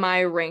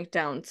semi-rank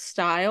down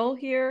style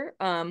here.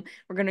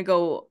 We're gonna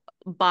go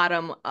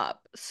bottom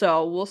up.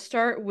 So we'll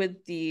start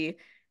with the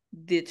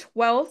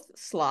 12th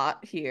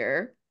slot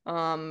here.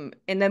 And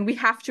then we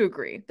have to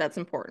agree. That's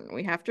important.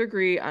 We have to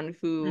agree on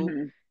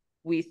who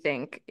we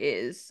think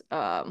is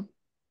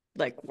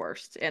like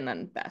worst and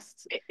then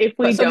best. If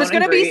we so don't there's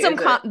gonna agree,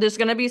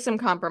 be some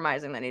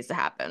compromising that needs to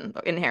happen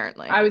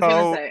inherently. I was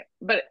gonna say,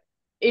 but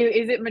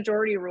is it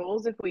majority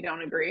rules if we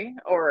don't agree,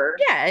 or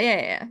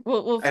yeah.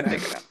 We'll figure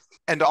it out.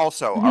 And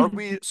also, are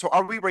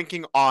we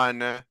ranking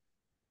on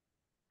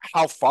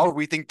how far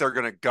we think they're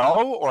gonna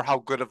go, or how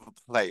good of a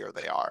player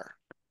they are?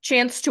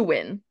 Chance to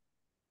win.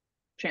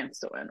 Chance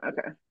to win.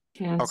 Okay.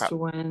 Chance to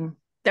win.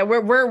 That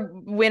we're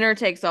winner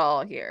takes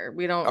all here.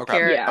 We don't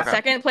care. Yeah.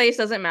 Second place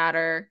doesn't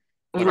matter.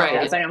 Right.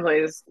 Yeah, second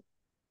place.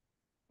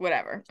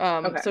 Whatever.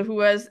 Okay.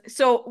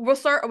 So we'll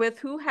start with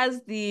who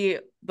has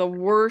the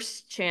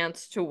worst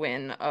chance to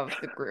win of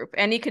the group.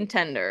 Any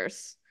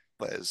contenders?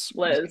 Liz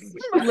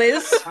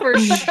For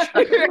sure.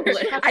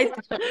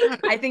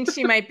 I think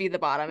she might be the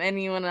bottom.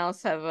 Anyone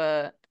else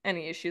have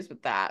any issues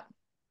with that?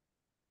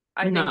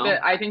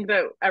 I think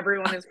that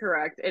everyone is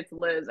correct. It's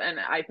Liz, and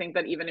I think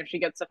that even if she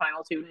gets the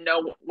final two,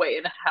 no way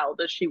in hell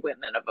does she win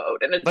in a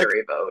vote, in a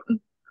jury vote.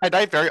 And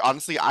I very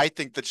honestly, I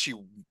think that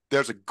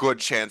there's a good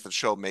chance that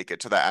she'll make it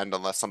to the end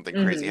unless something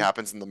crazy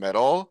happens in the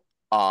middle.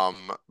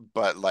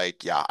 But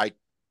like, yeah, I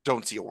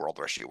don't see a world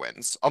where she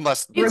wins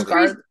unless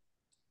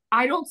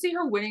I don't see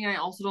her winning, and I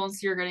also don't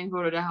see her getting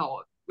voted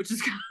out, which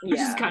is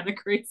kind of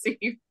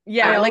crazy.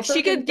 Yeah, like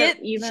she could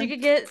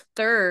get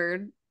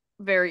third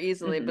very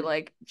easily, but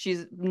like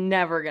she's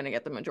never gonna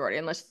get the majority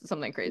unless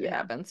something crazy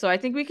happens. So I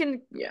think we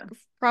can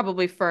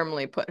probably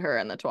firmly put her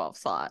in the 12th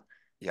slot.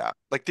 Yeah,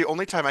 like the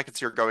only time I could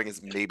see her going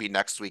is maybe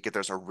next week if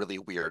there's a really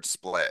weird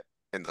split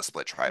in the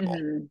split tribal.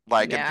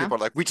 Like, and people are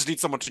like, we just need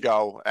someone to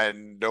go,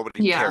 and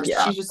nobody cares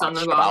she's just on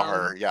the about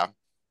her. Yeah.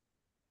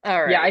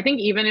 All right. Yeah, I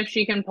think even if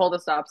she can pull the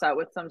stops out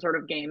with some sort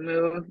of game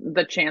move,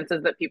 the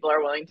chances that people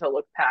are willing to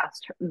look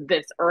past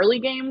this early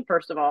game,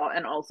 first of all,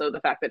 and also the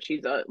fact that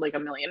she's a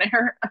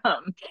millionaire,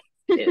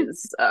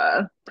 is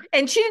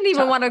and she didn't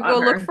even want to go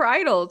look for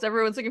idols.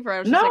 Everyone's looking for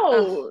idols. She's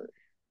no.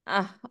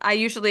 I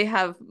usually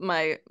have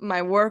my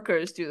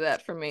workers do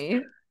that for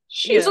me.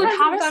 She's like,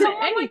 how does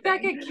someone like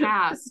that get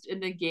cast in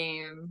the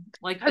game?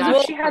 Like that?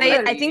 Well,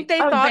 I think they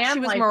thought she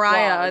was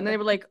Mariah, and they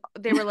were like,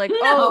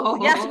 oh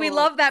yes, we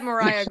love that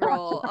Mariah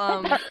girl.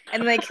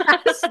 And they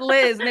cast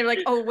Liz, and they were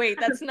like, oh wait,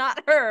 that's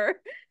not her.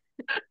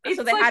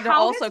 So they had to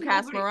also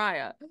cast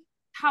Mariah.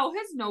 How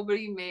has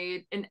nobody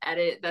made an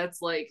edit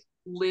that's like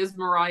Liz,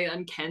 Mariah,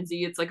 and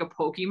Kenzie? It's like a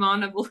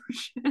Pokemon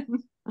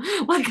evolution.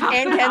 Like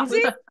and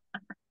Kenzie.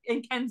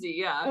 And Kenzie,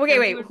 yeah. Okay,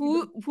 wait.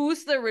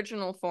 Who's the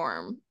original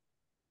form?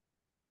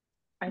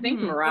 I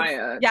think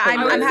Mariah. Yeah,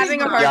 I'm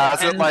having a hard time. Yeah,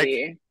 is it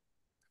like?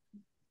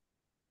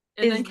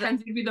 And then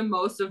Kenzie would be the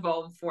most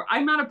evolved form.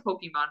 I'm not a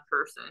Pokemon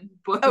person,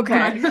 but okay,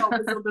 I know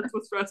that's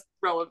what's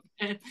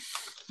relevant.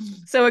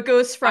 So it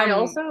goes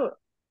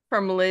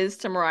from Liz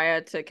to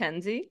Mariah to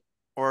Kenzie,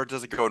 or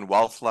does it go in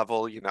wealth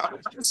level? You know,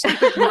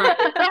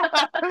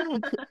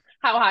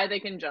 how high they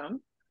can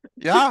jump.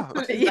 Yeah.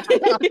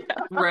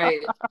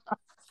 Right.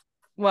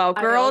 Well,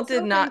 girl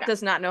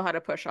does not know how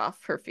to push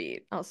off her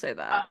feet. I'll say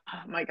that.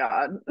 Oh my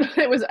God.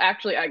 It was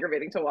actually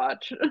aggravating to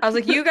watch. I was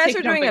like, you guys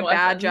are doing a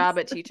bad job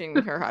at teaching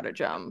her how to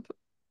jump.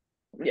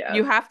 Yeah.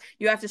 You have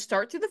to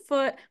start through the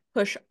foot,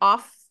 push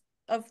off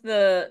of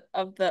the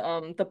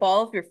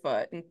ball of your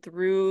foot and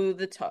through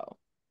the toe.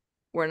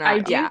 I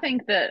do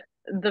think that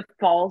the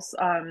false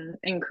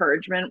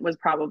encouragement was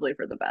probably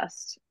for the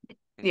best.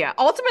 Yeah,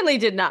 ultimately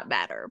did not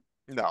matter.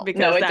 No.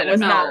 Because that was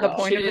not the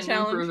point of the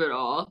challenge. Improve it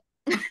all.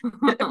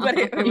 But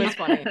it was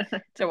funny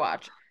to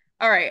watch.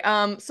 All right,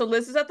 so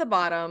Liz is at the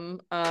bottom.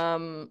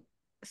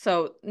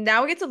 So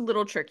now it gets a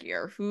little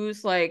trickier.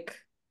 Who's like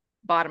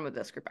bottom of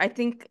this group? I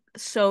think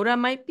Soda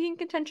might be in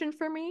contention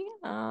for me.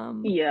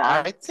 Yeah,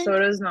 I think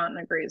Soda's not in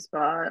a great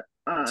spot.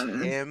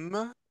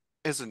 Tim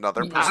is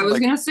another person. I was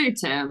gonna say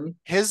Tim.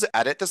 His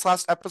edit this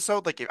last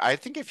episode, like I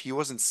think if he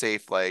wasn't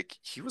safe, like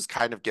he was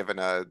kind of given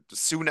a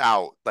soon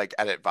out like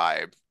edit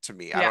vibe to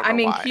me. Yeah, I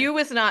mean, why. Hugh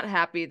was not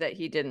happy that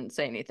he didn't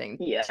say anything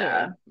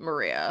to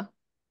Maria.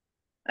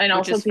 And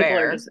also people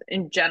are just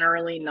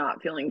generally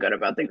not feeling good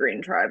about the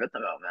Green Tribe at the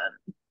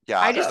moment. Yeah.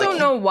 I just don't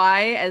know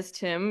why, as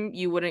Tim,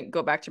 you wouldn't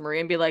go back to Maria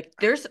and be like,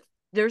 there's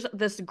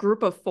this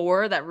group of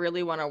 4 that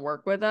really want to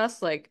work with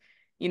us. Like,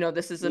 you know,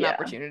 this is an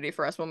opportunity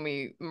for us when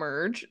we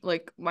merge.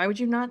 Like, why would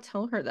you not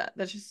tell her that?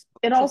 That's just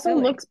it also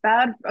silly. Looks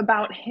bad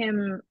about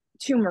him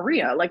to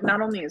Maria. Like,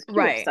 not only is Q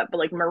Right. upset, but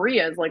like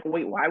Maria is like,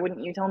 wait, why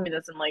wouldn't you tell me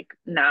this? And like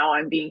now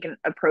I'm being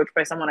approached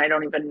by someone I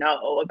don't even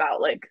know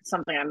about like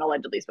something I'm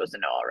allegedly supposed to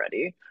know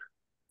already.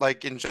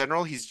 Like in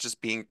general, he's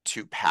just being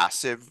too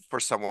passive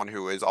for someone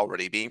who is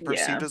already being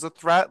perceived Yeah. as a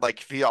threat. Like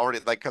if he already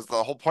like because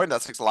the whole point of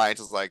that Six Alliance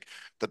is like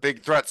the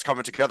big threats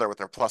coming together with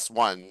their plus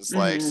ones.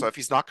 Like so Hmm. if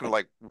he's not gonna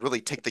like really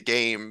take the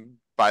game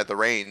by the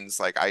reins,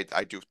 like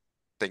I do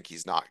think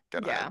he's not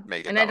gonna Yeah.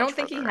 make it And I that much don't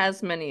think he further.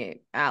 has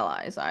many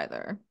allies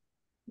either.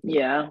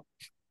 Yeah.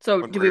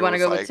 So When do we Maria want to was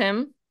go with like,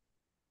 Tim?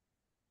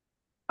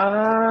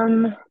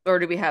 Um, Or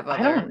do we have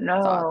I don't other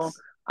know.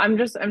 thoughts? I'm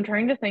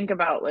trying to think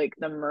about like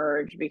the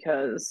merge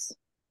because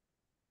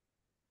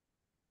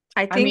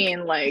I I think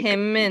mean like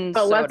him and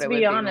but let's Soda be would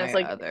be honest,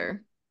 my like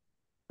other.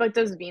 but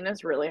does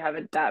Venus really have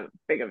it that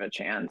big of a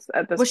chance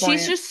at this Well,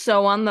 she's point? just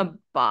so on the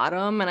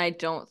bottom, and I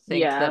don't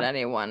think that Yeah.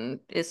 anyone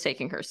is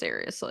taking her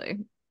seriously.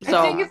 I think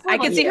So yeah. if we're I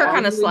could like see her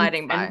kind Yeah. of arguing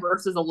sliding 10 by.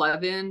 versus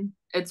 11,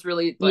 it's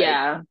really like,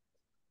 Yeah.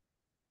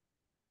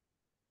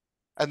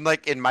 And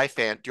like in my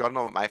do you want to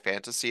know what my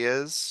fantasy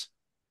is?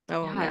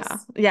 Oh yeah.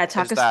 yes. Yeah,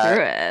 talk Is us through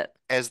that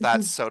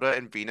it. Soda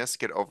and Venus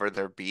get over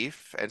their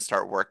beef and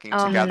start working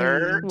Oh,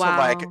 together Mm, to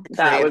like wow.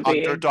 that create an would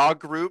be underdog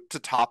group to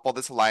topple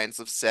this alliance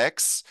of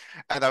six,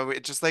 and then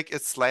it just like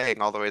it's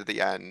slaying all the way to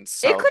the end.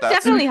 It So could that's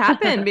definitely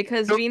happen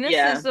because so Venus is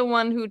yeah. the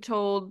one who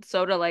told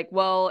Soda like,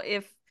 well,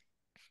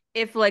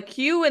 if like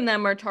you and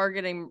them are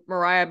targeting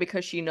Mariah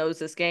because she knows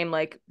this game,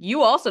 like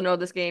you also know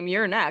this game,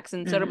 you're next.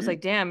 And Soda was like,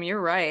 Hmm. damn,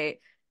 you're right.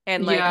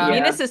 And like Yeah. Yeah.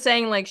 Venus is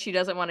saying like she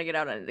doesn't want to get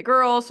out on the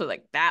girls, so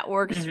like that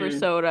works for Hmm.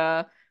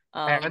 Soda.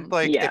 and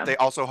like if Yeah. they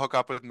also hook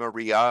up with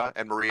Maria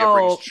and Maria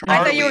brings Oh,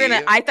 Charlie,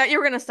 I thought you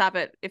were gonna stop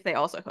it if they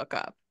also hook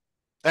up.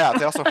 yeah, if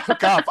they also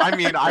hook up. I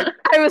mean, I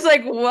I was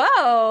like,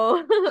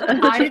 whoa.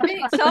 I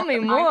think Tell me I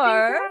think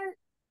more. that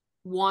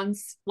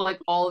once like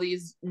all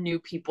these new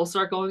people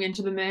start going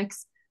into the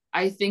mix,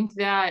 I think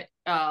that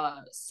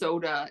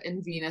Soda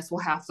and Venus will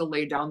have to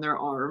lay down their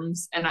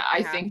arms. And They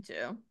I have think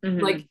to. Hmm.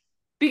 like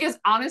because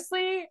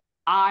honestly,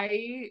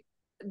 I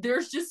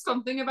there's just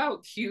something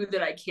about Q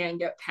that I can't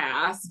get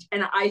past.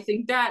 And I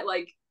think that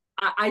like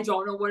I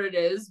don't know what it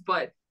is,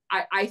 but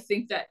I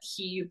think that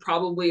he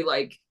probably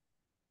like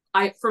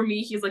for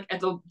me he's like at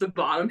the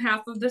bottom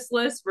half of this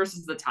list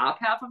versus the top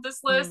half of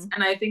this list. Mm.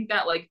 And I think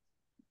that like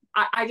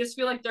I just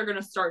feel like they're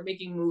gonna start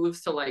making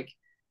moves to like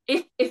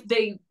if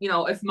they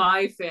if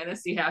my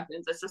fantasy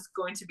happens, it's just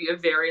going to be a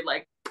very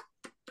like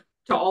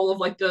to all of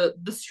like the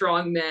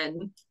strong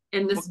men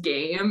in this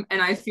game.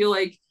 And I feel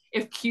like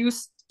if Q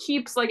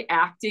keeps like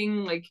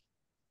acting like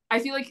I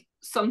feel like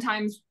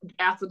sometimes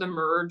after the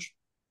merge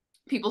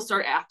people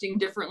start acting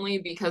differently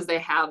because they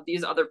have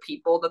these other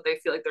people that they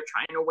feel like they're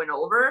trying to win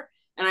over.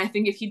 And I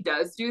think if he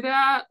does do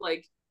that,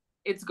 like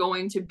it's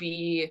going to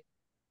be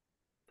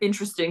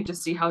interesting to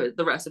see how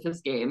the rest of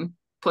his game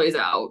plays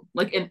out,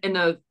 like in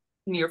the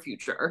near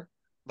future.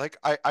 like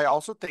I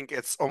also think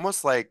it's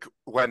almost like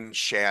when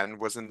Shan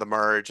was in the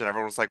merge and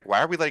everyone was like,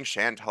 why are we letting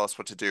Shan tell us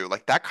what to do?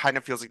 Like that kind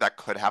of feels like that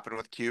could happen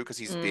with Q because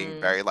he's being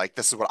Mm. very like,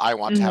 this is what I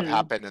want to have Hmm.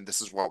 happen and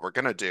this is what we're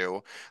gonna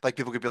do. Like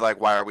people could be like,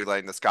 why are we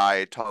letting this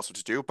guy tell us what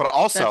to do? But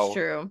That's also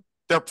true.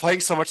 they're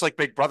playing so much like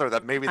Big Brother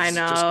that maybe I this is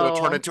just gonna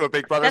turn know. into a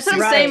Big Brother That's what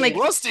I'm season and saying. he Right.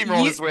 Like will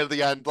steamroll you his way to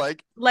the end.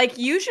 like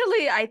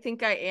usually I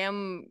think I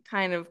am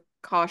kind of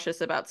cautious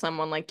about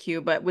someone like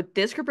Q, but with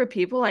this group of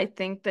people, I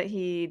think that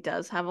he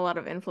does have a lot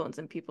of influence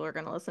and people are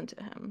gonna listen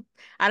to him.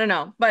 I don't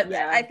know, but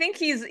Yeah. I think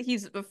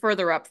he's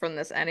further up from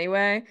this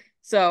anyway.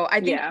 So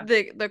I think Yeah.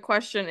 the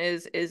question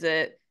is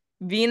it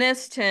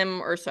Venus,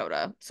 Tim, or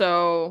Soda?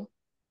 So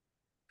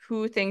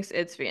who thinks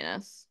it's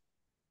Venus?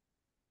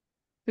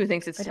 Who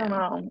thinks it's I don't Tim?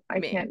 know. I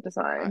Me. can't I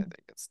decide.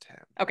 think it's Tim.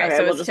 Okay, Okay,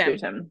 so we'll it's just do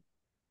Tim.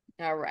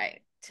 Tim. All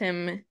right.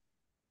 Tim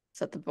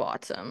is at the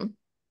bottom.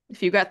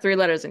 If you got three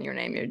letters in your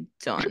name, you're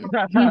done.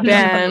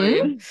 Ben.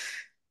 Agreed.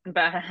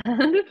 Bad.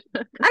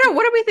 I don't.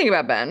 What do we think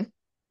about Ben?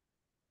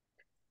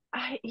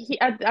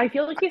 I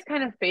feel like he's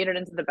kind of faded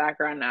into the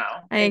background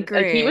now. I And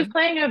like he was agree.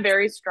 playing a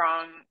very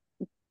strong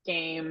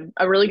game,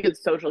 a really good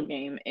social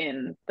game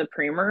in the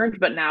pre-merge,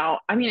 but now,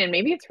 I mean, and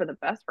maybe it's for the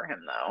best for him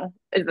though,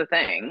 is the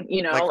thing.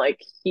 Like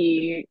Like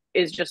he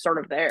is just sort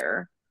of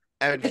there.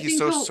 and I he's think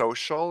so he'll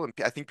social and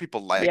I think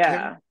people like him,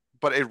 Yeah.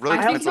 but it really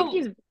I I depends think on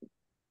think he'll he's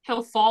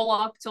he'll fall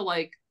up to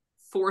like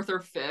fourth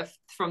or fifth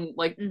from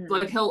like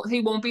mhm.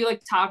 he won't be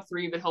like top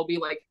three, but he'll be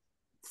like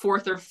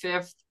fourth or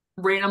fifth,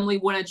 randomly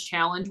win a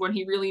challenge when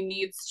he really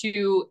needs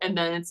to, and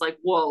then it's like,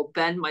 whoa,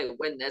 Ben might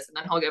win this, and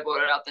then he'll get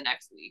voted out the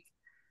next week.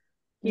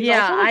 He's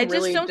Yeah, also like I just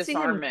really don't see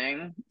him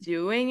disarming.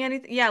 doing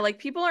anything. Yeah, like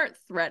people aren't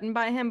threatened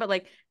by him, but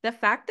like the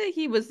fact that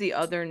he was the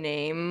other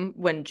name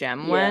when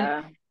Jem went,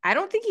 Yeah. I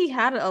don't think he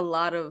had a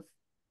lot of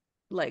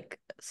like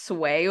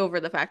sway over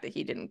the fact that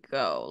he didn't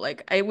go.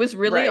 Like it was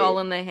really all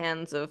Right. in the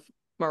hands of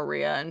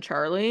Maria and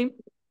Charlie.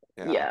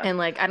 yeah. Yeah. And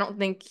like I don't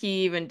think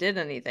he even did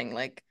anything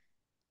like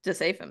to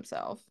save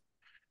himself.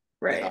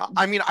 Right. Yeah,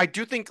 I mean, I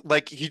do think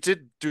like he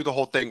did do the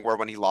whole thing where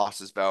when he lost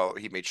his vote,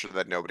 he made sure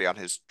that nobody on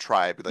his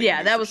tribe like Yeah,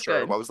 knew that for was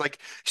sure good. what was like.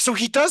 So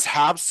he does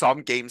have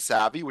some game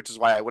savvy, which is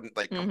why I wouldn't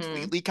like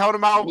Mm-hmm. completely count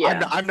him out.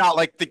 Yeah. I'm not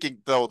like thinking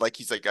though like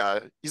he's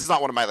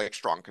not one of my like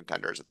strong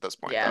contenders at this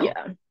point Yeah. though.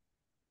 Yeah.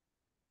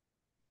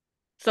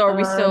 So are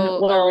we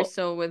Well,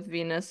 still with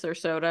Venus or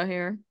Soda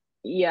here?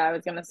 yeah, I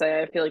was gonna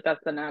say I feel like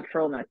that's the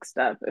natural next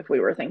step if we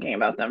were thinking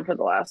about them for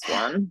the last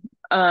one.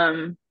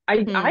 Um,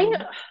 I I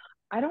Hmm.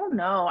 I don't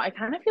know. I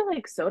kind of feel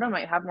like Soda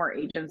might have more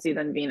agency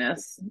than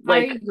Venus. I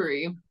Like,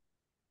 agree.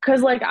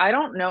 because like I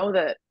don't know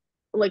that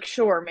like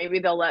sure, maybe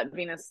they'll let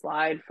Venus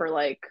slide for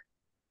like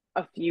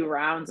a few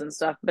rounds and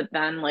stuff, but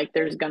then like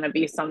there's gonna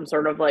be some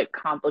sort of like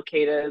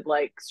complicated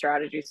like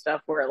strategy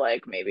stuff where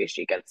like maybe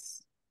she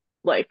gets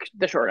like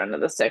the short end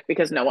of the stick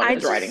because no one I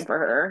is riding just for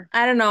her.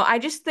 I don't know. I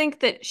just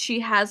think that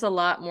she has a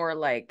lot more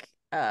like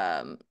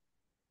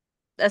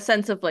a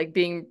sense of like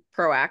being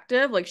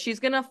proactive. Like she's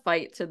gonna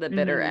fight to the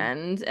bitter Hmm.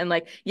 end. And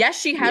like, yes,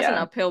 she has an Yeah.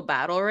 uphill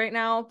battle right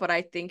now, but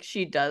I think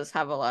she does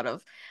have a lot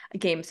of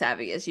game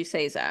savvy, as you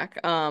say, Zach.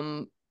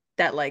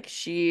 That like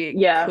she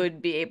Yeah.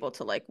 could be able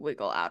to like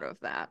wiggle out of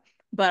that.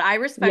 But I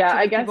respect Yeah,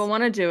 it if people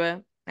want to do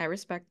it. I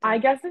respect I it.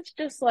 guess it's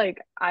just like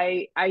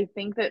I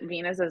think that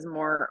Venus is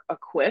more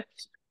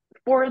equipped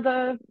for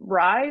the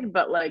ride,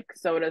 but like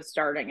Soda's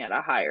starting at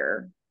a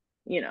higher,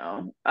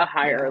 a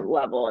higher Yeah.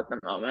 level at the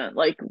moment.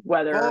 Like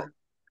Well,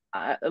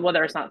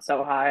 whether it's not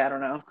so high, I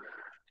don't know.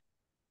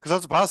 because I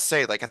was about to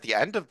say like at the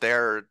end of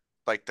their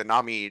like the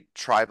Nami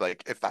tribe,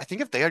 like if I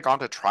think if they had gone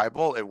to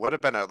tribal, it would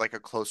have been a like a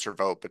closer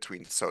vote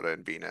between Soda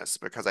and Venus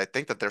because I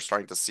think that they're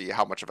starting to see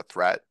how much of a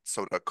threat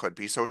Soda could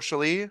be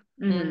socially.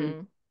 Hmm.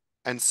 Hmm.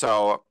 And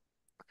so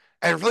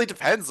and it really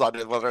depends on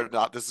it, whether or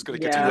not this is going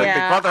to continue Yeah. like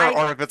Big Yeah, Brother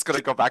or if it's going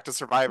to go back to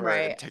Survivor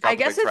and right. take I out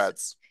the guess big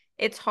threats.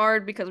 it's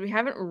hard because we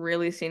haven't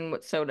really seen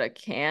what Soda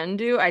can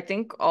do. I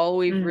think all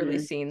we've really Hmm.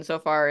 seen so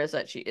far is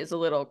that she is a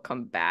little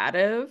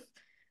combative.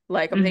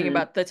 Like I'm thinking Hmm.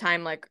 about the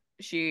time like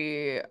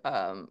she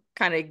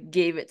kind of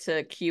gave it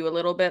to Q a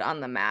little bit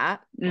on the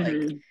mat.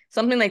 Like Hmm.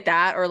 something like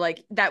that, or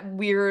like that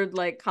weird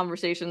like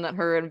conversation that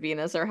her and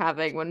Venus are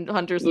having when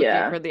Hunter's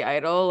looking Yeah. for the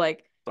idol.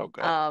 Like So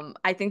good.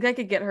 I think that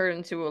could get her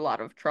into a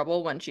lot of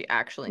trouble when she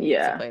actually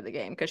needs to Yeah. play the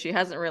game because she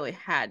hasn't really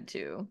had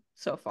to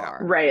so Yeah. far.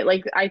 Right.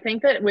 Like I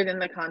think that within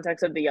the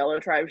context of the Yellow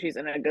Tribe, she's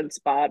in a good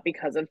spot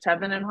because of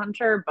Tevin and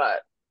Hunter,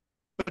 but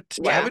But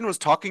like, Tevin was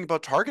talking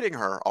about targeting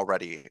her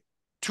already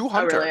to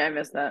oh really? Hunter. I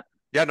missed that.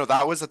 Yeah, no,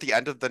 that was at the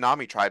end of the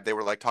Nami tribe. They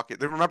were like talking.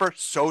 They remember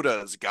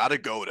Soda's gotta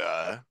go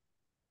to.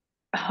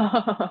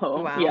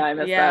 Oh, yeah, Wow. I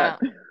missed that. Yeah.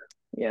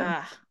 Yeah.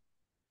 Uh,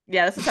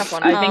 yeah, that's a tough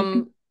one. I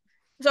think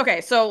It's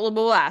okay. So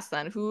we'll ask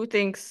then. Who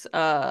thinks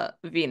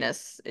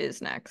Venus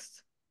is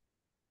next?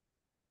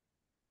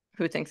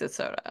 Who thinks it's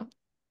Soda?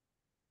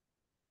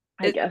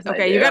 I guess I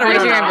Okay, you do. gotta I I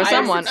raise don't your know. hand for I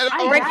guess someone. it's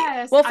I Frankie.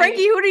 guess Well,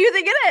 Frankie, who do you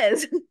think it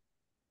is?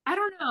 I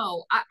don't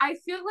know. I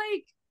feel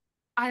like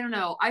I don't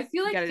know. I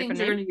feel You like got a different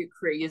things are name? gonna get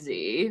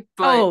crazy,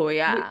 but Oh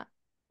like yeah.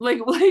 like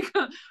like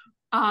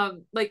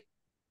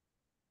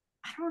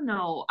I don't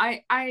know.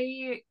 I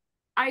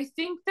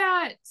think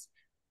that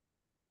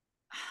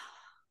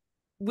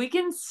we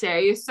can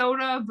say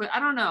Soda, but I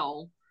don't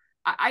know.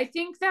 I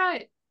think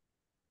that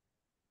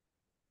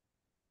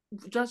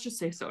let's just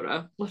say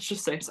Soda. Let's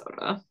just say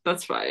Soda.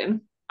 That's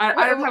fine.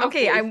 I don't have a Okay,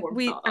 fully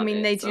formed thought I on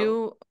mean it. they So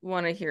do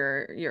want to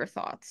hear your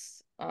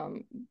thoughts.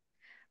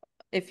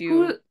 If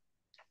who you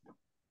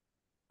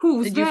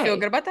who's did you feel they?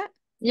 good about that?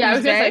 Yeah, I Who's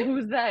was gonna say they?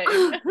 who's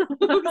they?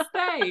 Who's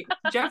they?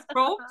 Jeff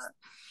Probst?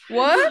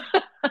 What?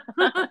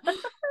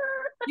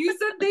 You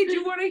said they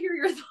do want to hear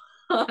your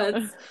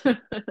thoughts.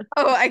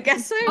 Oh, I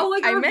guess Oh,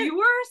 like I our meant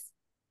viewers?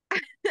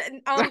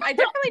 I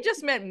definitely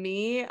just meant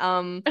me.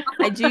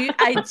 I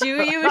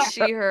do use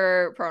she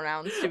her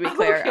pronouns to be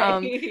clear.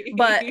 Okay.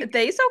 But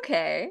they's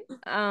okay.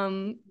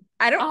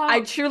 I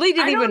um, truly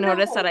I didn't even don't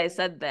notice that I know.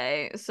 said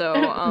they.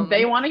 So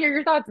They want to hear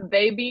your thoughts.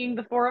 They being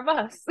the four of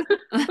us.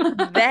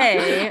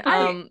 they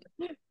I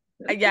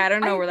yeah, I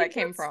don't know I where that think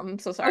came that's from. I'm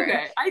so sorry.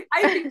 okay.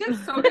 I think that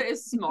Soda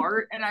is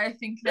smart, and I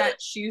think that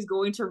she's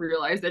going to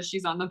realize that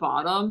she's on the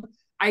bottom.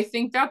 I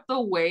think that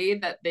the way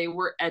that they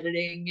were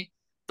editing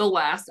the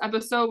last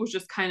episode was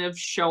just kind of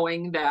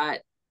showing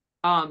that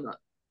um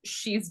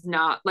she's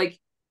not like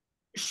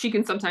she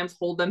can sometimes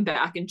hold them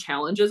back in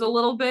challenges a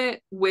little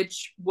bit,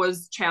 which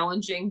was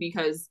challenging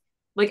because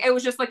like it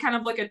was just like kind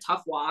of like a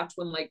tough watch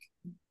when like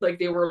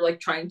they were like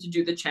trying to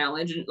do the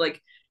challenge and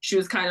like she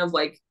was kind of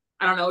like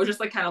I don't know, it was just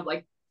like kind of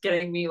like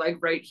getting me like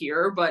right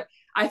here. But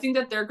I think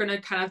that they're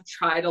gonna kind of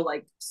try to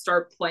like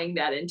start playing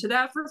that into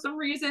that for some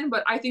reason.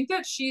 But I think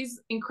that she's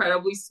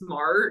incredibly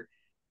smart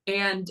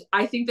and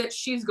I think that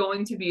she's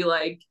going to be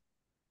like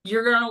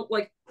you're gonna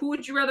like who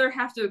would you rather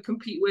have to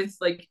compete with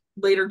like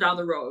later down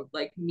the road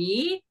like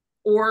me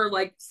or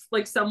like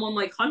someone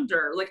like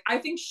Hunter. Like I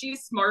think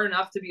she's smart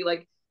enough to be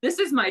like this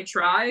is my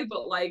tribe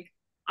but like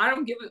I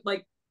don't give it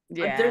like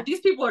Yeah. these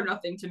people are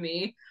nothing to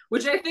me,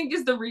 which I think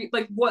is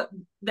like what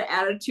the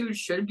attitude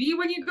should be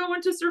when you go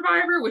into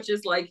Survivor, which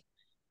is like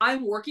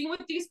I'm working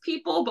with these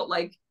people but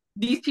like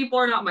these people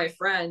are not my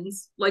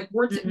friends. Like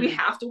we Mhm.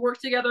 have to work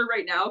together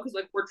right now because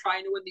like we're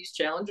trying to win these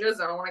challenges.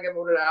 I don't want to get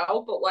voted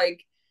out, but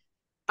like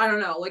I don't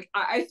know. Like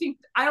I think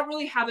I don't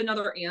really have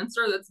another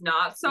answer that's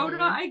not Soda,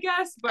 I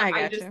guess. But I I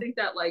got just you. think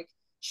that like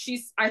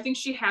I think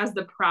she has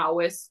the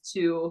prowess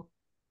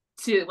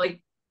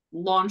like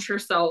launch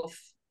herself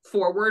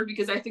forward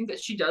because I think that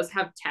she does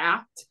have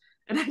tact,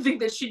 and I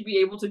think that she'd be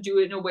able to do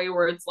it in a way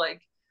where it's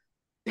like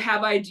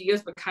have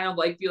ideas, but kind of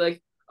like be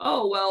like,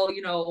 oh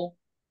well,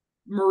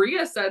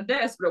 Maria said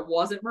this, but it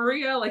wasn't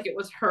Maria. Like it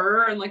was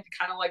her, and like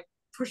kind of like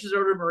pushes it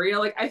over to Maria.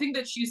 Like I think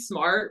that she's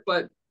smart,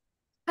 but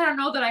I don't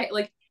know that I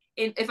like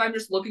if I'm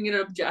just looking at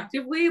it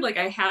objectively, like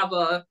I have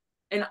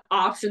an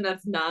option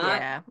that's not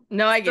Yeah.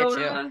 No, I get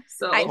you.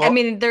 Soda. I Well,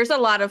 mean, there's a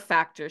lot of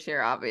factors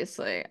here,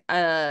 obviously.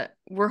 We're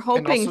and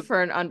hoping also,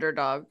 for an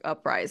underdog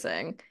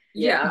uprising,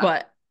 yeah.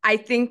 but I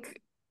think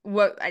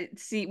what I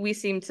see we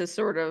seem to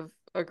sort of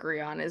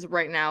agree on is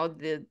right now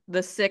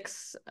the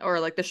six or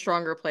like the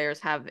stronger players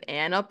have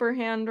an upper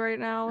hand right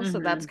now. So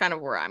that's Mhm. kind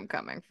of where I'm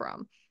coming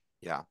from.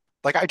 yeah.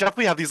 Like I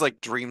definitely have these like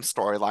dream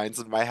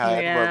storylines in my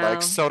head where like Yeah.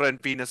 Soda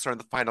and Venus are in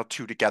the final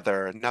two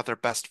together and now they're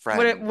best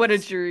What a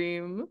friends.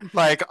 dream.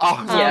 Like, oh,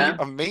 it would be Yeah.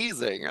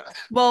 amazing.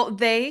 Well,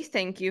 they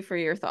thank you for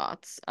your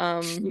thoughts.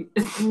 So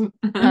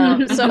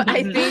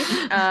I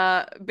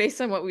think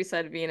based on what we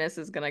said, Venus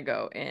is gonna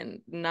go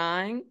in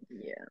 9.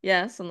 Yeah.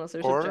 Yes, unless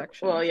there's Or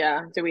Well, objections.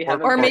 yeah. Do we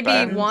have Or or maybe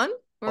Ben. objections? 1,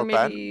 or Or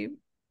Ben. maybe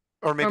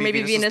Or or maybe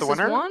maybe Venus is the Venus is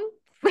winner. 1.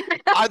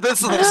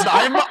 Listen,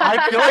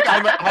 I feel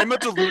like I'm a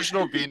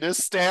delusional Venus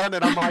stan,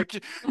 and I'm like,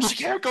 she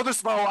can't go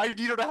this low. I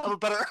need her to have a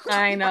better,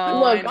 I know, I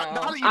Look, not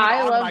know. even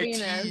I on love my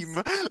Venus. team,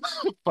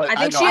 but I I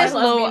think know she I has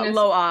love Venus.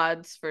 low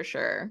odds for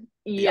sure.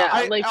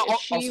 yeah, Yeah, like she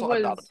also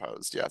I'm not was.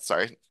 opposed. Yeah,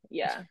 sorry.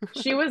 Yeah,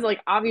 she was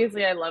like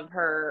obviously I love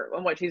her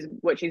and what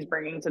she's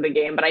bringing to the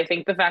game, but I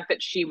think the fact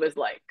that she was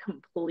like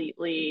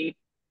completely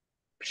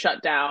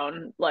shut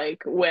down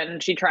like when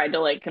she tried to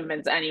like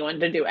convince anyone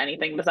to do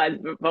anything besides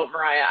vote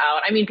Mariah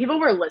out. I mean, people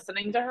were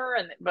listening to her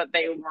and but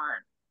they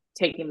weren't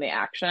taking the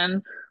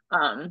action.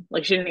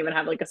 Like she didn't even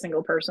have like a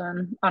single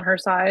person on her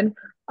side.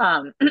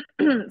 Um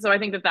so I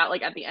think that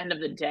like at the end of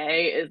the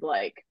day is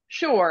like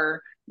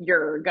sure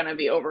you're going to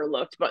be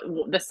overlooked, but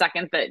the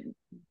second that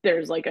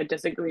there's like a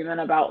disagreement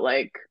about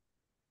like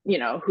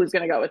who's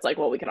going to go, it's like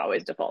well we can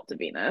always default to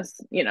Venus.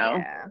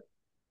 Yeah,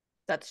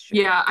 that's true.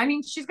 Yeah, I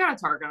mean, she's got a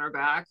target on her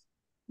back.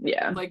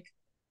 Yeah. Like,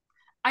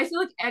 I feel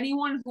like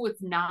anyone who is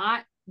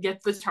not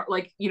gets the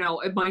like,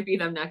 it might be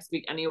them next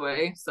week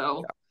anyway.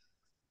 So,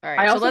 All I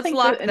right, so also let's think that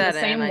lock that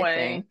in,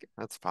 I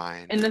That's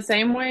fine. in the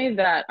same way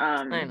that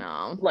I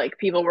know. like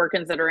people were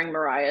considering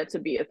Mariah to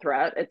be a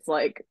threat, it's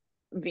like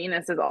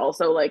Venus is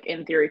also like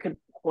in theory could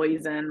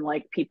poison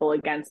like people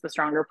against the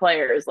stronger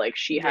players. Like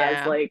she has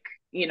Yeah, like,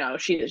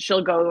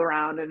 she'll go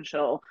around and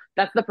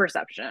that's the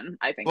perception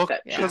I think Well,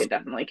 that she yeah. could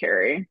definitely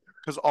carry.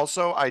 because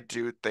also I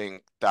do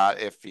think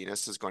that if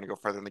Venus is going to go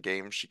further in the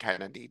game, she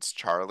kind of needs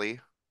Charlie.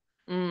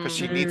 Because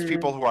she needs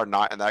people Mm, who are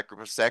not in that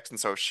group of six, and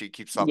so if she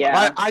keeps on.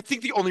 yeah. I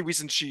think the only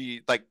reason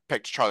she like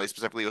picked Charlie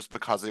specifically was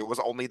because it was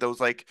only those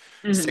like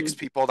six Hmm.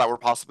 people that were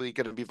possibly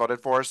going to be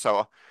voted for,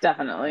 so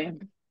Definitely.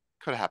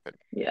 could happen.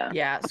 Yeah.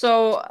 Yeah.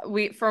 So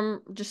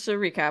from just to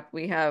recap,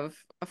 we have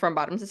from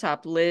bottom to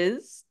top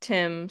Liz,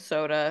 Tim,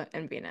 Soda,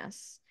 and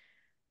Venus.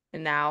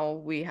 And now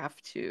we have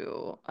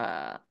to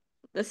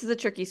this is a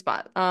tricky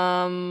spot.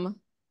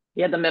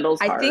 Yeah, the middle's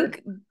I hard.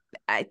 think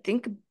I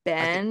think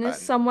I think Ben is Ben.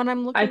 someone I'm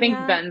I looking think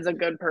at. Ben's a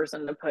good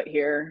person to put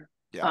here.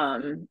 Yeah.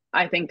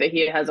 I think that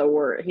he has a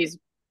word. He's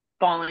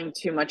falling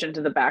too much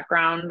into the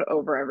background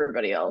over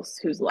everybody else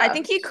who's I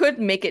think he left. could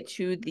make it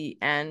to the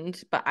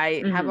end, but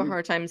I have a Hmm.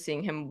 hard time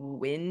seeing him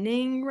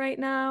winning right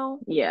now.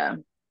 Yeah,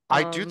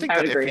 I do think I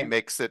would that if he agree.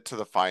 makes it to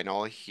the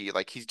final, he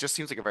just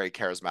seems like a very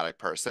charismatic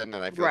person,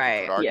 and I feel like you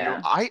could Right. argue.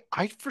 Yeah,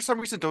 I for some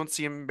reason don't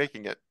see him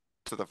making it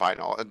to the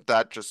final, and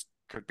that just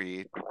could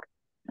be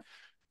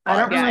I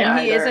don't biased. Yeah, really and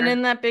he isn't either.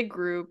 in that big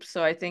group,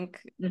 so I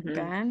think Hmm.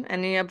 Ben,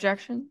 any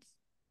objections?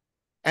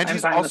 And I'm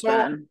he's fine with also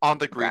Ben. on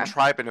the Green Okay.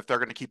 Tribe, and if they're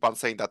going to keep on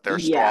saying that they're Yeah,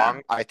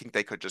 strong, I think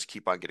they could just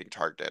keep on getting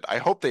targeted. I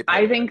hope they pay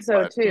I it, think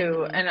so but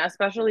too, Hmm. and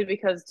especially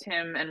because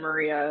Tim and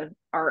Maria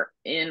are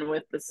in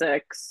with the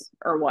six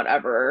or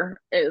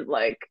whatever, it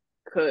like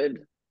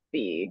could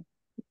be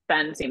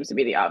Ben seems to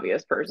be the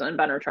obvious person,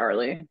 Ben or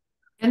Charlie.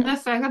 and the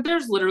fact that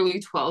there's literally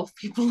 12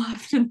 people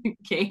left in the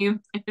game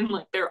and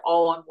like they're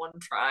all on one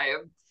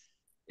tribe,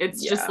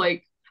 it's just Yeah.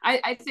 like,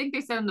 I think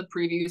they said in the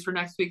previews for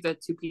next week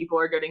that 2 people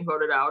are getting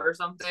voted out or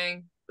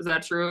something. Is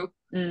that true?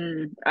 I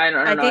don't know.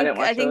 I didn't I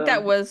watch think that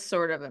the. was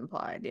sort of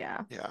implied,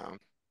 yeah. yeah.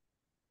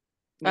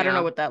 I don't know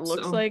Yeah. what that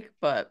looks So, like,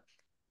 but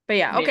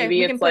yeah, okay, Maybe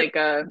we can it's put like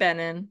a. Ben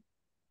in.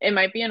 It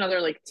might be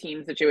another like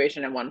team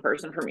situation and one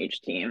person from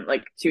each team,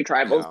 like two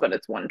tribals, Yeah. but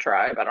it's one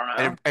tribe. I don't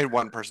know. And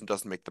one person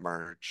doesn't make the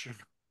merge.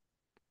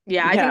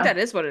 Yeah, I think Yeah. that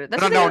is what it is.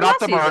 That's No, what they no, did not last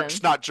the merge,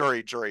 season. not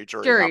jury. Jury.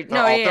 Not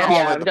No, yeah, they're yeah.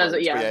 all Yeah. in the Does it?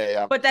 merge. But Yeah.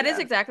 yeah. But that is Yeah.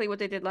 exactly what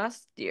they did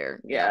last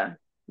year, Yeah. Yeah.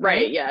 Right.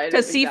 right? Yeah.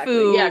 Because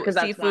Exactly. Yeah. Because that's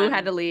Sifu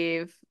had to when.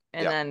 leave,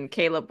 and Yeah. then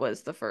Caleb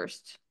was the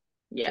first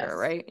juror, Yes.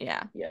 right?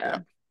 Yeah. Yeah.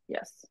 Yeah.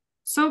 Yes.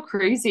 So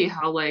crazy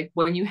how like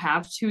when you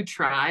have two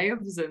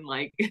tribes and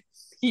like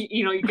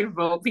you can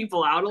vote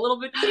people out a little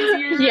bit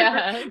easier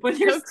Yeah, when so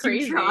there's two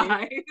crazy.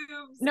 tribes.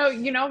 No,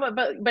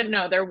 but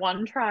no, they're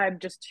one tribe,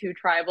 just two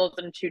tribals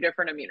and two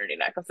different immunity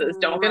necklaces.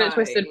 Don't get it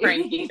twisted,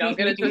 Frankie. Don't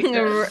get it twisted.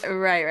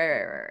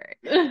 Right.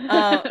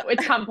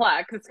 It's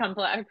complex. It's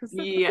complex.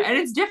 Yeah, and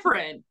it's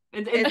different.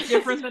 It's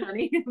different than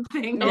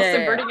anything. No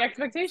subverting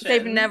expectations.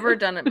 They've never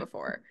done it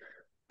before.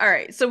 All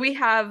right, so we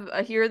have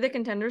here are the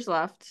contenders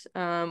left.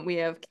 We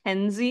have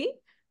Kenzie,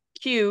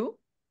 Q,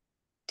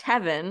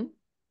 Tevin,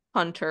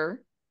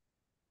 Hunter,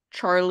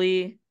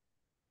 Charlie,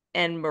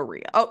 and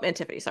Maria. Oh, and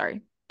Tiffany.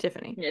 Sorry,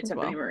 Tiffany. Yeah,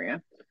 Tiffany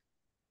Maria.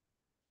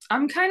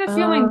 I'm kind of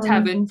feeling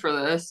Tevin for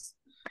this.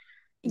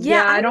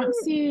 Yeah, I don't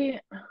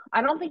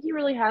think he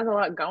really has a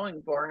lot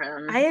going for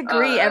him. I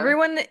agree.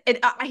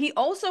 He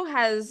also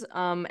has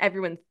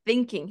everyone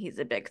thinking he's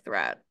a big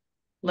threat.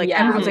 Like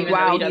everyone's like,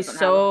 wow, he's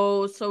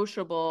so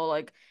sociable,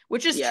 like,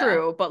 which is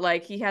true, but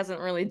like he hasn't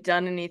really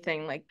done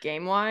anything like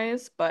game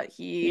wise, but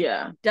he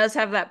does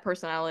have that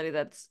personality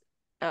that's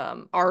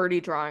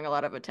already drawing a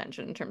lot of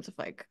attention in terms of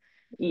like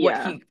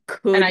what he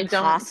could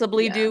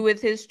possibly do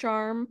with his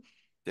charm.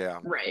 Yeah.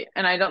 Right.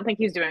 And I don't think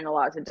he's doing a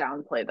lot to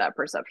downplay that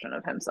perception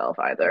of himself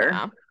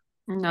either.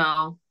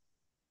 No.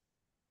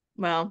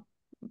 Well,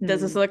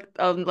 does this look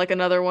like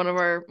another one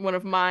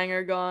of mine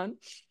are gone?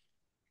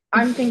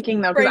 I'm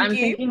thinking though, because I'm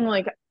thinking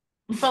like,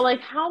 but like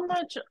how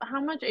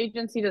much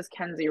agency does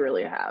Kenzie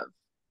really have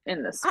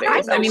in this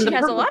space? I mean, she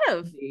has a lot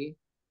of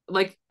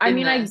like.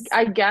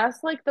 I guess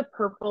like the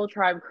purple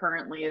tribe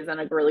currently is in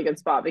a really good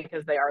spot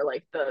because they are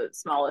like the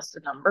smallest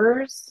in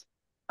numbers.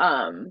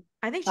 I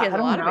think she has a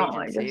lot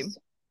of agency.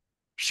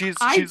 She's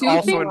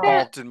also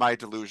involved in my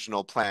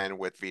delusional plan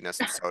with Venus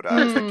and Soda.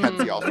 That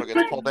Kenzie also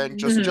gets pulled in,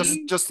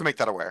 just to make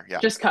that aware. Yeah.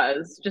 Just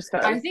cause.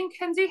 I think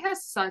Kenzie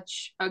has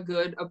such a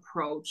good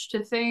approach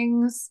to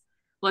things.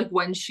 Like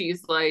when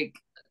she's like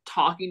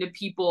talking to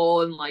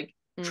people and like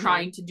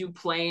trying to do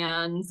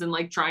plans and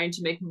like trying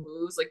to make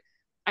moves. Like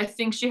I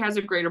think she has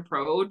a great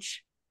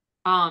approach.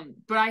 But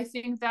I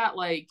think that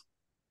like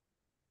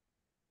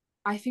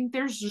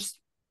there's just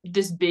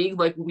this big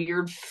like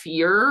weird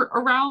fear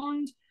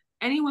around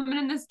any women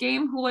in this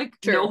game who like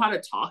know how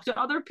to talk to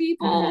other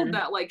people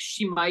that like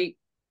she might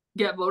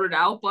get voted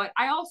out. But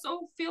I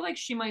also feel like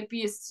she might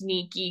be a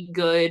sneaky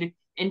good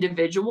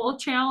individual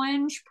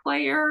challenge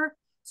player.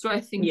 So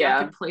I think that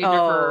could play to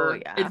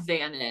her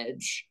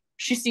advantage.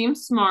 She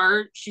seems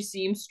smart. She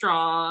seems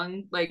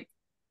strong. Like,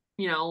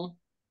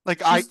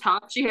 like she's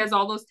tough. She has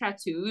all those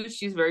tattoos.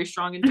 She's very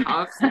strong and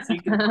tough. So she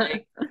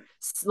can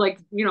like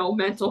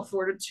mental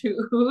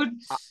fortitude.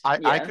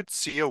 I could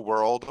see a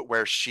world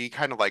where she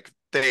kind of like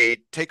they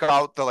take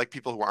out the like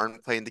people who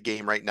aren't playing the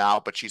game right now,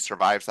 but she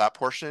survives that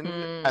portion,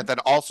 and then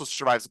also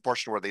survives the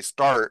portion where they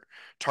start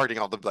targeting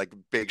all the like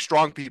big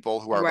strong people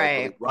who are like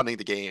really running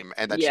the game,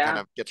 and then she kind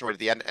of gets right to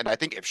the end. And I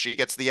think if she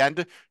gets to the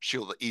end,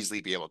 she'll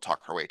easily be able to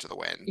talk her way to the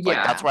win. Like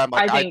that's why I'm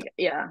like,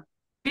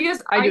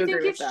 because I do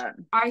agree with that.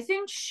 I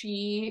think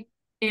she,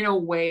 in a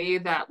way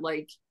that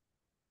like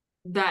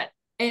that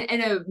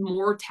in a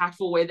more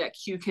tactful way that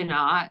Q can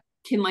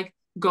like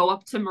go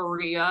up to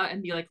Maria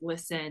and be like,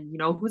 listen,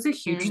 who's a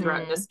huge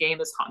threat in this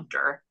game is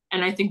Hunter.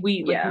 And I think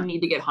we need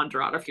to get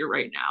Hunter out of here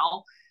right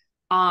now.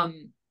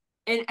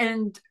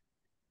 And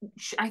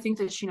I think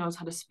that she knows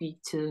how to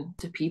speak to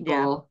people.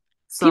 Yeah.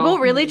 So, people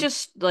really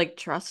just like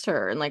trust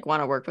her and like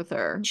want to work with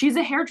her. She's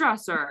a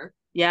hairdresser.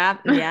 Yeah.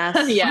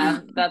 Yes. Yeah.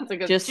 That's a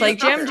good. Just like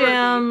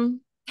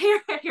Jim.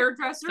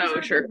 Hairdressers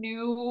are the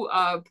new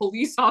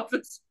police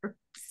officers.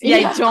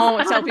 Yeah,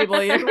 don't tell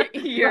people you're a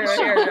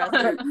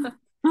hairdresser.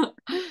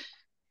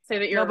 Say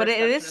that you're. No, but it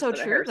is so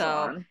true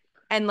though.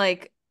 And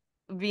like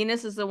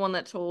Venus is the one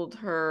that told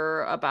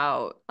her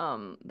about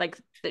like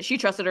that she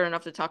trusted her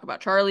enough to talk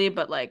about Charlie,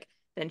 but like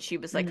then she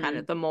was like kind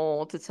of the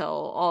mole to tell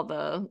all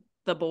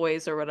the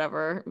boys or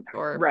whatever.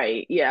 Or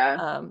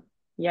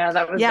yeah,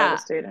 that was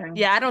devastating.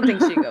 Yeah, I don't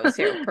think she goes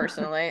here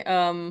personally.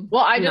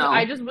 Well,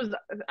 I just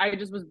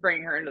was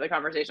bringing her into the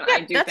conversation. Yeah,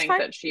 I do think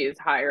that she is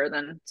higher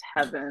than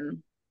Tevin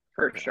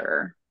for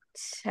sure.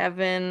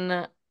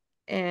 Tevin,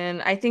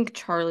 and I think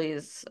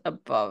Charlie's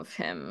above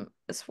him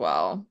as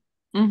well.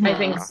 I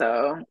think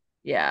so.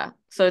 Yeah.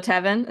 So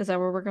Tevin, is that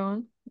where we're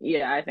going?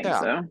 Yeah, I think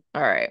so.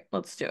 All right,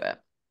 let's do it.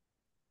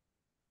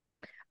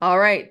 All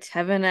right,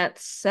 Tevin at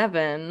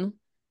 7.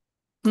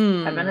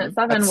 Tevin at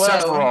 7.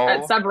 Whoa.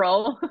 At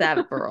several.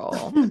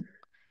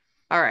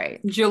 All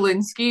right.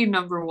 Jelinski,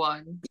 number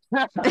 1.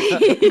 I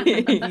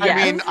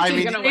mean,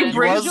 they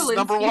bring Jelinski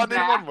number 1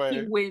 back, in one way.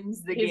 He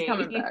wins the game.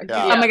 Coming back.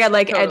 Yeah. Oh my god,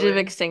 like totally. Edge of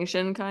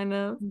extinction, kind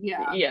of.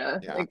 Yeah,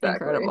 exactly.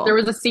 Incredible. There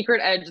was a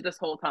secret edge this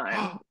whole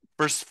time.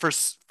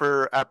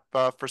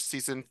 for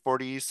season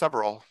 40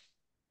 several.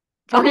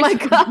 Oh my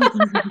god.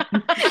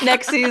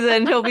 Next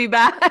season he'll be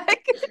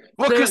back.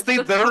 Well, because they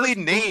literally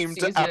named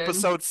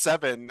episode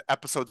 7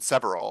 episode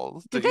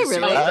several. Did they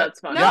really? That's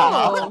funny.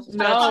 No,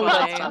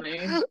 that's funny.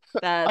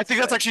 I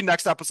think that's actually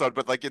next episode,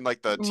 but like in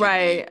like the TV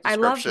right. I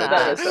love that.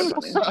 That is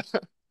so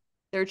funny.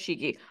 They're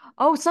cheeky.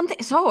 Oh,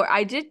 something. So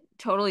I did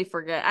totally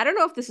forget. I don't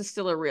know if this is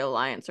still a real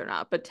alliance or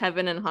not, but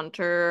Tevin and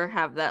Hunter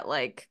have that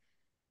like,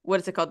 what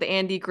is it called? The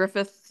Andy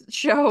Griffith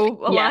Show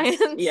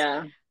Yes. alliance.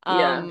 Yeah.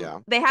 Yeah. Yeah.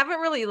 They haven't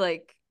really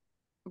like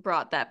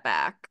brought that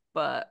back,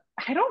 but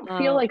I don't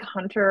feel like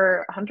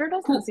Hunter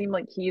doesn't seem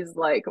like he's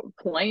like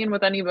playing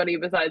with anybody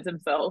besides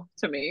himself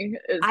to me,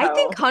 is I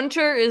think how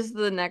Hunter is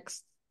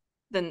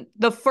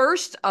the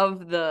first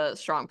of the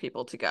strong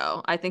people to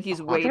go. I think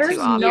he's way there's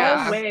too no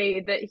obvious. way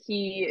that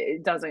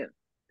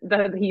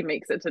he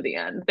makes it to the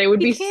end. They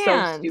would He be so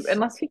can't. stupid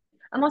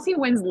unless he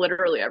wins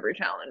literally every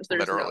challenge.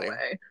 There's Literally. no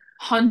way.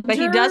 Hunter, But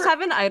he does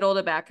have an idol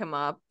to back him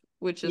up,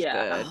 which is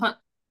Yeah. good.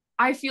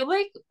 I feel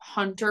like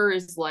Hunter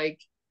is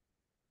like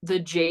the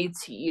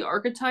JT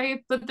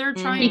archetype that they're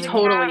trying He to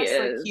totally cast.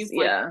 Like is. he's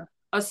like Yeah.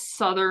 a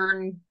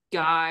southern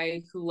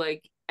guy who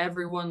like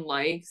everyone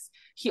likes.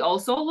 He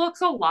also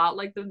looks a lot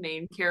like the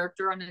main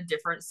character on a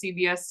different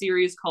CBS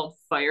series called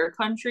Fire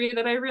Country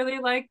that I really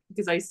like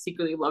because I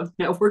secretly love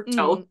network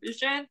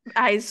television.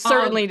 I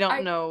certainly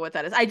don't know what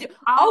that is. I do.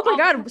 Oh my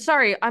God.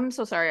 Sorry. I'm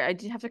so sorry. I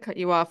did have to cut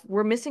you off.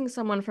 We're missing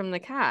someone from the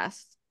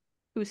cast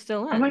who's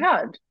still in. Oh my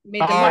God.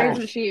 Made the Why merge.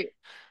 isn't she?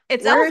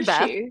 It's Where is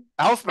Elsbeth. she?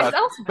 Elsbeth, It's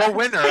Elsbeth. the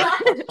winner.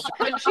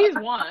 But she's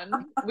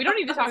won. We don't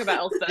need to talk about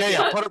Elsbeth Yeah,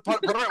 yet. put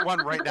her at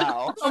 1 right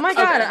now. Oh my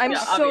God. Okay, I'm yeah,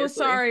 so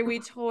obviously. sorry. We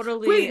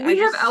totally. Wait, we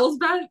have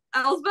Elsbeth.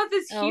 Elsbeth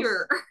is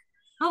here.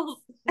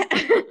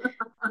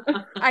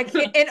 I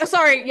can't. And,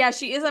 sorry. Yeah,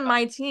 she is on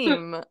my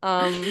team.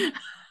 You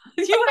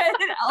had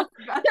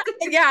Elsbeth.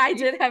 Yeah, I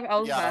did have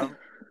Elsbeth. Yeah.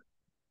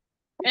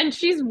 And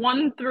she's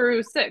 1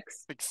 through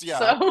 6. Yeah.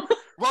 So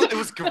Well, it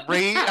was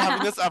great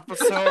having this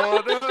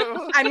episode.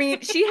 I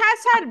mean, she has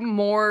had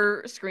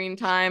more screen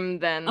time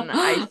than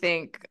I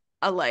think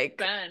like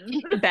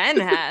Ben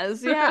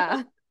has.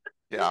 Yeah.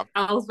 Yeah.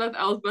 Elsbeth,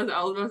 Tevin.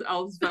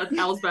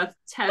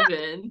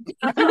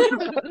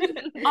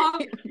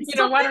 You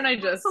know, why don't I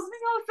just something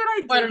else that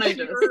I did why don't I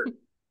just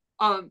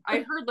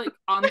I heard like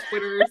on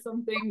Twitter or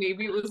something,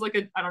 maybe it was like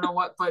I don't know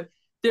what, but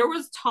there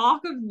was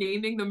talk of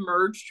naming the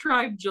merge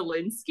tribe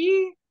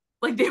Jelinski.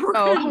 Like they were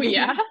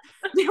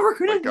they were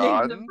gonna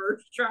name the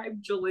merge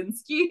tribe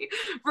Jelinski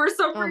for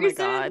some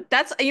reason. Oh my God.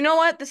 That's, you know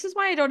what? This is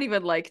why I don't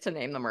even like to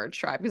name the merge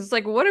tribe, because it's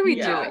like, what are we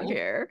doing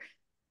here?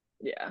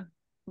 Yeah.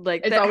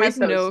 Like it's that always has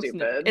so no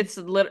stupid. It's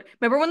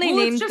remember when they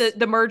named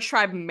the merge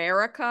tribe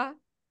America?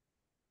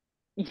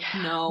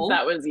 Yeah. No.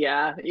 That was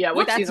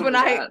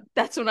what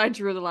that's when I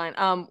drew the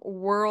line.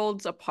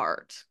 Worlds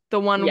Apart.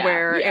 The one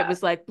where it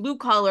was like blue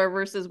collar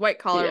versus white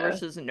collar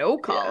versus no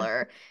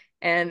collar.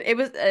 And it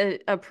was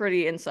a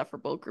pretty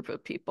insufferable group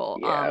of people.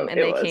 And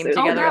they came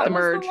together at the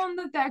merge. The one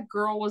that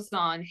girl was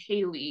on,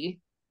 Haley.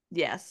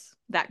 Yes,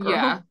 that girl.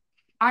 Yeah.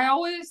 I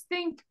always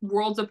think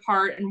Worlds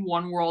Apart and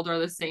One World are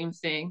the same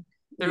thing.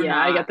 They're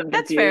not. I get them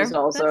confused.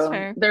 Also, that's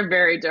fair. They're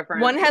very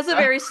different. One has a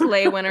very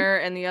slay winner,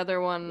 and the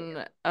other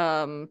one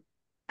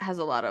has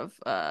a lot of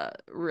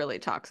really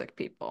toxic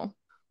people.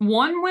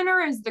 One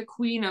winner is the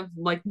queen of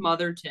like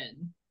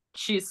Motherton.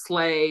 She's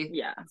slay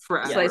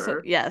forever. Slay,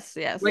 yes.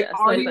 Like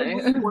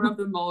arguably one of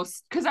the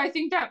most, because I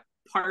think that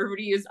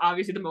Parvati is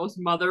obviously the most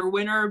mother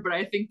winner, but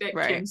I think that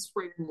Kim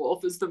Spring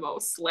Wolf is the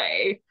most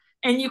slay.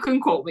 And you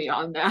can quote me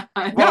on that.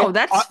 No,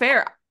 that's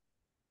fair.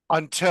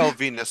 Until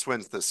Venus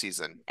wins this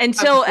season.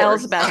 Until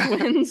Elsbeth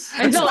wins.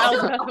 Until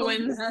Elsbeth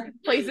wins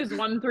places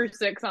 1 through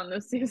 6 on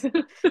this season.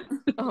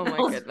 Oh my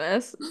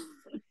goodness.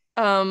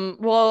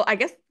 Well, I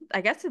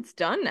guess it's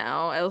done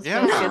now.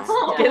 Elsbeth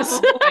gets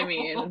I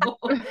mean.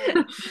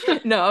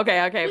 No,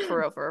 okay,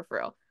 for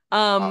real.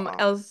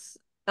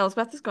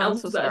 Elsbeth is gone,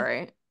 so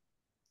sorry.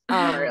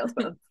 Sorry,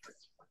 Elsbeth.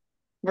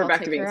 We're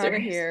back to being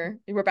serious. Here.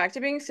 We're back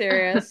to being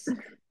serious.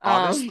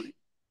 Honestly.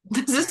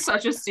 This is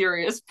such a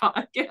serious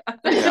podcast.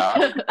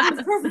 Yeah.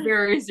 We're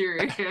very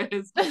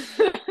serious.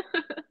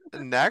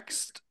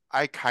 Next,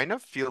 I kind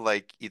of feel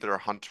like either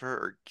Hunter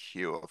or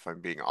Q, if I'm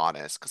being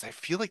honest, because I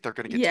feel like they're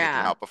going to get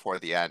taken out before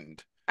the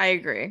end. I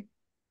agree.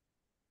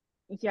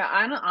 Yeah,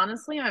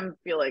 honestly, I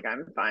feel like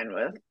I'm fine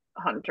with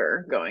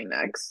Hunter going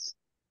next.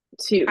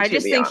 I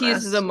just think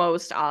he's the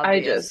most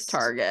obvious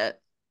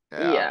target.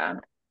 Yeah.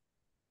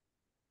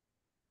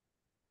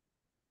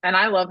 And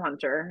I love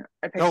Hunter.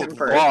 I picked him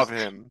first.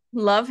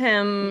 Love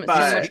him.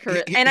 But so much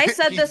courage. And I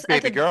said this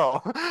baby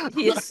girl.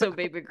 He is so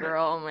baby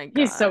girl. Oh my God.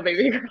 He's so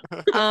baby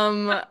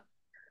girl.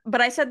 But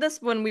I said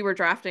this when we were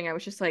drafting. I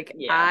was just like,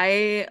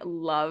 I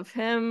love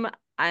him.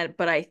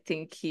 But I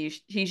think he's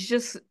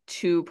just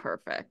too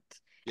perfect.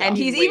 Yeah. And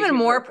he's even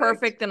more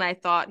perfect than I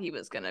thought he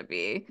was gonna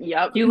be.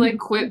 Yep. You like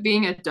quit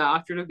being a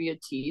doctor to be a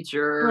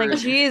teacher. Like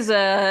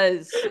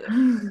Jesus.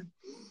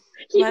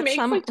 He makes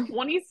like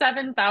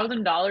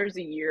 $27,000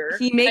 a year.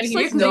 He makes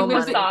like no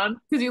money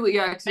because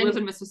he lives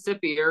in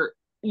Mississippi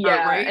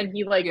right? And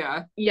he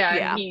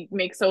and he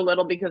makes so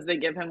little because they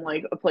give him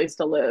like a place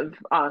to live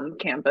on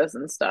campus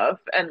and stuff,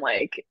 and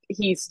like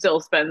he still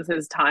spends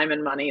his time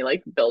and money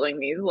like building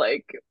these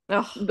like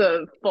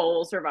the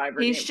full Survivor.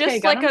 He's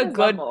just like a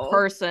good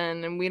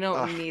person, and we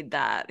don't need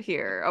that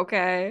here,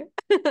 okay?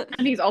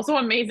 And he's also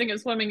amazing at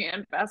swimming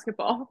and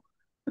basketball.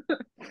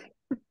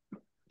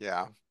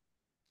 Yeah.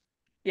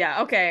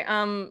 Yeah, okay.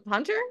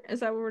 Hunter? Is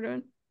that what we're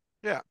doing?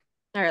 Yeah.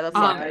 All right, let's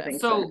lock I it in.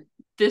 think so.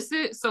 This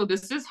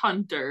is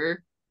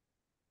Hunter.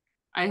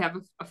 I have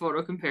a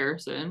photo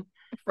comparison.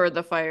 For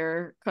the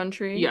fire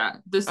country. Yeah,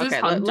 this is Okay,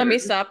 Hunter. let me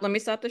stop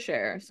the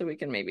share so we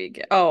can maybe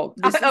get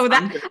This is that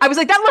Hunter. I was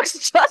like, that looks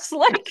just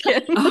like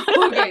him.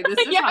 Okay, this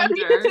is Yeah,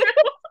 me Hunter. too.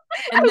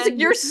 I was like,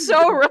 you're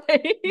so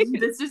right.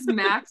 This is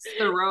Max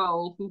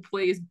Thoreau, who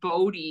plays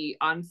Bodhi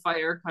on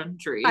Fire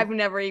Country. I've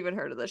never even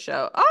heard of the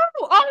show.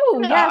 Oh,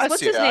 No, yes. I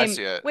What's see his it, I name?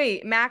 see it.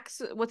 Wait, Max,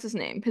 what's his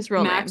name? His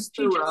real name? Max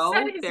She just Thoreau.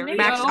 said his There we name.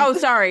 Max. go. Oh,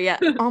 sorry. Yeah.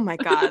 Oh my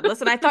God.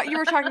 Listen, I thought you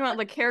were talking about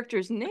the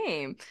character's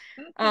name.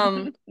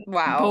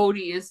 Wow.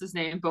 Bodhi is his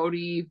name.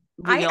 Bodhi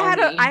I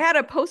Leone. had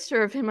a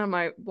poster of him on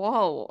my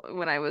wall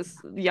when I was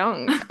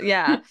young.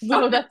 Yeah.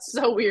 Whoa, that's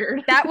so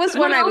weird. That was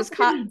when What I else was did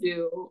caught. he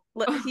do?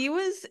 He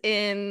was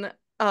in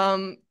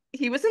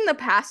The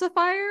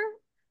Pacifier.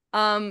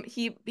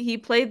 He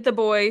played the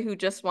boy who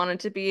just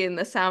wanted to be in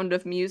The Sound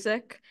of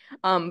Music.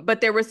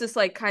 But there was this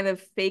like kind of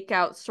fake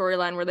out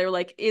storyline where they were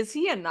like, is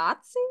he a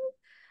Nazi?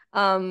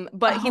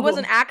 But he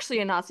wasn't actually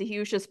a Nazi. He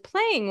was just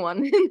playing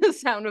one in The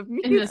Sound of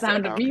Music. In The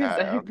Sound of Okay,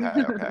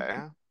 Music. okay.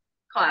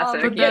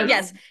 Classic. But then-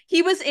 Yes,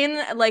 he was in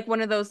like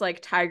one of those like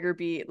Tiger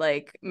Beat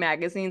like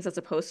magazines as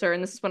a poster,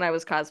 and this is when I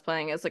was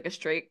cosplaying as like a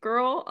straight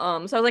girl.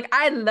 So I was like,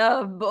 I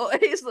love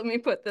boys. Let me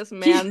put this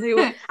man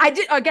who I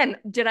did again.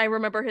 Did I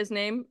remember his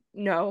name?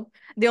 No.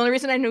 The only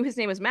reason I knew his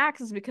name was Max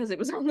is because it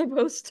was on the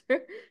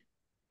poster.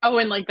 Oh,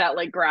 and like that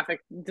like graphic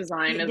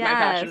design is my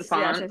fashion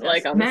font,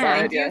 like on the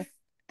Man, side.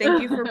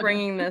 Thank you for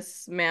bringing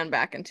this man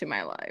back into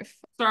my life.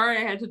 Sorry,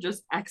 I had to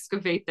just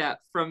excavate that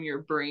from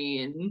your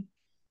brain.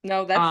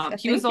 No,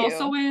 that's he was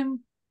also in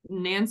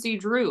Nancy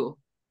Drew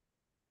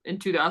in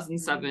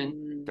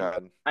 2007.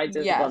 Good. I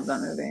did love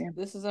that movie.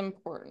 This is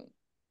important.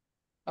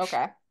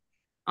 Okay.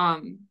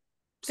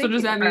 So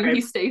does that mean he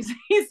stays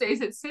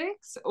at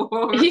 6?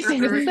 Or He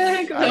stays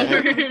at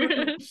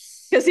 6?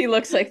 Because he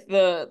looks like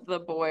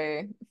the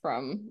boy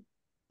from,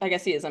 I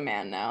guess he is a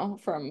man now,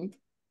 from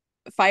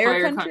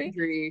Fire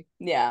Country.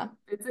 Yeah.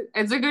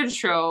 It's a good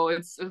show.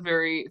 It's a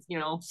very,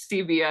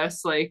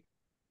 CBS like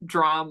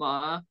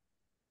drama.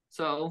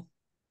 So,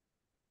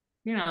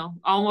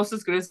 almost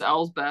as good as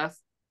Elsbeth.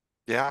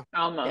 Yeah.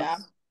 Almost. Yeah.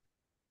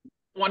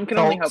 One can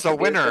only hope so to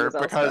be as winner good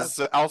as because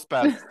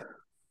Elsbeth.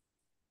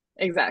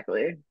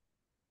 Exactly.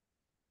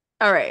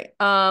 All right.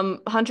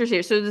 Hunter's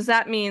here. So does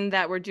that mean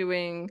that we're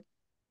doing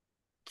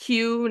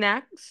Q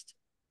next?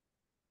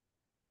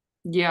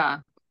 Yeah.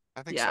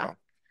 I think so.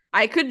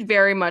 I could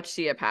very much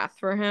see a path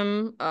for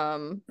him.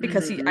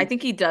 Because I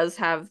think he does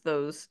have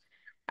those.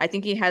 I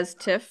think he has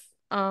Tiff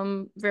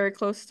very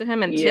close to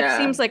him, and Tiff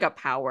seems like a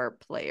power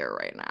player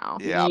right now.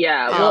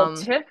 Yeah. Well,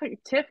 Tiff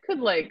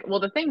could like, well,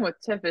 the thing with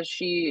Tiff is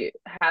she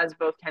has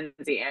both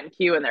Kenzie and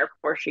Q, and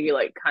therefore she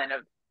like kind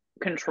of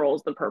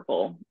controls the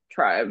purple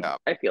tribe.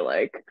 I feel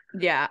like.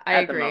 Yeah, I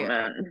agree.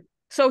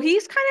 So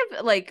he's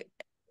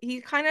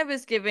kind of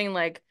is giving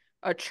like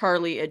a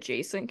Charlie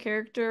adjacent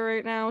character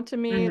right now to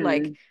me.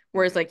 Like,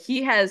 whereas like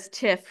he has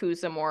Tiff,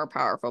 who's a more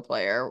powerful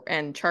player,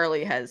 and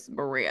Charlie has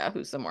Maria,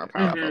 who's the more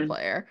powerful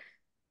player.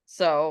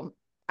 So,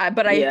 I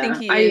think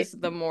he is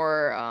the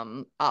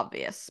more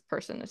obvious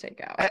person to take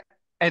out.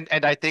 And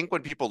I think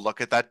when people look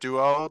at that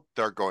duo,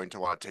 they're going to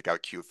want to take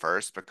out Q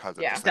first because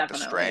of just like the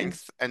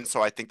strength. And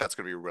so I think that's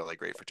going to be really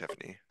great for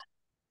Tiffany.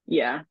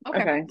 Yeah.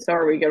 Okay. So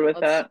are we good with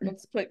that?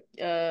 Let's put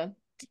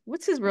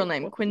what's his real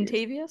name?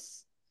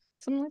 Quintavious?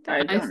 Something like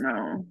that? I don't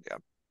know. Yeah.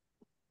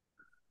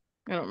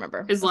 I don't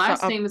remember. His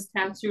last name is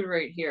tattooed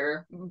right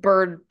here.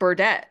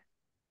 Burdette.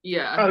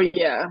 Yeah. Oh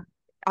yeah.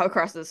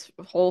 Across his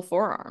whole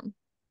forearm.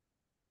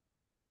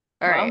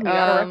 All right. We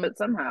gotta rip it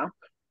somehow.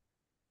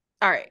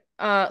 All right.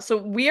 So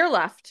we are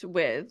left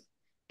with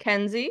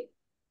Kenzie.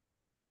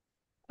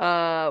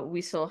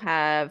 We still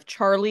have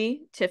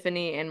Charlie,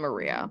 Tiffany, and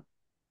Maria.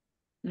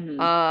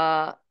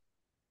 I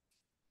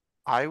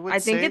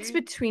think it's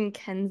between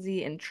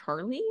Kenzie and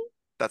Charlie.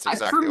 That's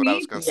exactly what I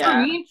was going to say.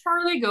 For me,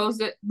 Charlie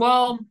goes at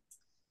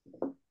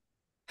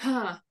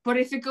but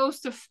if it goes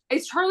to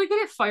is Charlie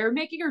good at fire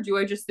making, or do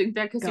I just think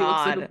that because he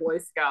looks like a Boy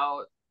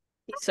Scout?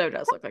 He so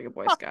does look like a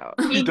Boy Scout.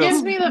 He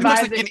gives me the vibe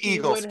like an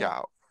Eagle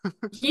Scout.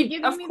 He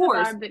gives me the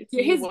vibe that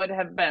he would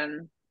have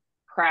been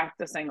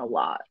practicing a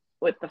lot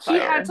with the fire.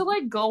 He had to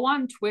like go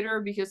on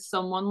Twitter because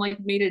someone like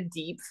made a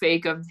deep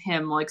fake of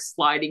him like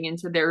sliding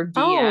into their DMs.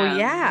 Oh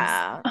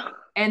yeah.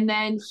 And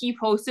then he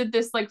posted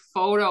this like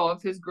photo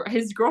of his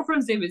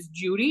girlfriend's name is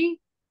Judy.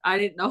 I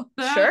didn't know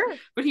that. Sure.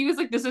 But he was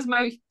like, this is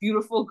my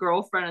beautiful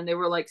girlfriend, and they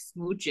were like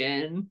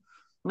smooching.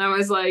 And I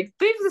was like,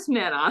 leave this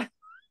man on.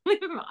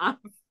 Leave him on.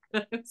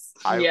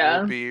 I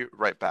will be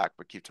right back,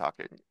 but keep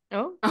talking.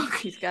 Oh,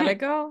 he's gotta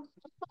go.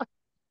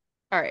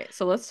 All right,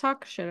 so let's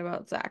talk shit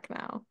about Zach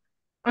now.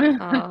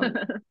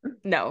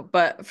 No,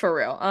 but for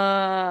real.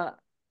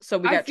 So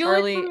we got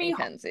Charlie and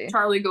Kenzie.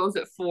 Charlie goes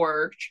at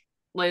 4,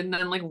 and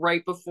then like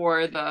right before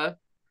and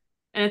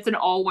it's an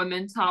all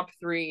women top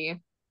 3.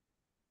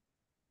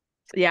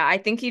 Yeah, I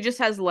think he just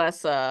has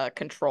less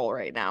control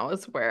right now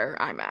is where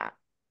I'm at.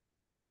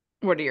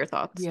 What are your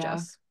thoughts, Yeah.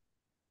 Jess?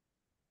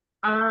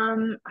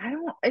 I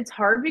don't, it's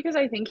hard because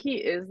I think he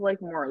is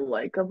like more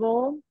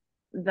likable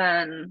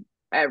than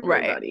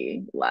Right.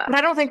 everybody But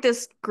I don't think left.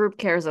 this group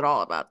cares at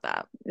all about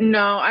that.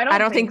 No, I I don't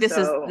don't think think this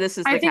is so. this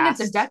is I the think it's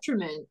a cast.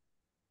 detriment.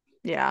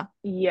 Yeah.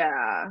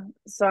 Yeah.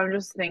 So I'm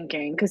just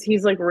thinking because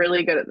he's like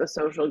really good at the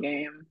social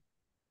game.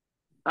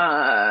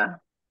 Uh,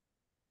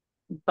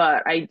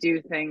 but I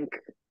do think,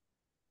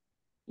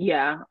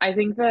 yeah, I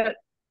think that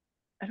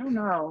I don't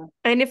know.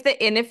 And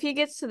if he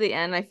gets to the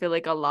end, I feel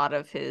like a lot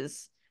of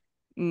his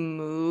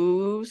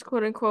moves,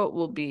 quote unquote,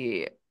 will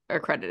be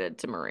accredited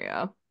to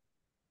Maria.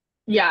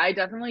 Yeah, I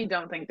definitely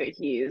don't think that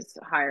he's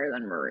higher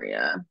than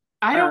Maria.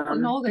 I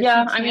don't know that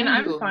Yeah, he I mean, can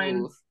I'm do a fine.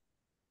 move.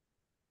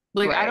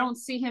 Like I Right. don't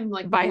see him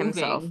like By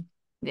himself. moving.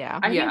 Yeah.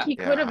 I think Yeah. he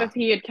could have Yeah. if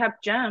he had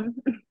kept Gem,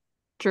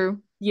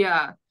 True.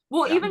 Yeah.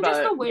 Well, Yeah. even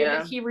just but the way that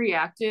yeah. he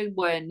reacted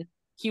when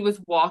he was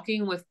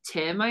walking with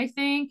Tim, I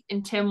think,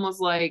 and Tim was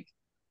like,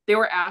 they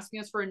were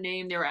asking us for a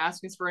name, they were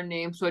asking us for a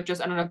name, so it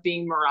just ended up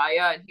being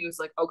Mariah, and he was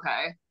like,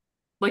 okay.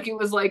 Like it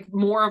was like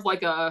more of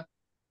like a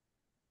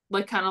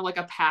like kind of like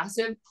a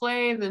passive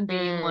play than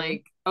being Mm,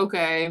 like,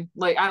 okay,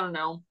 like I don't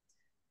know.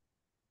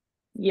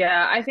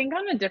 Yeah, I think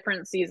on a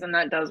different season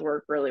that does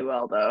work really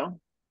well though.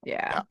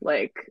 yeah. Yeah.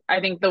 Like I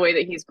think the way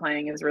that he's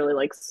playing is really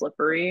like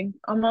slippery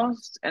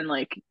almost and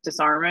like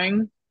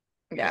disarming,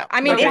 Yeah. Yeah. I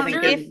I mean, which I if think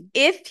wonder if is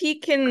if he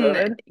can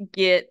good.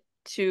 get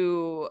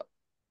to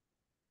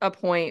a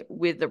point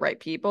with the right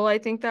people, I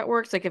think that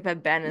works. Like if a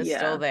Ben is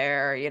still Yeah.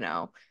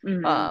 there,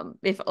 Hmm.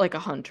 if like a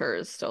Hunter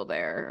is still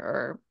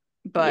there,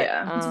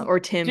 Yeah. or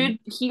Tim. did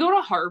he go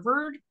to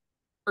Harvard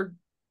or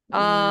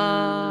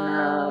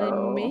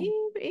No. Maybe.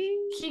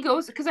 he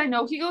goes because I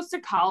know he goes to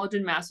college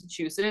in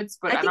Massachusetts,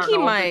 but I I think don't he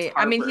know if it's might.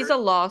 I mean, he's a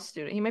Harvard. law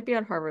student. He might be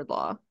at Harvard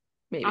Law. I'll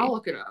Maybe.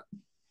 look it up.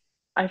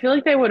 I feel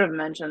like they would have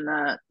mentioned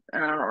that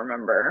and I don't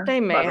remember, They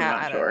may but I'm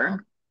have. not I don't sure. know.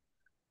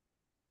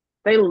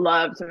 They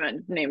love to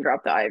name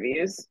drop the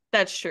Ivies.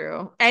 That's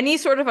true. Any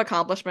sort of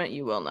accomplishment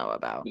you will know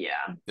about.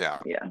 Yeah. Yeah.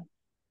 Yeah.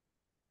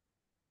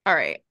 All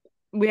right.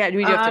 We do have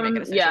to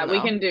make a Yeah,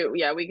 decision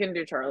though. we can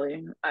do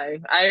Charlie.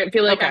 I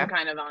feel like I'm Okay.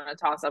 kind of on a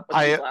toss up with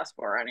these I last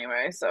four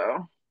anyway,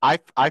 so I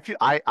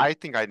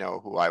think I know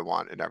who I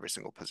want in every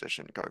single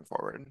position going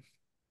forward.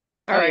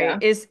 All oh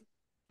right. yeah.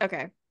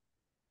 Okay.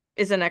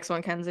 Is the next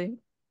one Kenzie?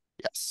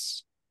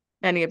 Yes.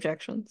 Any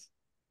objections?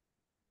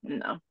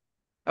 No.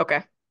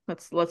 Okay.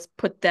 Let's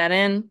put that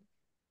in.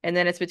 And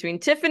then it's between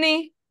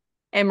Tiffany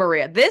and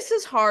Maria. This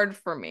is hard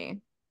for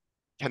me.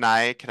 Can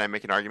I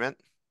make an argument?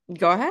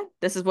 Go ahead.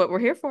 This is what we're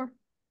here for.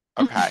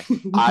 Okay.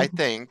 I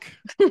think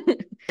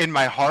in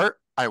my heart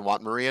I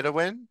want Maria to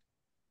win,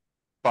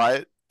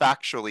 but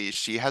factually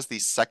she has the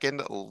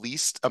second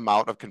least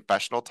amount of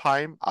confessional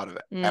time out of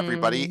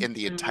everybody Mm. in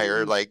the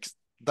entire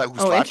Mm,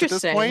 who's Oh, left at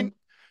this interesting. point.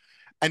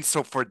 And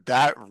so for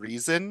that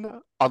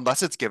reason,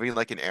 unless it's giving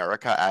like an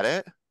Erica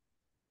edit,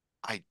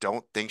 I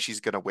don't think she's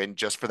gonna win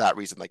just for that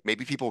reason. Like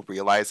maybe people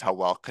realize how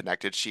well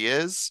connected she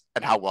is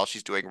and how well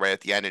she's doing right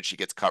at the end, and she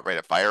gets cut right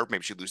at fire.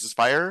 Maybe she loses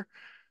fire,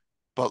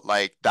 but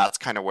like that's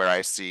kind of where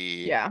I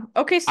see. Yeah.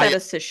 Okay, I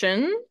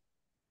statistician.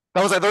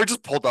 that was I literally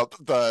just pulled up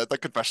the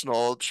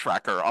confessional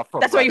tracker off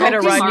from That's why you had Reddit to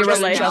Okay, run. You were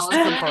market like, just to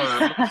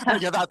analysis.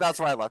 confirm. Yeah, that's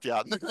why I left.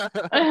 Yeah,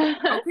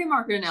 Okay,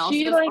 market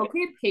she analysis. like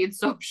Okay, paid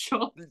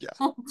social. yeah.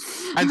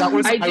 And that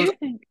was I do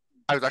think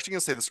I was actually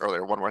gonna say this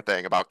earlier. One more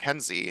thing about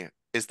Kenzie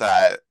is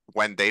that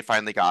when they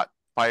finally got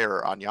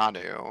fire on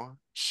Yanu,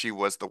 she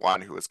was the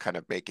one who was kind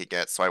of making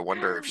it. So I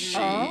wonder if she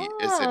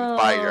is in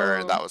fire,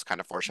 and that oh, was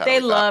kind of they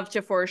foreshadowing that. love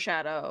to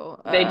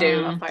foreshadow they a do.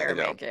 Yeah, fire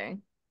they do.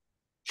 making.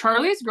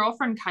 Charlie's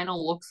girlfriend kind of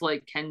looks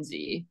like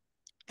Kenzie.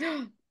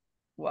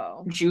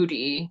 Whoa.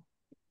 Judy.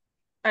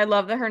 I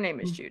love that her name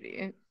is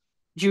Judy.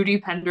 Judy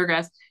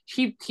Pendergast.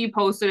 He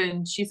posted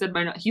and she said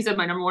he said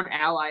my number one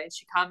ally and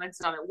she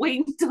commented on it.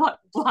 Wait until I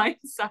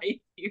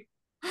blindside you.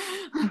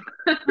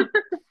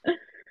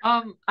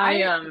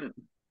 I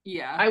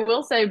yeah. I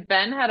will say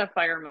Ben had a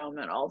fire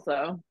moment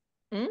also.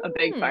 A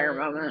big fire Mm.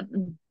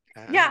 moment.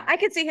 Yeah, I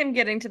could see him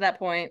getting to that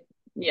point.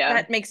 Yeah.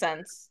 That makes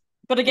sense.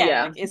 But again,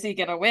 Yeah. like, is he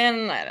gonna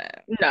win?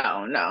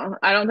 No.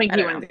 I don't think I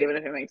he don't wins know. even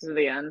if he makes it to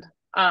the end.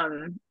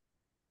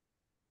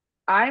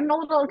 I'm a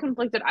little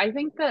conflicted. I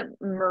think that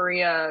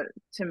Maria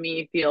to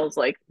me feels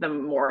like the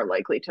more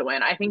likely to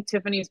win. I think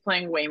Tiffany's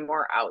playing way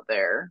more out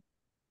there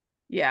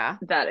Yeah.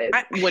 that it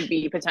I would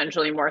be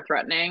potentially more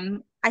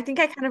threatening. I think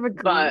I kind of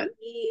But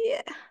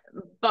agree.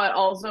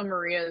 also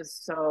Maria is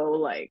so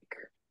like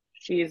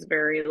she's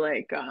very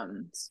like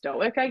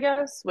stoic, I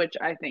guess, which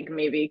I think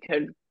maybe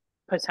could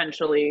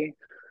potentially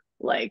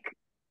like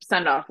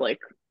send off like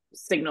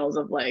signals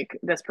of like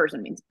this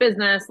person means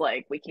business,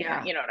 like we can't,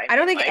 Yeah. you know what I I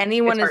don't mean? think Like it's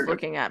anyone is hard to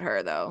looking at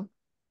her though.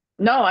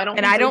 no, I don't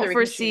And think I so don't either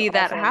because she's foresee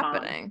that also a mom.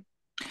 happening.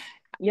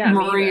 Yeah, me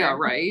Maria, either.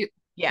 right?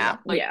 Yeah.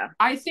 Like Yeah.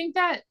 I think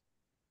that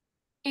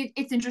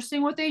it's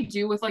interesting what they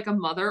do with like a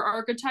mother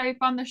archetype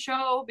on the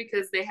show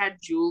because they had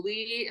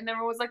Julie and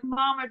there was like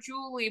Mama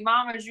Julie,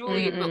 Mama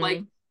Julie, but like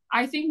Mm-mm.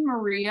 I think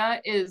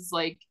Maria is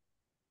like,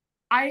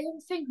 I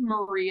don't think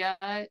Maria,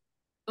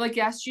 like,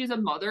 yes, she's a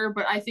mother,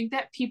 but I think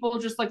that people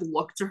just like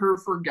look to her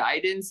for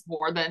guidance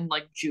more than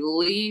like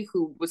Julie,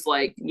 who was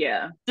like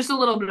just a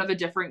little bit of a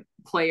different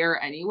player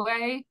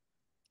anyway.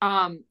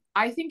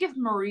 I think if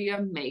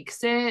Maria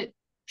makes it,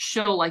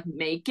 she'll like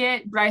make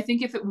it. But I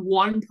think if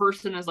one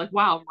person is like,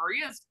 wow,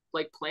 Maria's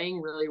like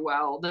playing really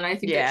well, then I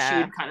think that she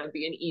Yeah. would kind of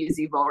be an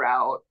easy vote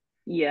out.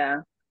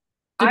 Yeah.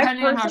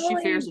 Depending on how she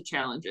fares the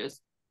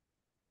challenges.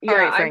 All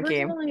right, I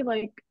Frankie. personally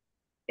like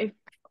if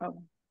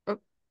What?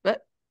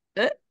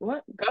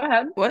 what? Go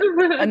ahead. What?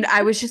 And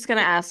I was just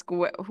gonna ask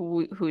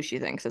who she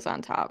thinks is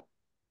on top.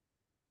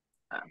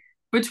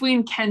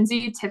 Between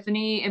Kenzie,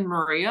 Tiffany, and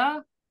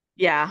Maria.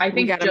 Yeah, I we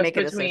think gotta just make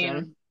a between.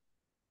 decision.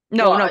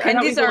 No, Well, I thought we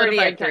Kenzie's already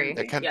solidified at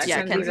 3. Kenzie.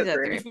 Yeah, Kenzie's at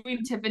 3.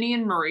 Between Tiffany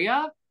and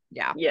Maria.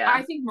 Yeah.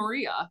 I think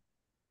Maria.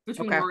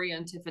 Between Maria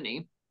and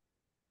Tiffany.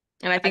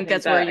 And I think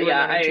that's where you were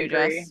leaning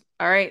to, Jess.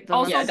 All right. Then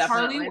also,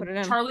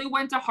 Charlie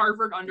went to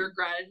Harvard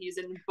undergrad and he's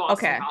in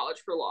Boston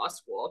College for law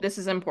school. This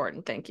is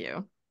important. Thank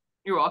you.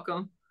 You're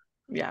welcome.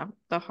 Yeah,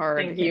 the hard.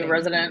 Thank you,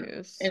 resident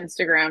news.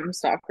 Instagram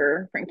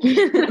stalker, Frankie.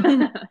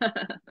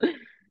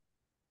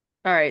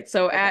 All right.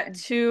 So at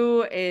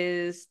 2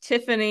 is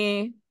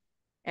Tiffany,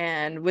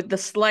 and with the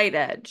slight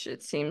edge,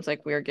 it seems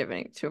like we're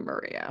giving it to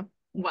Maria.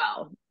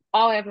 Well,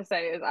 all I have to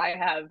say is I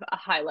have a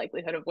high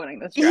likelihood of winning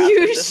this draft.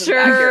 You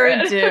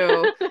sure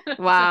do.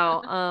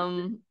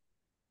 Wow.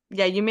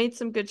 Yeah, you made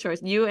some good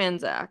choices. You and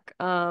Zach.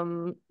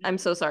 I'm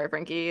so sorry,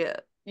 Frankie.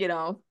 You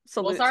know,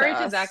 salute sorry to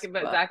us, Zach,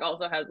 but Zach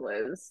also has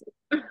Liz.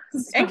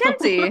 And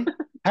Kenzie.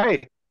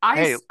 Hey.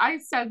 I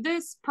said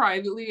this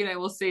privately and I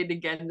will say it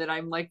again that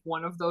I'm like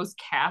one of those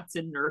cats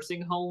in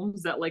nursing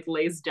homes that like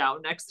lays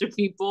down next to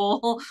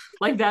people.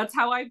 Like that's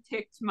how I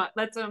picked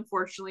that's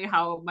unfortunately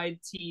how my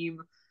team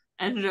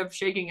ended up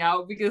shaking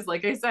out, because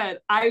like I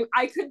said, I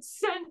could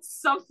sense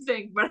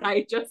something, but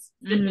I just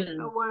didn't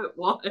know what it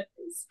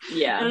was.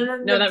 Yeah.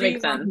 No, that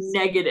makes sense.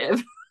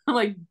 Negative.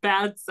 Like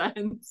bad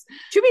sense.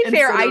 To be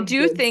fair, I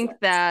do think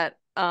that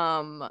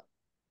Soda,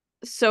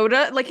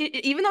 like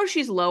even though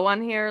she's low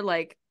on here,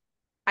 like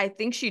I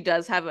think she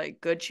does have a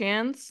good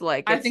chance.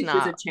 Like I think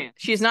not, she's a chance.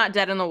 She's not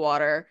dead in the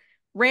water.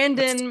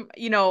 Randon,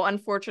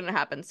 unfortunate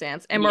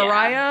happenstance. And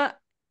Mariah,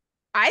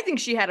 I think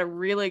she had a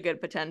really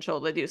good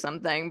potential to do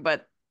something,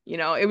 but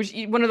it was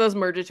one of those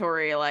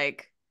mergatory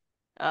like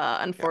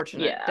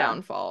unfortunate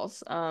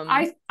downfalls.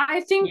 I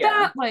think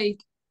that like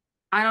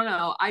I don't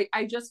know.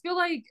 I just feel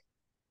like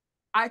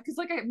because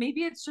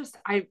maybe it's just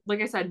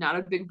like I said, not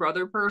a Big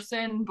Brother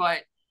person,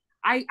 but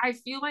I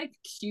feel like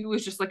Q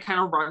is just like kind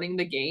of running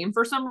the game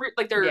for some reason.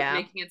 Like they're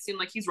making it seem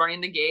like he's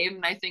running the game,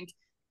 and I think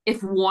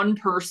if one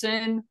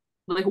person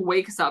like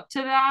wakes up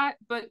to that,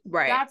 but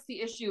that's the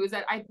issue, is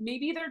that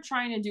maybe they're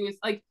trying to do is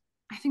like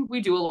I think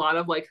we do a lot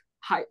of like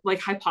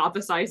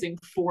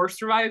hypothesizing for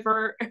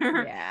Survivor.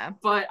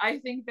 But I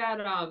think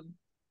that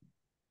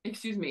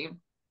excuse me,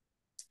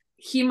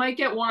 he might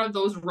get one of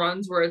those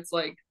runs where it's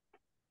like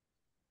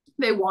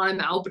they want him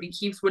out, but he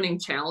keeps winning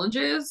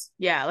challenges.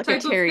 Yeah, like a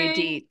Terry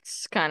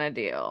Dietz kind of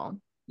deal.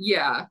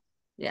 Yeah.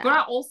 But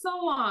I also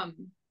I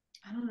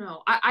don't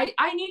know.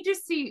 I need to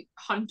see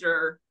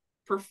Hunter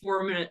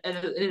perform an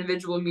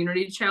individual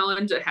immunity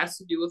challenge that has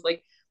to do with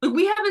like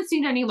we haven't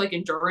seen any like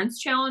endurance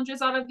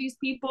challenges out of these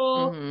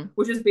people,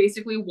 which is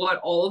basically what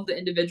all of the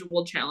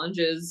individual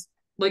challenges,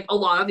 like a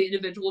lot of the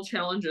individual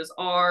challenges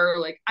are.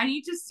 Like I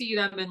need to see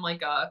them in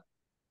like a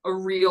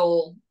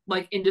real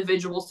like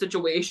individual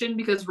situation,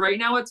 because right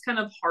now it's kind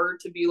of hard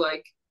to be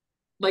like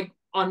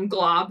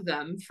unglob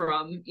them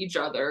from each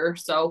other.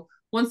 So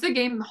once the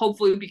game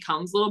hopefully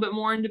becomes a little bit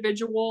more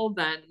individual,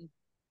 then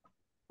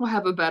we'll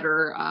have a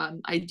better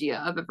idea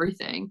of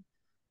everything.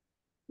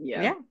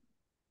 Yeah.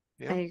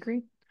 I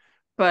agree.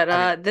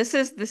 But this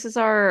is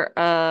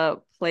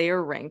our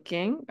player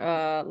ranking.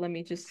 Let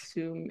me just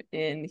zoom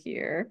in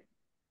here.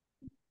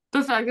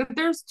 The fact that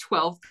there's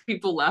 12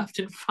 people left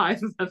and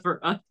 5 of them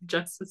are on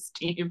Jess's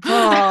team.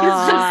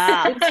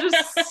 It's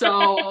just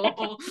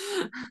so.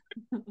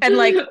 And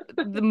like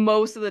the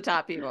most of the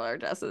top people are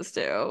Jess's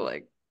too.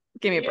 Like,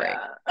 give me a break.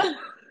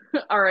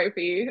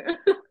 R.I.P.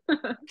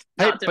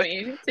 Not to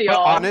me, to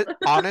y'all.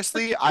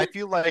 Honestly, I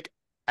feel like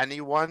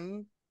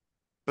anyone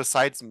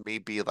besides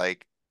maybe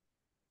like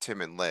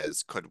Tim and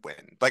Liz could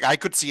win. Like I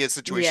could see a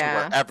situation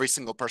where every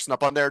single person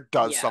up on there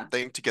does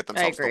something to get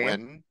themselves the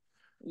win.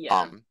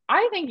 Yeah.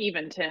 I think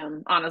even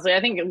Tim, honestly,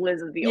 I think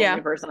Liz is the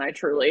only person I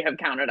truly have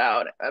counted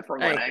out for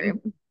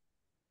winning.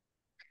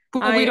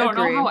 But we don't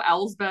know how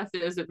Elsbeth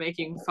is at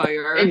making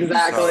fire.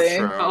 Exactly.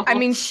 So I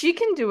mean, she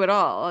can do it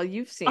all.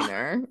 You've seen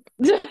her.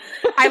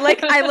 I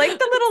like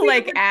the little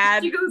like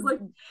ad. She goes like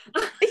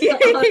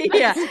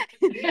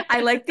I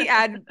like the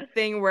ad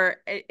thing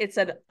where it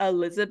said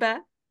Elizabeth.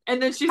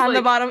 And then she's on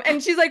the bottom,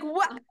 and she's like,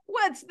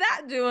 what's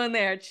that doing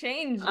there?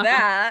 Change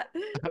that.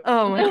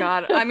 Oh my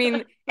God. I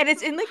mean, and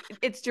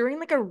it's during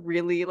like a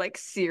really like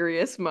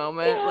serious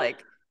moment.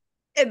 Like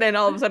And then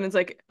all of a sudden it's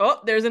like, oh,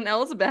 there's an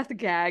Elsbeth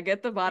gag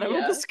at the bottom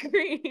of the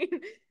screen.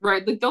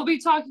 Right. Like they'll be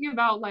talking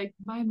about like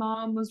my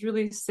mom was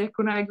really sick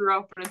when I grew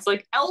up, and it's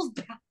like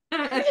Elsbeth.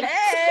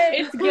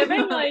 Hey!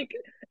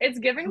 It's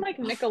giving like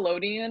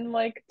Nickelodeon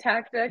like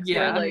tactics where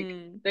Yeah. like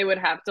they would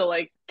have to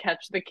like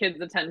catch the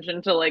kids'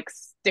 attention to like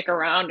stick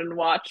around and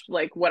watch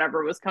like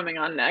whatever was coming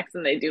on next,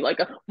 and they do like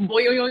a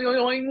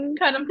boing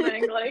kind of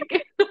thing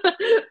like.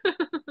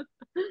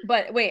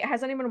 But wait,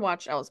 has anyone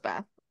watched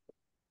Elsbeth?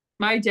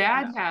 My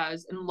dad No.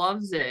 has and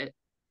loves it.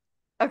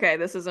 Okay,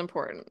 this is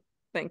important.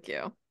 Thank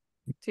you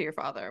to your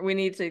father. We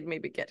need to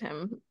maybe get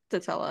him to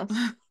tell us.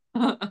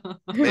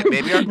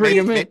 Maybe our, Bring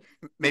him in.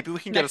 maybe we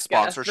can get a Next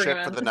guest, bring sponsorship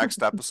him for in. the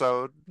next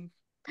episode.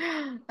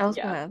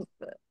 Elsbeth.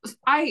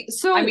 I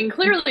mean,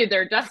 clearly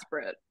they're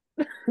desperate.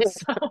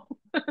 So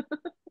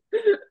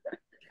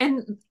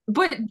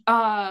but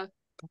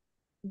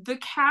the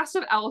cast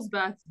of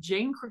Elsbeth,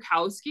 Jane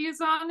Krakowski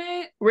is on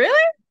it,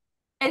 Really?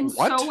 and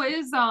What? so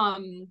is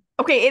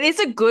Okay, it is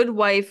a Good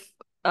Wife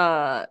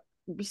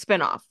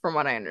spinoff from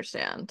what I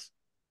understand.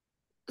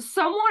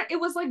 someone. It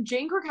was like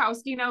Jane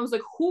Krakowski, and I was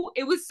like, who?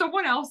 It was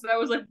someone else, and I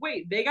was like,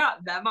 wait, they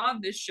got them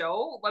on this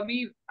show.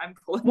 I'm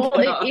pulling well,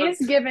 it it up. is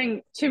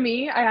giving to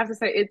me. I have to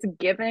say, it's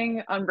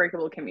giving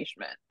Unbreakable Kimmy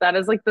Schmidt. That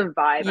is like the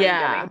vibe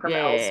Yeah, I'm getting from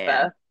yeah.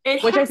 Elsbeth.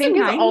 It Which I has think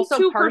a is also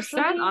 92%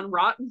 partially on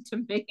Rotten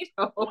Tomatoes.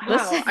 wow.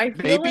 I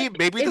feel like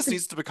Maybe it's this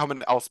needs to become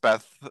an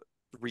Elspeth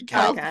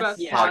recap Podcast.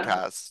 yeah.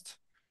 podcast.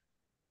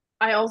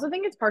 I also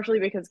think it's partially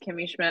because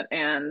Kimmy Schmidt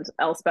and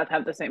Elspeth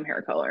have the same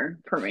hair color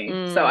for me.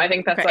 So I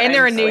think that's okay. what And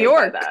they're I'm in New swayed by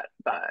York. that.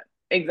 But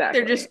exactly.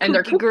 They're just and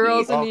they're kooky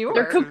girls in New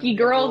Welcome They're York. to kooky New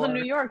girls in New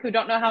York. York who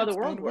don't know how the It's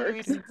world been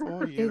works. waiting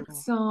for you.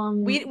 It's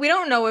We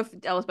don't know if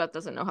Elsbeth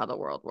doesn't know how the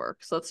world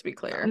works. Let's be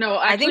clear. No,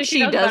 I actually, think she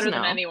she knows does better know.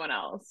 than anyone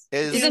else.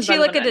 Is- Isn't knows she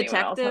better like a than anyone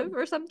else. detective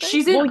or something?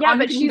 she's an Well, yeah,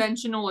 but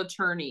unconventional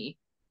attorney.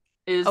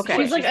 Is Okay.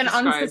 what she's like an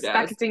described as.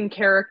 unsuspecting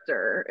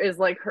character. Is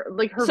like her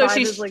So vibe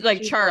she's is like like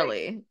she's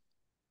Charlie.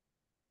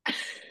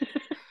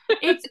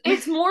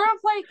 It's more of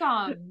like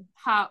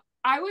how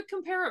I would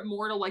compare it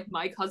more to like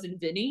My Cousin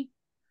Vinny,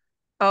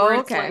 where Oh,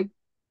 it's okay.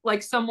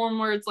 like someone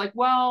where it's like,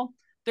 well,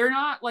 they're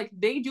not like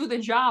they do the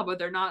job, but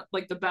they're not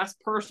like the best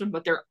person,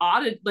 but they're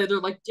odd, like they're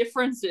like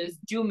differences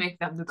do make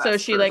them the best. So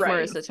is she like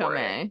Right, Marissa for it.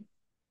 Tomei?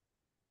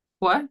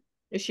 What?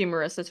 Is she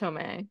Marissa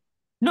Tomei?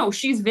 No,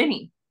 she's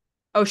Vinny.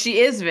 Oh, she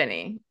is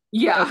Vinny.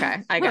 Yeah.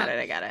 Okay, I got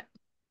it.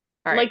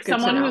 All right, Like good to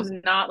someone know. who's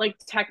not like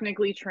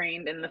technically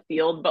trained in the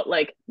field, but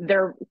like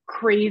their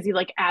crazy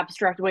like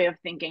abstract way of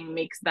thinking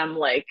makes them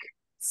like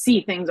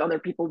see things other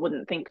people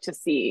wouldn't think to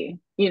see.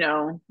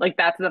 Like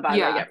that's the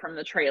vibe I get from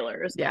the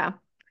trailers. Yeah.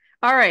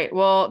 All right.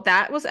 Well,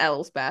 that was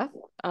Elsbeth.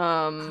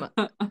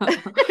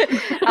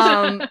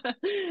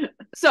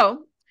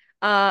 So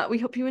we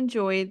hope you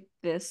enjoyed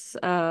this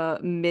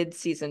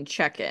mid-season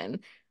check-in.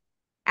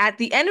 At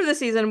the end of the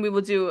season, we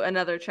will do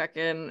another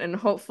check-in, and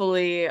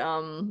hopefully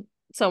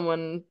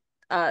someone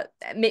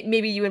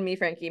maybe you and me,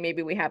 Frankie,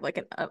 maybe we have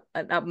like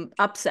an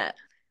upset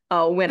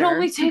winner. It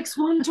only takes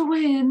one to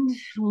win.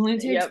 It only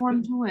takes Yep.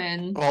 one to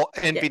win. Well,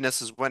 and Yeah.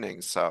 Venus is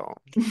winning, so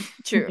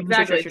True.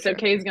 Exactly. True. So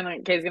Kay's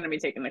gonna be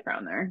taking the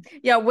crown there.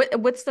 Yeah,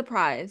 what's the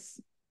prize?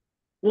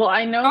 Well,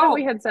 I know that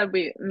we had said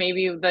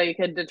maybe they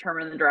could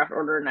determine the draft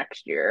order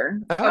next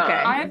year. Okay.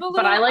 I have a little.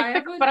 but I like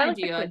have the an but I like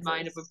idea the in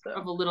mind quizzes,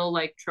 of a little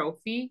like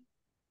trophy.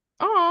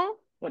 Oh,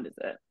 what is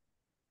it?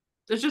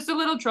 There's just a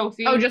little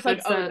trophy. Oh, just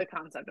like that's the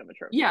concept of a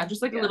trophy. yeah,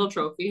 just like a little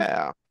trophy.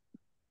 yeah.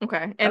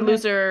 okay. And Okay.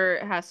 loser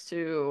has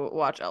to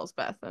watch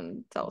Elsbeth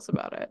and tell us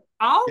about it.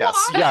 I'll Yes,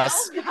 watch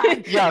yes.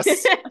 Elsbeth. Yes.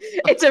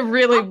 It's a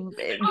really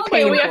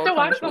Okay, we have painful to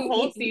watch the punishment.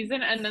 whole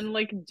season and then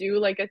like do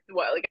like a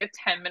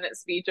 10-minute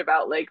speech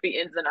about like the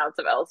ins and outs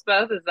of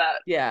Elsbeth. Is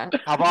that Yeah.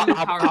 How about Really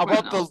how PowerPoint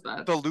about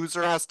Elsbeth. the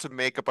loser has to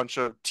make a bunch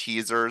of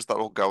teasers that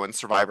will go in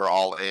Survivor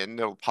All In.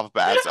 It'll pop up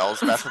as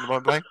Elsbeth in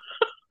one way.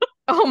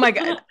 Oh my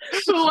God.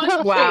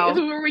 Wow. Wait,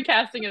 who are we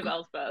casting as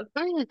Elsbeth?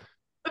 The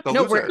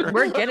No, loser.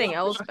 we're getting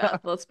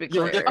Elsbeth. Let's be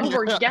clear.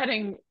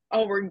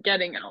 Oh, we're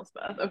getting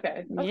Elspeth.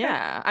 Okay.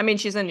 Yeah. I mean,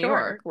 she's in New Sure.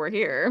 York. We're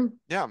here.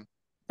 Yeah.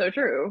 So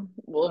true.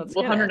 We'll Let's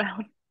hunt her get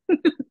down.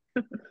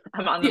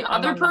 I'm on The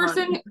I'm other on the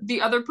person, hunt.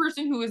 the other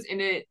person who was in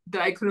it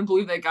that I couldn't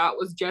believe they got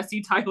was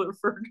Jesse Tyler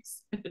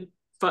Ferguson.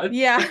 But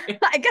Yeah,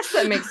 I guess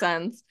that makes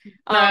sense.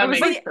 That But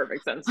makes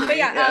perfect sense to But me.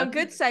 yeah,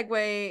 good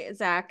segue,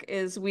 Zach,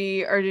 is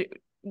we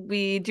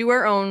do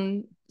our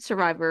own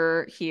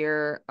Survivor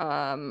here,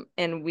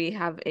 and we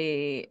have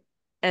a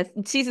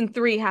season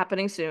 3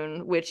 happening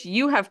soon, which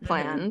you have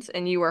planned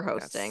and you are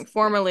hosting. Yes.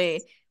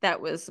 Formerly, that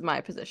was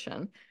my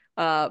position.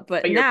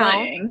 But you're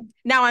playing.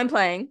 now I'm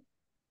playing,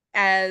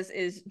 as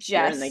is You're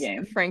Jess. in the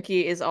game.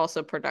 Frankie is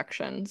also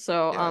production.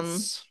 So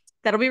Yes.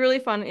 that'll be really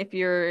fun if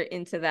you're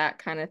into that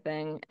kind of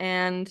thing.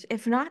 And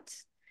if not,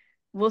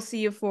 we'll see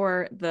you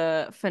for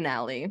the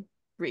finale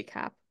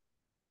recap.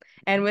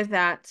 And with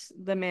that,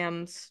 the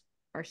ma'ams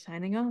are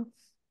signing off.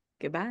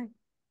 Goodbye.